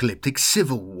planet's apocalyptic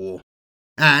civil war.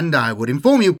 And I would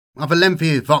inform you of a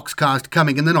lengthy Vox cast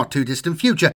coming in the not-too-distant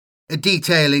future,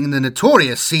 detailing the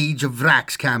notorious Siege of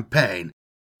Vrax's campaign.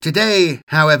 Today,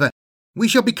 however, we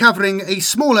shall be covering a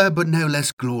smaller but no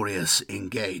less glorious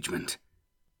engagement.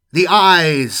 The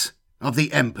Eyes of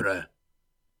the Emperor.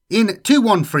 In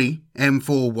 213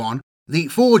 M41, the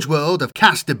Forge world of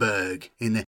Casterberg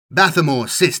in the Bathamor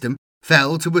system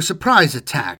fell to a surprise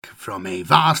attack from a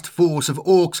vast force of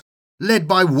orcs led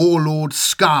by warlord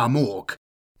Skarmork.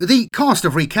 The cost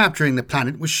of recapturing the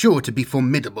planet was sure to be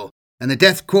formidable, and the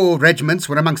Death Corps regiments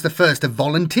were amongst the first to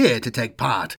volunteer to take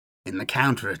part in the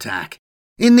counterattack.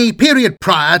 In the period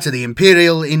prior to the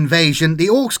Imperial invasion, the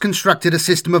Orcs constructed a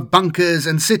system of bunkers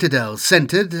and citadels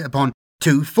centred upon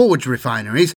 2 forge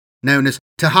refineries known as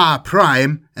Tahar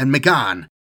Prime and Megan.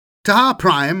 Tahar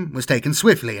Prime was taken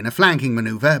swiftly in a flanking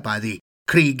manoeuvre by the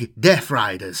Krieg Death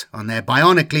Riders on their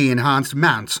bionically enhanced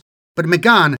mounts, but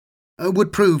Megan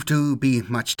would prove to be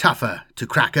much tougher to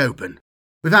crack open.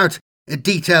 Without a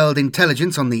detailed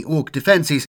intelligence on the Orc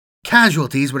defences,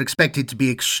 casualties were expected to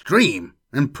be extreme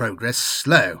and progress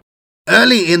slow.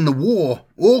 Early in the war,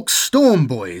 Orc Storm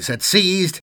Boys had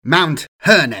seized Mount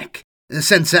Herneck, a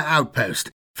sensor outpost,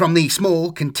 from the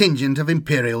small contingent of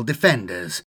Imperial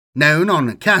defenders. Known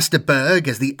on Casterberg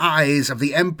as the Eyes of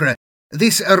the Emperor,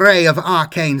 this array of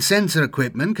arcane sensor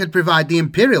equipment could provide the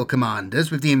Imperial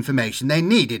commanders with the information they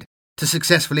needed to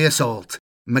successfully assault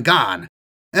Megan.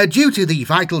 Due to the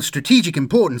vital strategic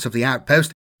importance of the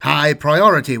outpost, high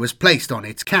priority was placed on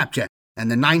its capture,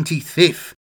 and the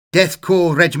 95th Death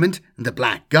Corps Regiment, the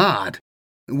Black Guard,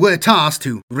 were tasked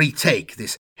to retake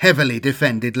this heavily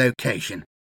defended location.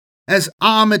 As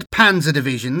armoured panzer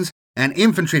divisions and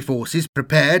infantry forces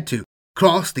prepared to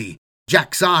cross the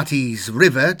Jaxartes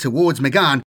River towards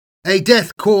Megan, a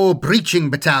Death Corps breaching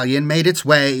battalion made its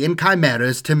way in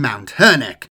chimeras to Mount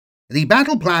Herneck. The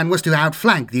battle plan was to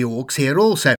outflank the Orcs here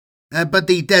also, but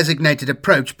the designated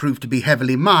approach proved to be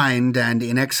heavily mined and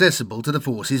inaccessible to the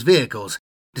force's vehicles.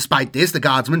 Despite this, the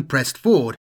guardsmen pressed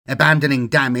forward, abandoning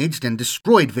damaged and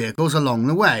destroyed vehicles along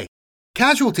the way.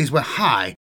 Casualties were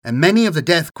high, and many of the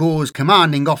Death Corps'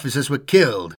 commanding officers were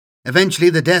killed. Eventually,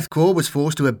 the Death Corps was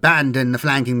forced to abandon the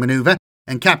flanking manoeuvre,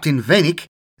 and Captain Venik,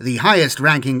 the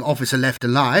highest-ranking officer left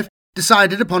alive,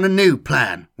 decided upon a new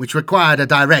plan, which required a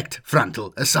direct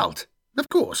frontal assault. Of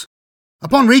course.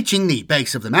 Upon reaching the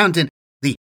base of the mountain,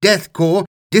 the Death Corps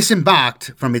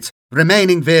disembarked from its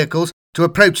remaining vehicles to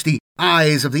approach the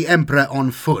Eyes of the Emperor on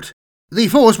foot. The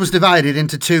force was divided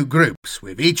into 2 groups,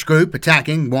 with each group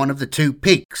attacking one of the 2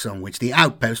 peaks on which the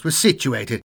outpost was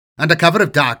situated. Under cover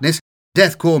of darkness,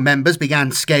 Death Corps members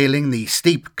began scaling the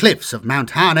steep cliffs of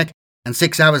Mount Harnack, and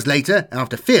 6 hours later,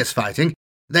 after fierce fighting,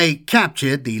 they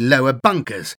captured the lower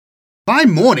bunkers. By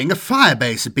morning, a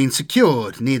firebase had been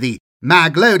secured near the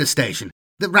Magloader station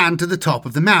that ran to the top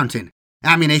of the mountain.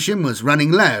 Ammunition was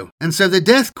running low, and so the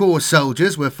Death Corps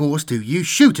soldiers were forced to use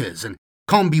shooters and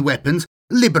combi weapons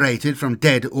liberated from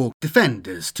dead Orc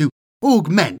defenders to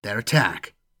augment their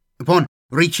attack. Upon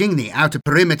reaching the outer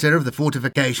perimeter of the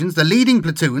fortifications, the leading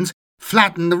platoons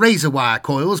flattened the razor wire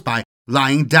coils by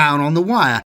lying down on the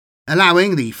wire,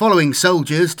 allowing the following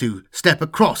soldiers to step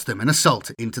across them and assault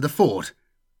into the fort.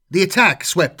 The attack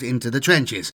swept into the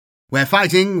trenches, where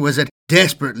fighting was at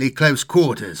desperately close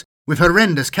quarters, with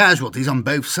horrendous casualties on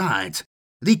both sides.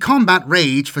 The combat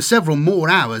raged for several more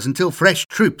hours until fresh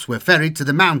troops were ferried to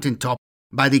the mountain top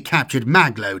by the captured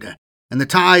magloader, and the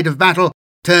tide of battle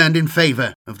turned in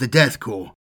favour of the Death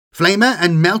Corps. Flamer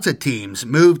and Melter teams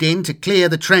moved in to clear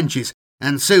the trenches,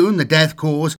 and soon the Death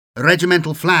Corps'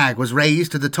 regimental flag was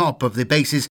raised to the top of the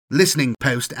base's listening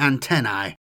post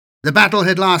antennae. The battle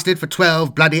had lasted for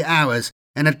 12 bloody hours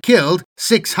and had killed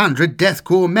 600 Death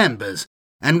Corps members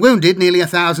and wounded nearly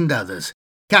 1,000 others.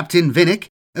 Captain Vinnick,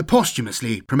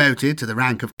 posthumously promoted to the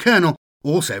rank of colonel,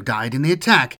 also died in the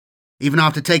attack. Even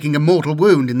after taking a mortal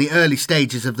wound in the early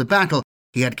stages of the battle,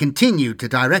 he had continued to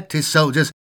direct his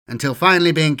soldiers until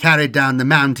finally being carried down the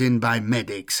mountain by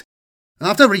medics.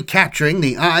 After recapturing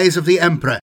the eyes of the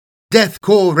Emperor, Death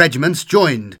Corps regiments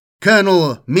joined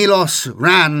Colonel Milos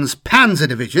Rand's panzer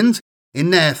divisions in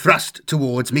their thrust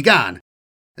towards Migan.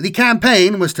 The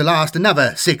campaign was to last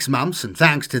another 6 months, and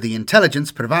thanks to the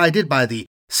intelligence provided by the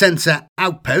Sensor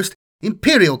Outpost,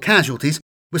 Imperial casualties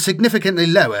were significantly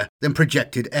lower than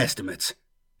projected estimates.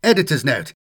 Editor's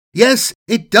note: yes,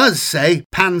 it does say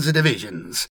panzer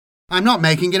divisions. I'm not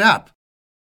making it up.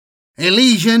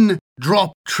 Elysian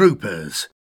Drop Troopers.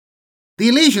 The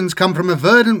Elysians come from a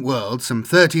verdant world some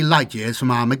 30 light-years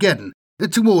from Armageddon,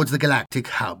 towards the galactic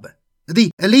hub. The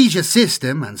Elysia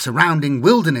system and surrounding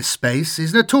wilderness space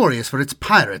is notorious for its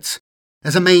pirates,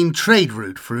 as a main trade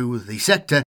route through the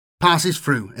sector passes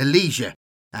through Elysia,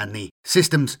 and the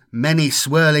system's many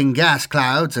swirling gas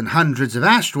clouds and hundreds of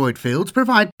asteroid fields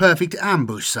provide perfect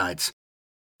ambush sites.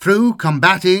 Through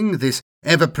combating this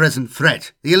ever-present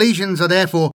threat, the Elysians are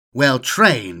therefore well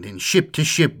trained in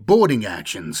ship-to-ship boarding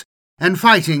actions and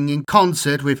fighting in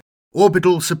concert with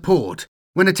orbital support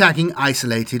when attacking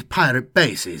isolated pirate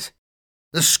bases.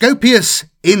 The Scopius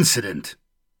Incident.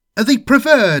 The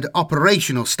preferred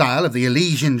operational style of the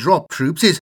Elysian drop troops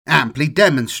is amply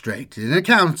demonstrated in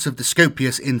accounts of the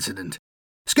Scopius Incident.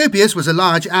 Scopius was a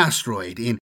large asteroid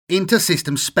in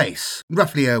intersystem space,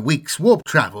 roughly a week's warp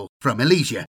travel from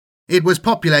Elysia. It was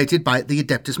populated by the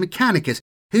Adeptus Mechanicus,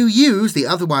 who used the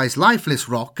otherwise lifeless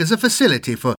rock as a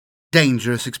facility for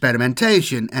dangerous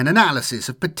experimentation and analysis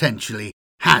of potentially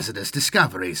hazardous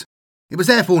discoveries. It was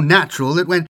therefore natural that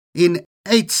when, in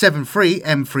 873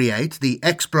 M38, the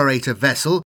explorator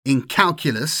vessel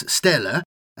Incalculus Stellar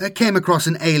came across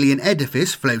an alien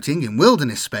edifice floating in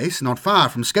wilderness space not far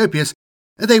from Scopius,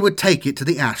 they would take it to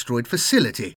the asteroid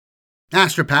facility.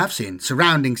 Astropaths in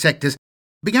surrounding sectors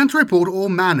began to report all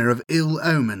manner of ill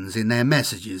omens in their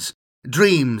messages.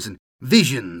 Dreams and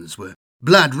visions were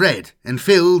blood red and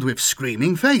filled with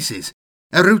screaming faces.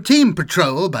 A routine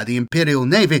patrol by the Imperial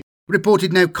Navy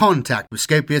reported no contact with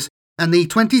Scopius, and the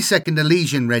 22nd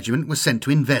Elysian Regiment was sent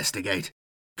to investigate.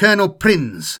 Colonel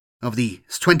Prinz of the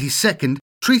 22nd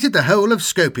treated the whole of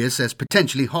Scopius as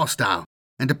potentially hostile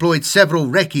and deployed several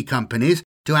recce companies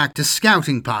to act as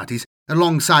scouting parties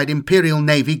alongside Imperial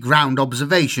Navy ground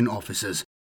observation officers.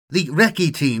 The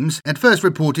recce teams at first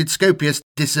reported Scopius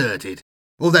deserted,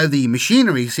 although the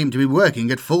machinery seemed to be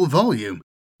working at full volume.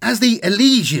 As the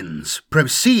Elysians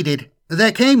proceeded,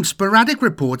 there came sporadic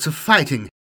reports of fighting,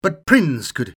 but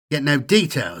Prinz could get no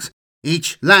details.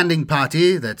 Each landing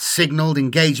party that signalled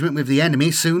engagement with the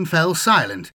enemy soon fell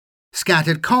silent.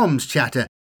 Scattered comms chatter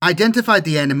identified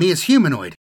the enemy as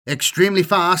humanoid, extremely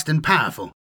fast and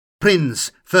powerful.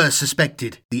 Prinz first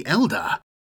suspected the Eldar,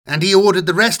 and he ordered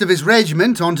the rest of his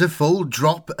regiment onto full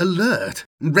drop alert,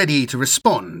 ready to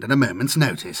respond at a moment's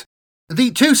notice.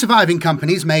 The 2 surviving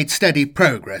companies made steady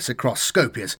progress across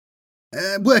Scopius,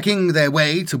 working their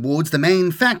way towards the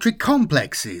main factory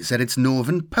complexes at its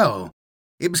northern pole.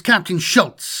 It was Captain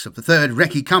Schultz of the 3rd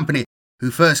Recce Company who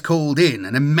first called in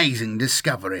an amazing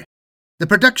discovery. The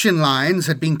production lines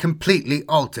had been completely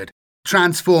altered,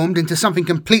 transformed into something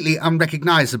completely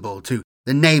unrecognisable to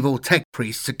the naval tech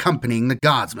priests accompanying the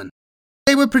guardsmen.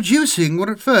 They were producing what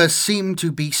at first seemed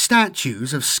to be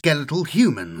statues of skeletal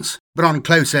humans, but on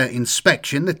closer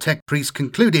inspection the tech priests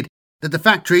concluded that the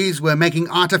factories were making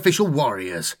artificial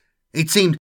warriors. It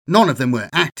seemed none of them were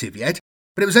active yet,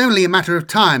 but it was only a matter of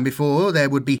time before there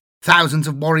would be thousands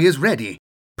of warriors ready.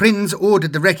 Prinz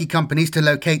ordered the recce companies to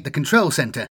locate the control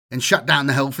centre and shut down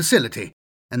the whole facility,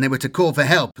 and they were to call for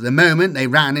help the moment they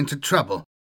ran into trouble.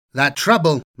 That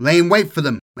trouble lay in wait for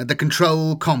them at the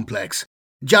control complex.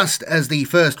 Just as the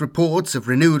first reports of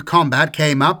renewed combat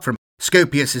came up from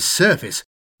Scopius' surface,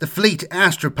 the fleet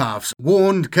astropaths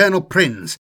warned Colonel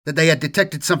Prinz that they had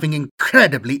detected something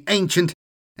incredibly ancient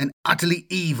and utterly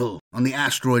evil on the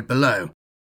asteroid below.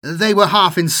 They were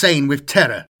half insane with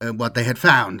terror at what they had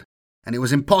found, and it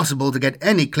was impossible to get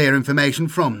any clear information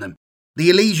from them. The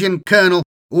Elysian colonel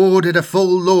ordered a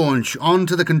full launch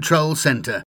onto the control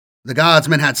centre, The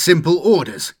guardsmen had simple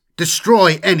orders: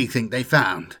 destroy anything they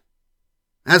found.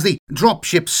 As the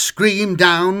dropships screamed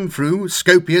down through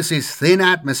Scopius's thin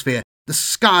atmosphere, the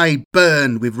sky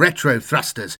burned with retro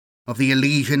thrusters of the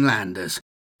Elysian landers.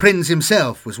 Prinz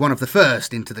himself was one of the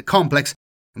first into the complex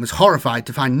and was horrified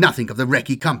to find nothing of the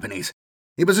Recce companies.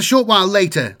 It was a short while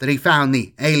later that he found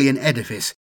the alien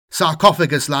edifice,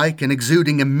 sarcophagus-like and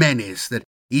exuding a menace that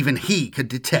even he could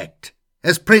detect.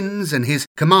 As Prinz and his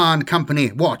command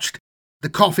company watched, the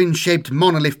coffin-shaped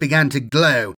monolith began to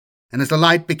glow, and as the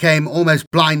light became almost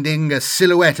blinding, a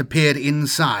silhouette appeared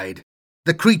inside.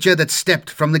 The creature that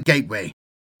stepped from the gateway,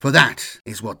 for that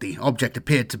is what the object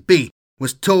appeared to be,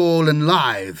 was tall and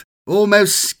lithe,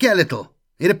 almost skeletal.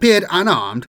 It appeared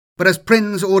unarmed, but as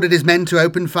Prinz ordered his men to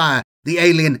open fire, the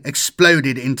alien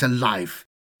exploded into life,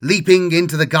 leaping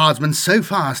into the guardsmen so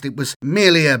fast it was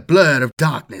merely a blur of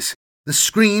darkness. The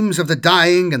screams of the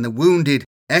dying and the wounded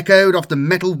echoed off the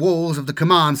metal walls of the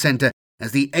command centre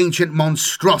as the ancient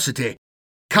monstrosity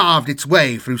carved its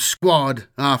way through squad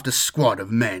after squad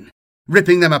of men,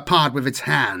 ripping them apart with its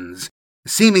hands,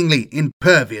 seemingly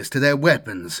impervious to their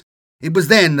weapons. It was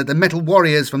then that the metal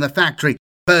warriors from the factory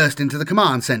burst into the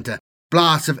command centre,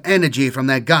 blasts of energy from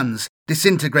their guns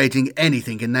disintegrating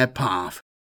anything in their path.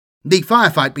 The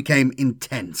firefight became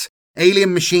intense.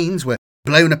 Alien machines were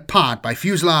blown apart by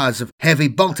fusillades of heavy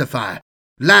bolter fire.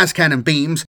 Las cannon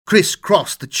beams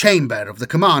crisscrossed the chamber of the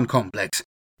command complex.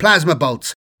 Plasma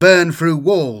bolts burned through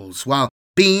walls, while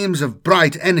beams of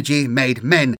bright energy made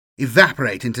men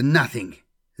evaporate into nothing.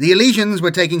 The Elysians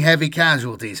were taking heavy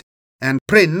casualties, and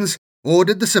Prinz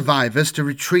ordered the survivors to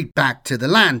retreat back to the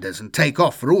landers and take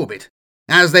off for orbit.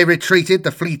 As they retreated,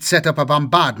 the fleet set up a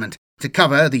bombardment to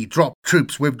cover the drop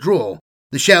troops' withdrawal,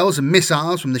 the shells and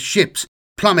missiles from the ships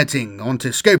plummeting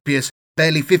onto Scopius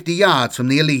barely 50 yards from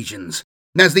the Elysians.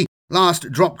 As the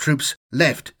last drop troops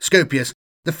left Scopius,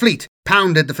 the fleet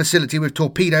pounded the facility with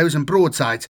torpedoes and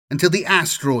broadsides until the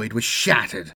asteroid was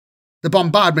shattered. The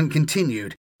bombardment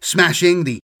continued, smashing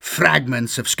the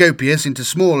fragments of Scopius into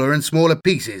smaller and smaller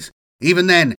pieces. Even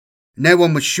then, no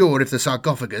one was sure if the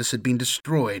sarcophagus had been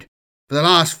destroyed. For the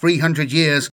last 300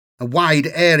 years, a wide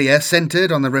area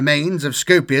centred on the remains of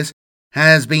Scopius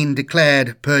has been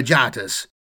declared purgatus,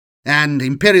 and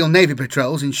Imperial Navy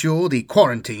patrols ensure the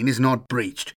quarantine is not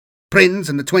breached. Prinz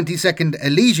and the 22nd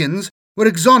Elysians were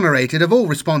exonerated of all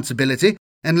responsibility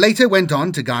and later went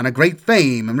on to garner great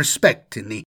fame and respect in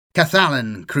the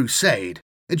Cathalan Crusade,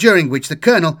 during which the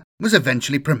colonel was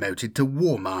eventually promoted to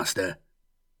War Master.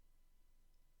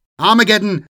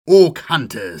 Armageddon Orc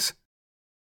Hunters.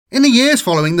 In the years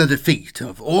following the defeat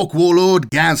of Orc warlord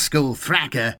Ghazghkull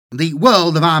Thraka, the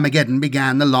world of Armageddon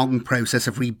began the long process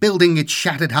of rebuilding its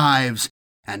shattered hives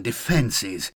and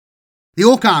defences. The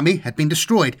Orc army had been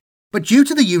destroyed, but due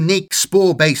to the unique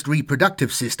spore-based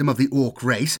reproductive system of the Orc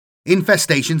race,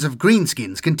 infestations of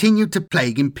greenskins continued to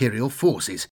plague Imperial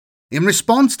forces. In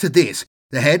response to this,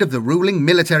 the head of the ruling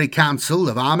military council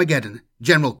of Armageddon,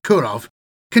 General Kurov,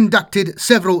 conducted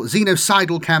several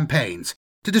xenocidal campaigns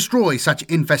to destroy such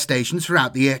infestations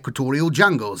throughout the equatorial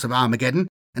jungles of Armageddon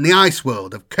and the ice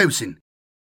world of Kosin.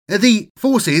 The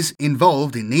forces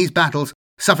involved in these battles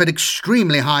suffered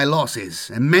extremely high losses,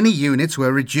 and many units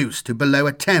were reduced to below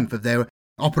a tenth of their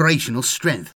operational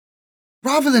strength.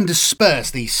 Rather than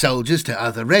disperse these soldiers to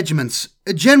other regiments,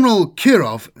 General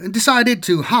Kurov decided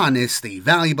to harness the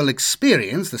valuable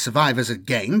experience the survivors had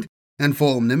gained and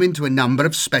form them into a number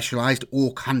of specialised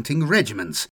orc hunting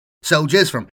regiments.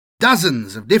 Soldiers from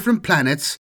dozens of different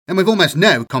planets, and with almost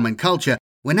no common culture,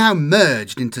 were now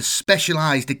merged into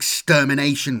specialised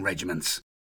extermination regiments.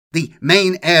 The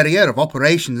main area of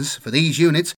operations for these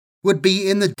units would be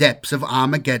in the depths of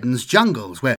Armageddon's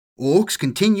jungles, where orcs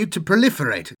continued to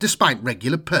proliferate despite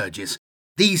regular purges.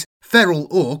 These feral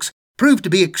orcs proved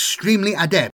to be extremely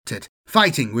adept at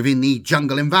fighting within the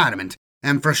jungle environment,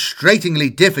 and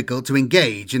frustratingly difficult to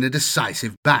engage in a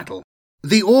decisive battle.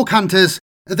 The orc hunters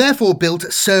therefore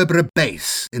built Cerberus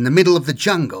Base in the middle of the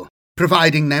jungle,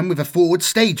 providing them with a forward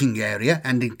staging area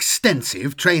and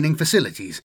extensive training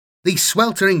facilities. The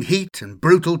sweltering heat and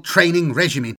brutal training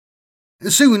regimen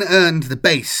soon earned the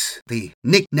base the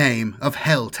nickname of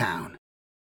Helltown.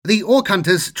 The Orc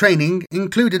Hunters' training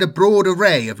included a broad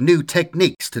array of new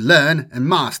techniques to learn and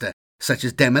master, such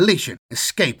as demolition,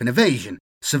 escape and evasion,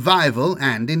 survival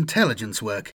and intelligence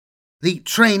work. The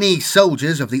trainee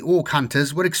soldiers of the Orc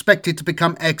Hunters were expected to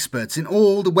become experts in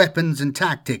all the weapons and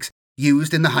tactics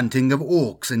used in the hunting of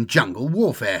orcs and jungle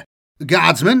warfare. The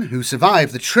guardsmen who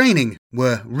survived the training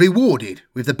were rewarded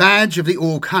with the badge of the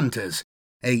Orc Hunters,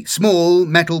 a small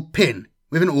metal pin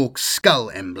with an orc skull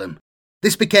emblem.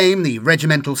 This became the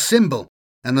regimental symbol,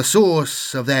 and the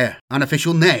source of their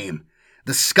unofficial name,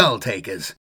 the Skull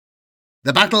Takers.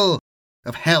 The Battle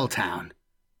of Helltown.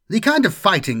 The kind of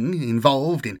fighting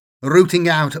involved in rooting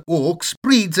out orcs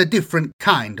breeds a different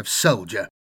kind of soldier,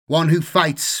 one who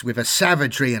fights with a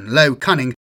savagery and low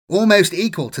cunning almost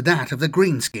equal to that of the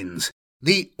greenskins.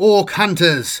 The orc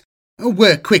hunters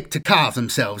were quick to carve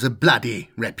themselves a bloody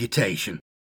reputation,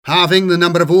 halving the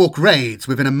number of orc raids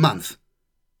within a month.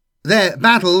 Their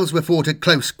battles were fought at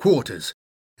close quarters,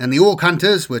 and the orc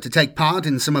hunters were to take part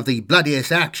in some of the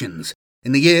bloodiest actions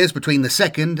in the years between the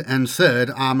Second and Third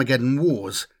Armageddon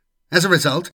Wars. As a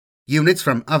result, units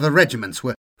from other regiments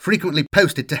were frequently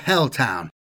posted to Helltown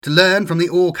to learn from the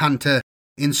orc hunter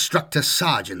instructor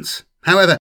sergeants.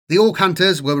 However, the orc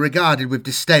hunters were regarded with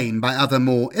disdain by other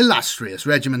more illustrious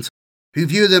regiments, who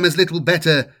viewed them as little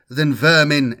better than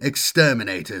vermin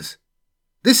exterminators.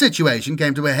 This situation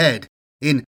came to a head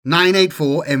in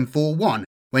 984 M41,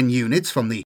 when units from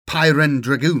the Pyran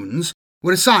Dragoons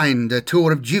were assigned a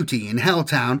tour of duty in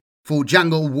Helltown for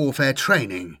jungle warfare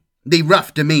training. The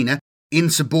rough demeanour,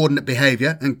 insubordinate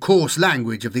behaviour and coarse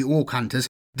language of the orc hunters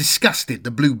disgusted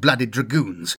the blue-blooded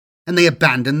dragoons, and they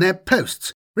abandoned their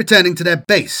posts, returning to their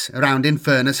base around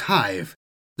Infernus Hive.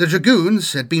 The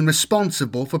dragoons had been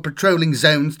responsible for patrolling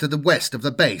zones to the west of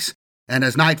the base, and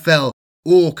as night fell,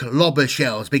 orc lobber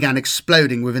shells began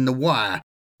exploding within the wire.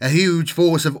 A huge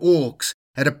force of orcs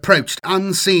had approached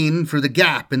unseen through the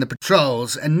gap in the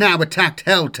patrols and now attacked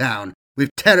Helltown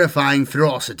with terrifying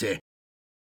ferocity.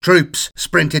 Troops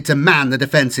sprinted to man the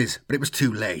defences, but it was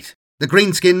too late. The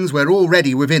greenskins were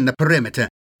already within the perimeter.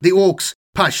 The orcs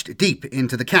pushed deep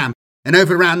into the camp and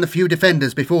overran the few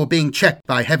defenders before being checked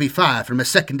by heavy fire from a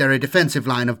secondary defensive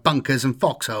line of bunkers and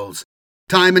foxholes.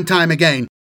 Time and time again,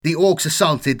 the orcs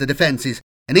assaulted the defences,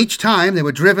 and each time they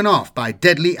were driven off by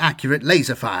deadly accurate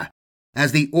laser fire.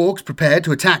 As the orcs prepared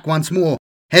to attack once more,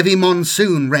 heavy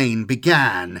monsoon rain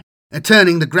began,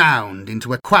 turning the ground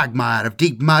into a quagmire of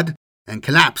deep mud and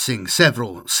collapsing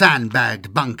several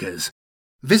sandbagged bunkers.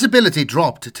 Visibility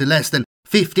dropped to less than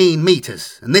 15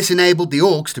 metres, and this enabled the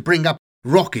orcs to bring up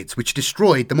rockets which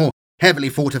destroyed the more heavily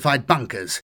fortified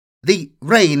bunkers. The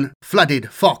rain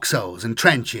flooded foxholes and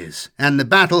trenches, and the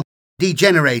battle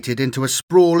degenerated into a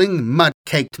sprawling,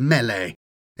 mud-caked melee.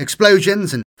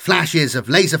 Explosions and flashes of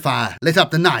laser fire lit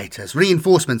up the night as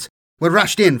reinforcements were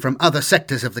rushed in from other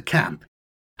sectors of the camp.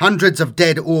 Hundreds of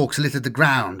dead orcs littered the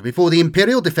ground before the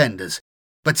Imperial defenders,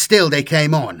 but still they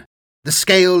came on. The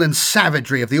scale and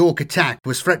savagery of the orc attack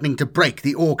was threatening to break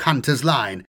the orc hunters'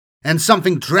 line, and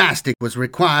something drastic was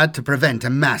required to prevent a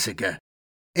massacre.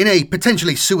 In a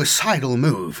potentially suicidal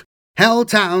move,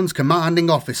 Helltown's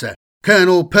commanding officer,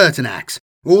 Colonel Pertinax,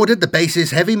 ordered the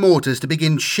base's heavy mortars to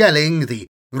begin shelling the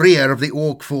rear of the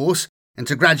orc force and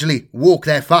to gradually walk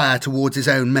their fire towards his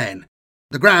own men.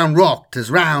 The ground rocked as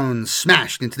rounds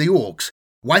smashed into the orcs,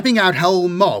 wiping out whole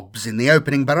mobs in the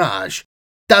opening barrage.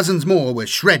 Dozens more were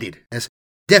shredded as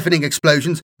deafening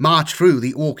explosions marched through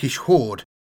the orcish horde,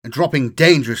 dropping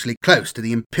dangerously close to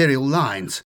the Imperial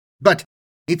lines. But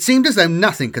it seemed as though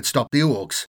nothing could stop the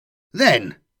orcs.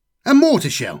 Then, a mortar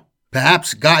shell,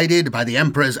 perhaps guided by the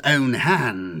Emperor's own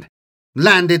hand,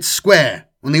 landed square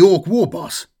on the orc war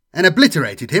boss and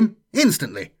obliterated him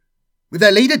instantly. With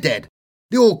their leader dead,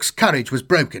 the orcs' courage was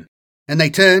broken, and they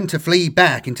turned to flee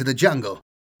back into the jungle.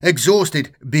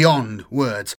 Exhausted beyond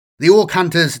words, the orc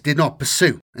hunters did not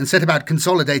pursue and set about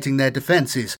consolidating their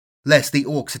defences, lest the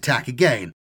orcs attack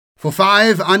again. For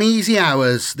 5 uneasy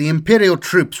hours, the Imperial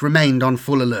troops remained on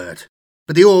full alert.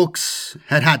 But the orcs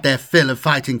had had their fill of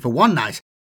fighting for one night,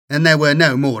 and there were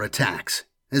no more attacks.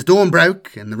 As dawn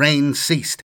broke and the rain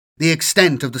ceased, the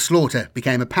extent of the slaughter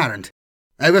became apparent.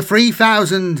 Over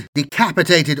 3,000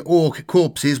 decapitated orc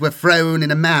corpses were thrown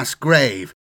in a mass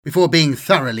grave before being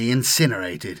thoroughly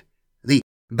incinerated. The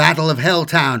Battle of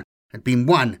Helltown had been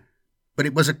won, but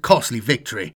it was a costly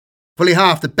victory. Fully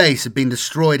half the base had been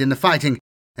destroyed in the fighting,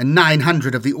 and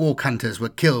 900 of the orc hunters were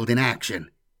killed in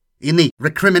action. In the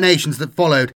recriminations that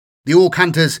followed, the orc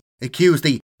hunters accused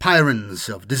the Pyrans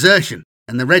of desertion,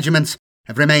 and the regiments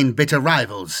have remained bitter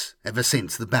rivals ever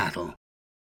since the battle.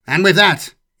 And with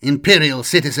that, Imperial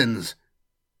citizens,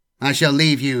 I shall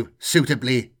leave you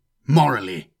suitably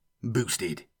morally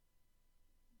boosted.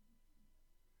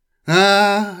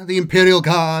 The Imperial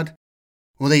Guard,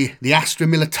 or the Astra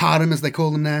Militarum as they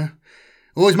call them now.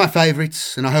 Always my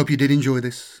favourites, and I hope you did enjoy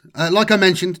this. Like I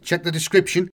mentioned, check the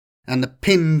description and the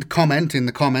pinned comment in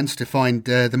the comments to find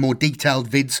the more detailed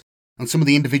vids on some of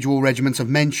the individual regiments I've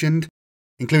mentioned,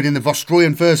 including the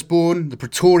Vostroyan Firstborn, the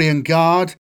Praetorian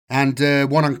Guard, and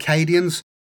one on Cadians.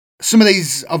 Some of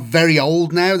these are very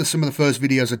old now. They're some of the first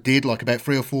videos I did, like about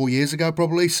 3 or 4 years ago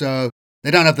probably, so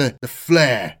they don't have the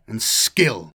flair and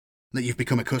skill that you've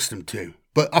become accustomed to.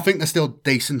 But I think they're still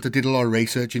decent. I did a lot of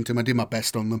research into them. I did my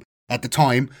best on them. At the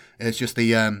time, it's just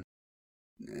the...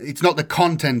 it's not the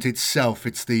content itself,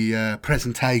 it's the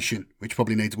presentation, which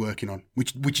probably needs working on,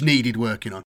 which needed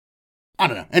working on. I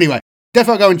don't know. Anyway,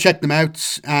 definitely go and check them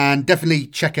out, and definitely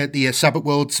check out the Sabbath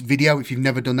Worlds video if you've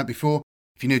never done that before.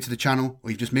 If you're new to the channel or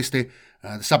you've just missed it,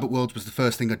 the Sabbath Worlds was the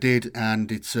first thing I did,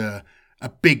 and it's a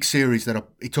big series that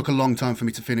it took a long time for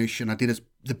me to finish, and I did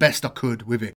the best I could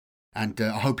with it. And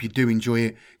I hope you do enjoy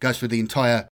it. It goes through the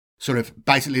entire...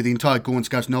 basically the entire Gaunt's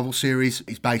Ghost novel series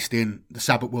is based in the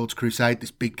Sabbath Worlds Crusade, this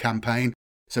big campaign.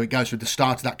 So it goes from the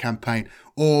start of that campaign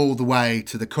all the way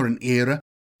to the current era.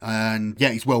 And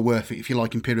yeah, it's well worth it. If you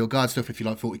like Imperial Guard stuff, if you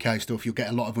like 40k stuff, you'll get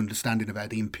a lot of understanding about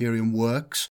the Imperium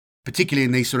works, particularly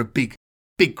in these sort of big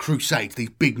crusades, these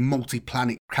big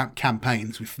multi-planet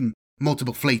campaigns with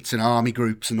multiple fleets and army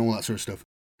groups and all that sort of stuff.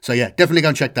 So yeah, definitely go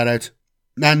and check that out.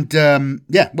 And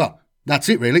yeah, well, that's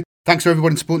it really. Thanks for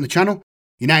everybody supporting the channel.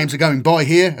 Your names are going by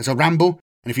here as I ramble,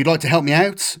 and if you'd like to help me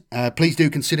out, please do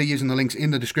consider using the links in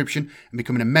the description and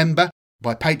becoming a member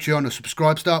by Patreon or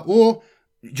Subscribestar, or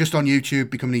just on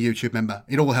YouTube, becoming a YouTube member.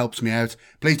 It all helps me out.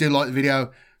 Please do like the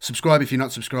video, subscribe if you're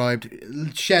not subscribed,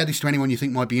 share this to anyone you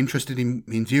think might be interested in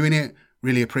viewing it.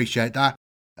 Really appreciate that.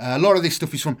 A lot of this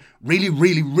stuff is from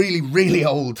really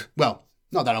old. Well,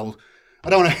 not that old. I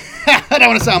don't want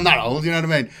to say I'm that old. You know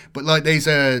what I mean? But like these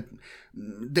are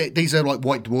like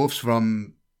white dwarfs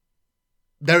from...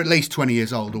 They're at least 20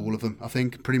 years old, all of them, I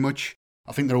think, pretty much.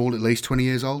 I think they're all at least 20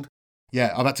 years old.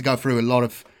 Yeah, I've had to go through a lot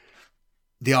of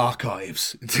the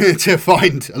archives to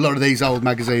find a lot of these old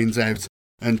magazines out.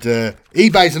 And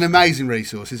eBay's an amazing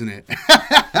resource, isn't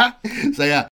it? So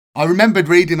yeah, I remembered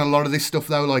reading a lot of this stuff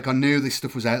though. Like I knew this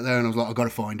stuff was out there, and I was like, I've got to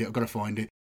find it.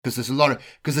 Because there's a lot of...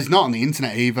 Because it's not on the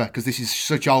internet either, because this is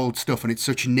such old stuff and it's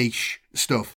such niche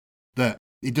stuff that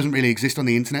it doesn't really exist on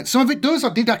the internet. Some of it does. I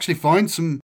did actually find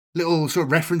some little sort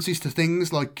of references to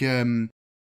things like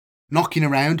knocking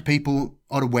around. People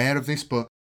are aware of this, but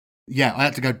yeah, I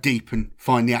had to go deep and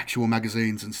find the actual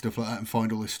magazines and stuff like that and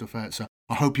find all this stuff out. So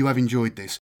I hope you have enjoyed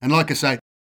this. And like I say,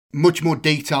 much more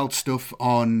detailed stuff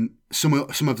on some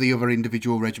of the other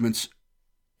individual regiments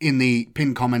in the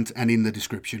pinned comment and in the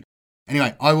description.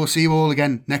 Anyway, I will see you all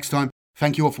again next time.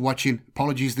 Thank you all for watching.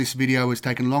 Apologies, this video has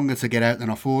taken longer to get out than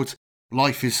I thought.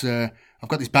 Life is... I've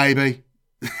got this baby,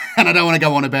 and I don't want to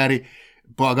go on about it,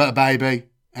 but I've got a baby,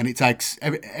 and it takes...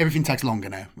 Everything takes longer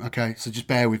now, okay? So just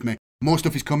bear with me. More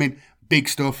stuff is coming, big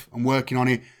stuff. I'm working on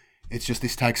it. It's just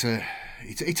this takes a...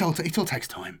 It all takes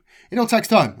time. It all takes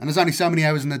time, and there's only so many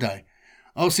hours in the day.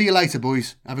 I'll see you later,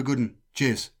 boys. Have a good one.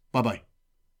 Cheers. Bye-bye.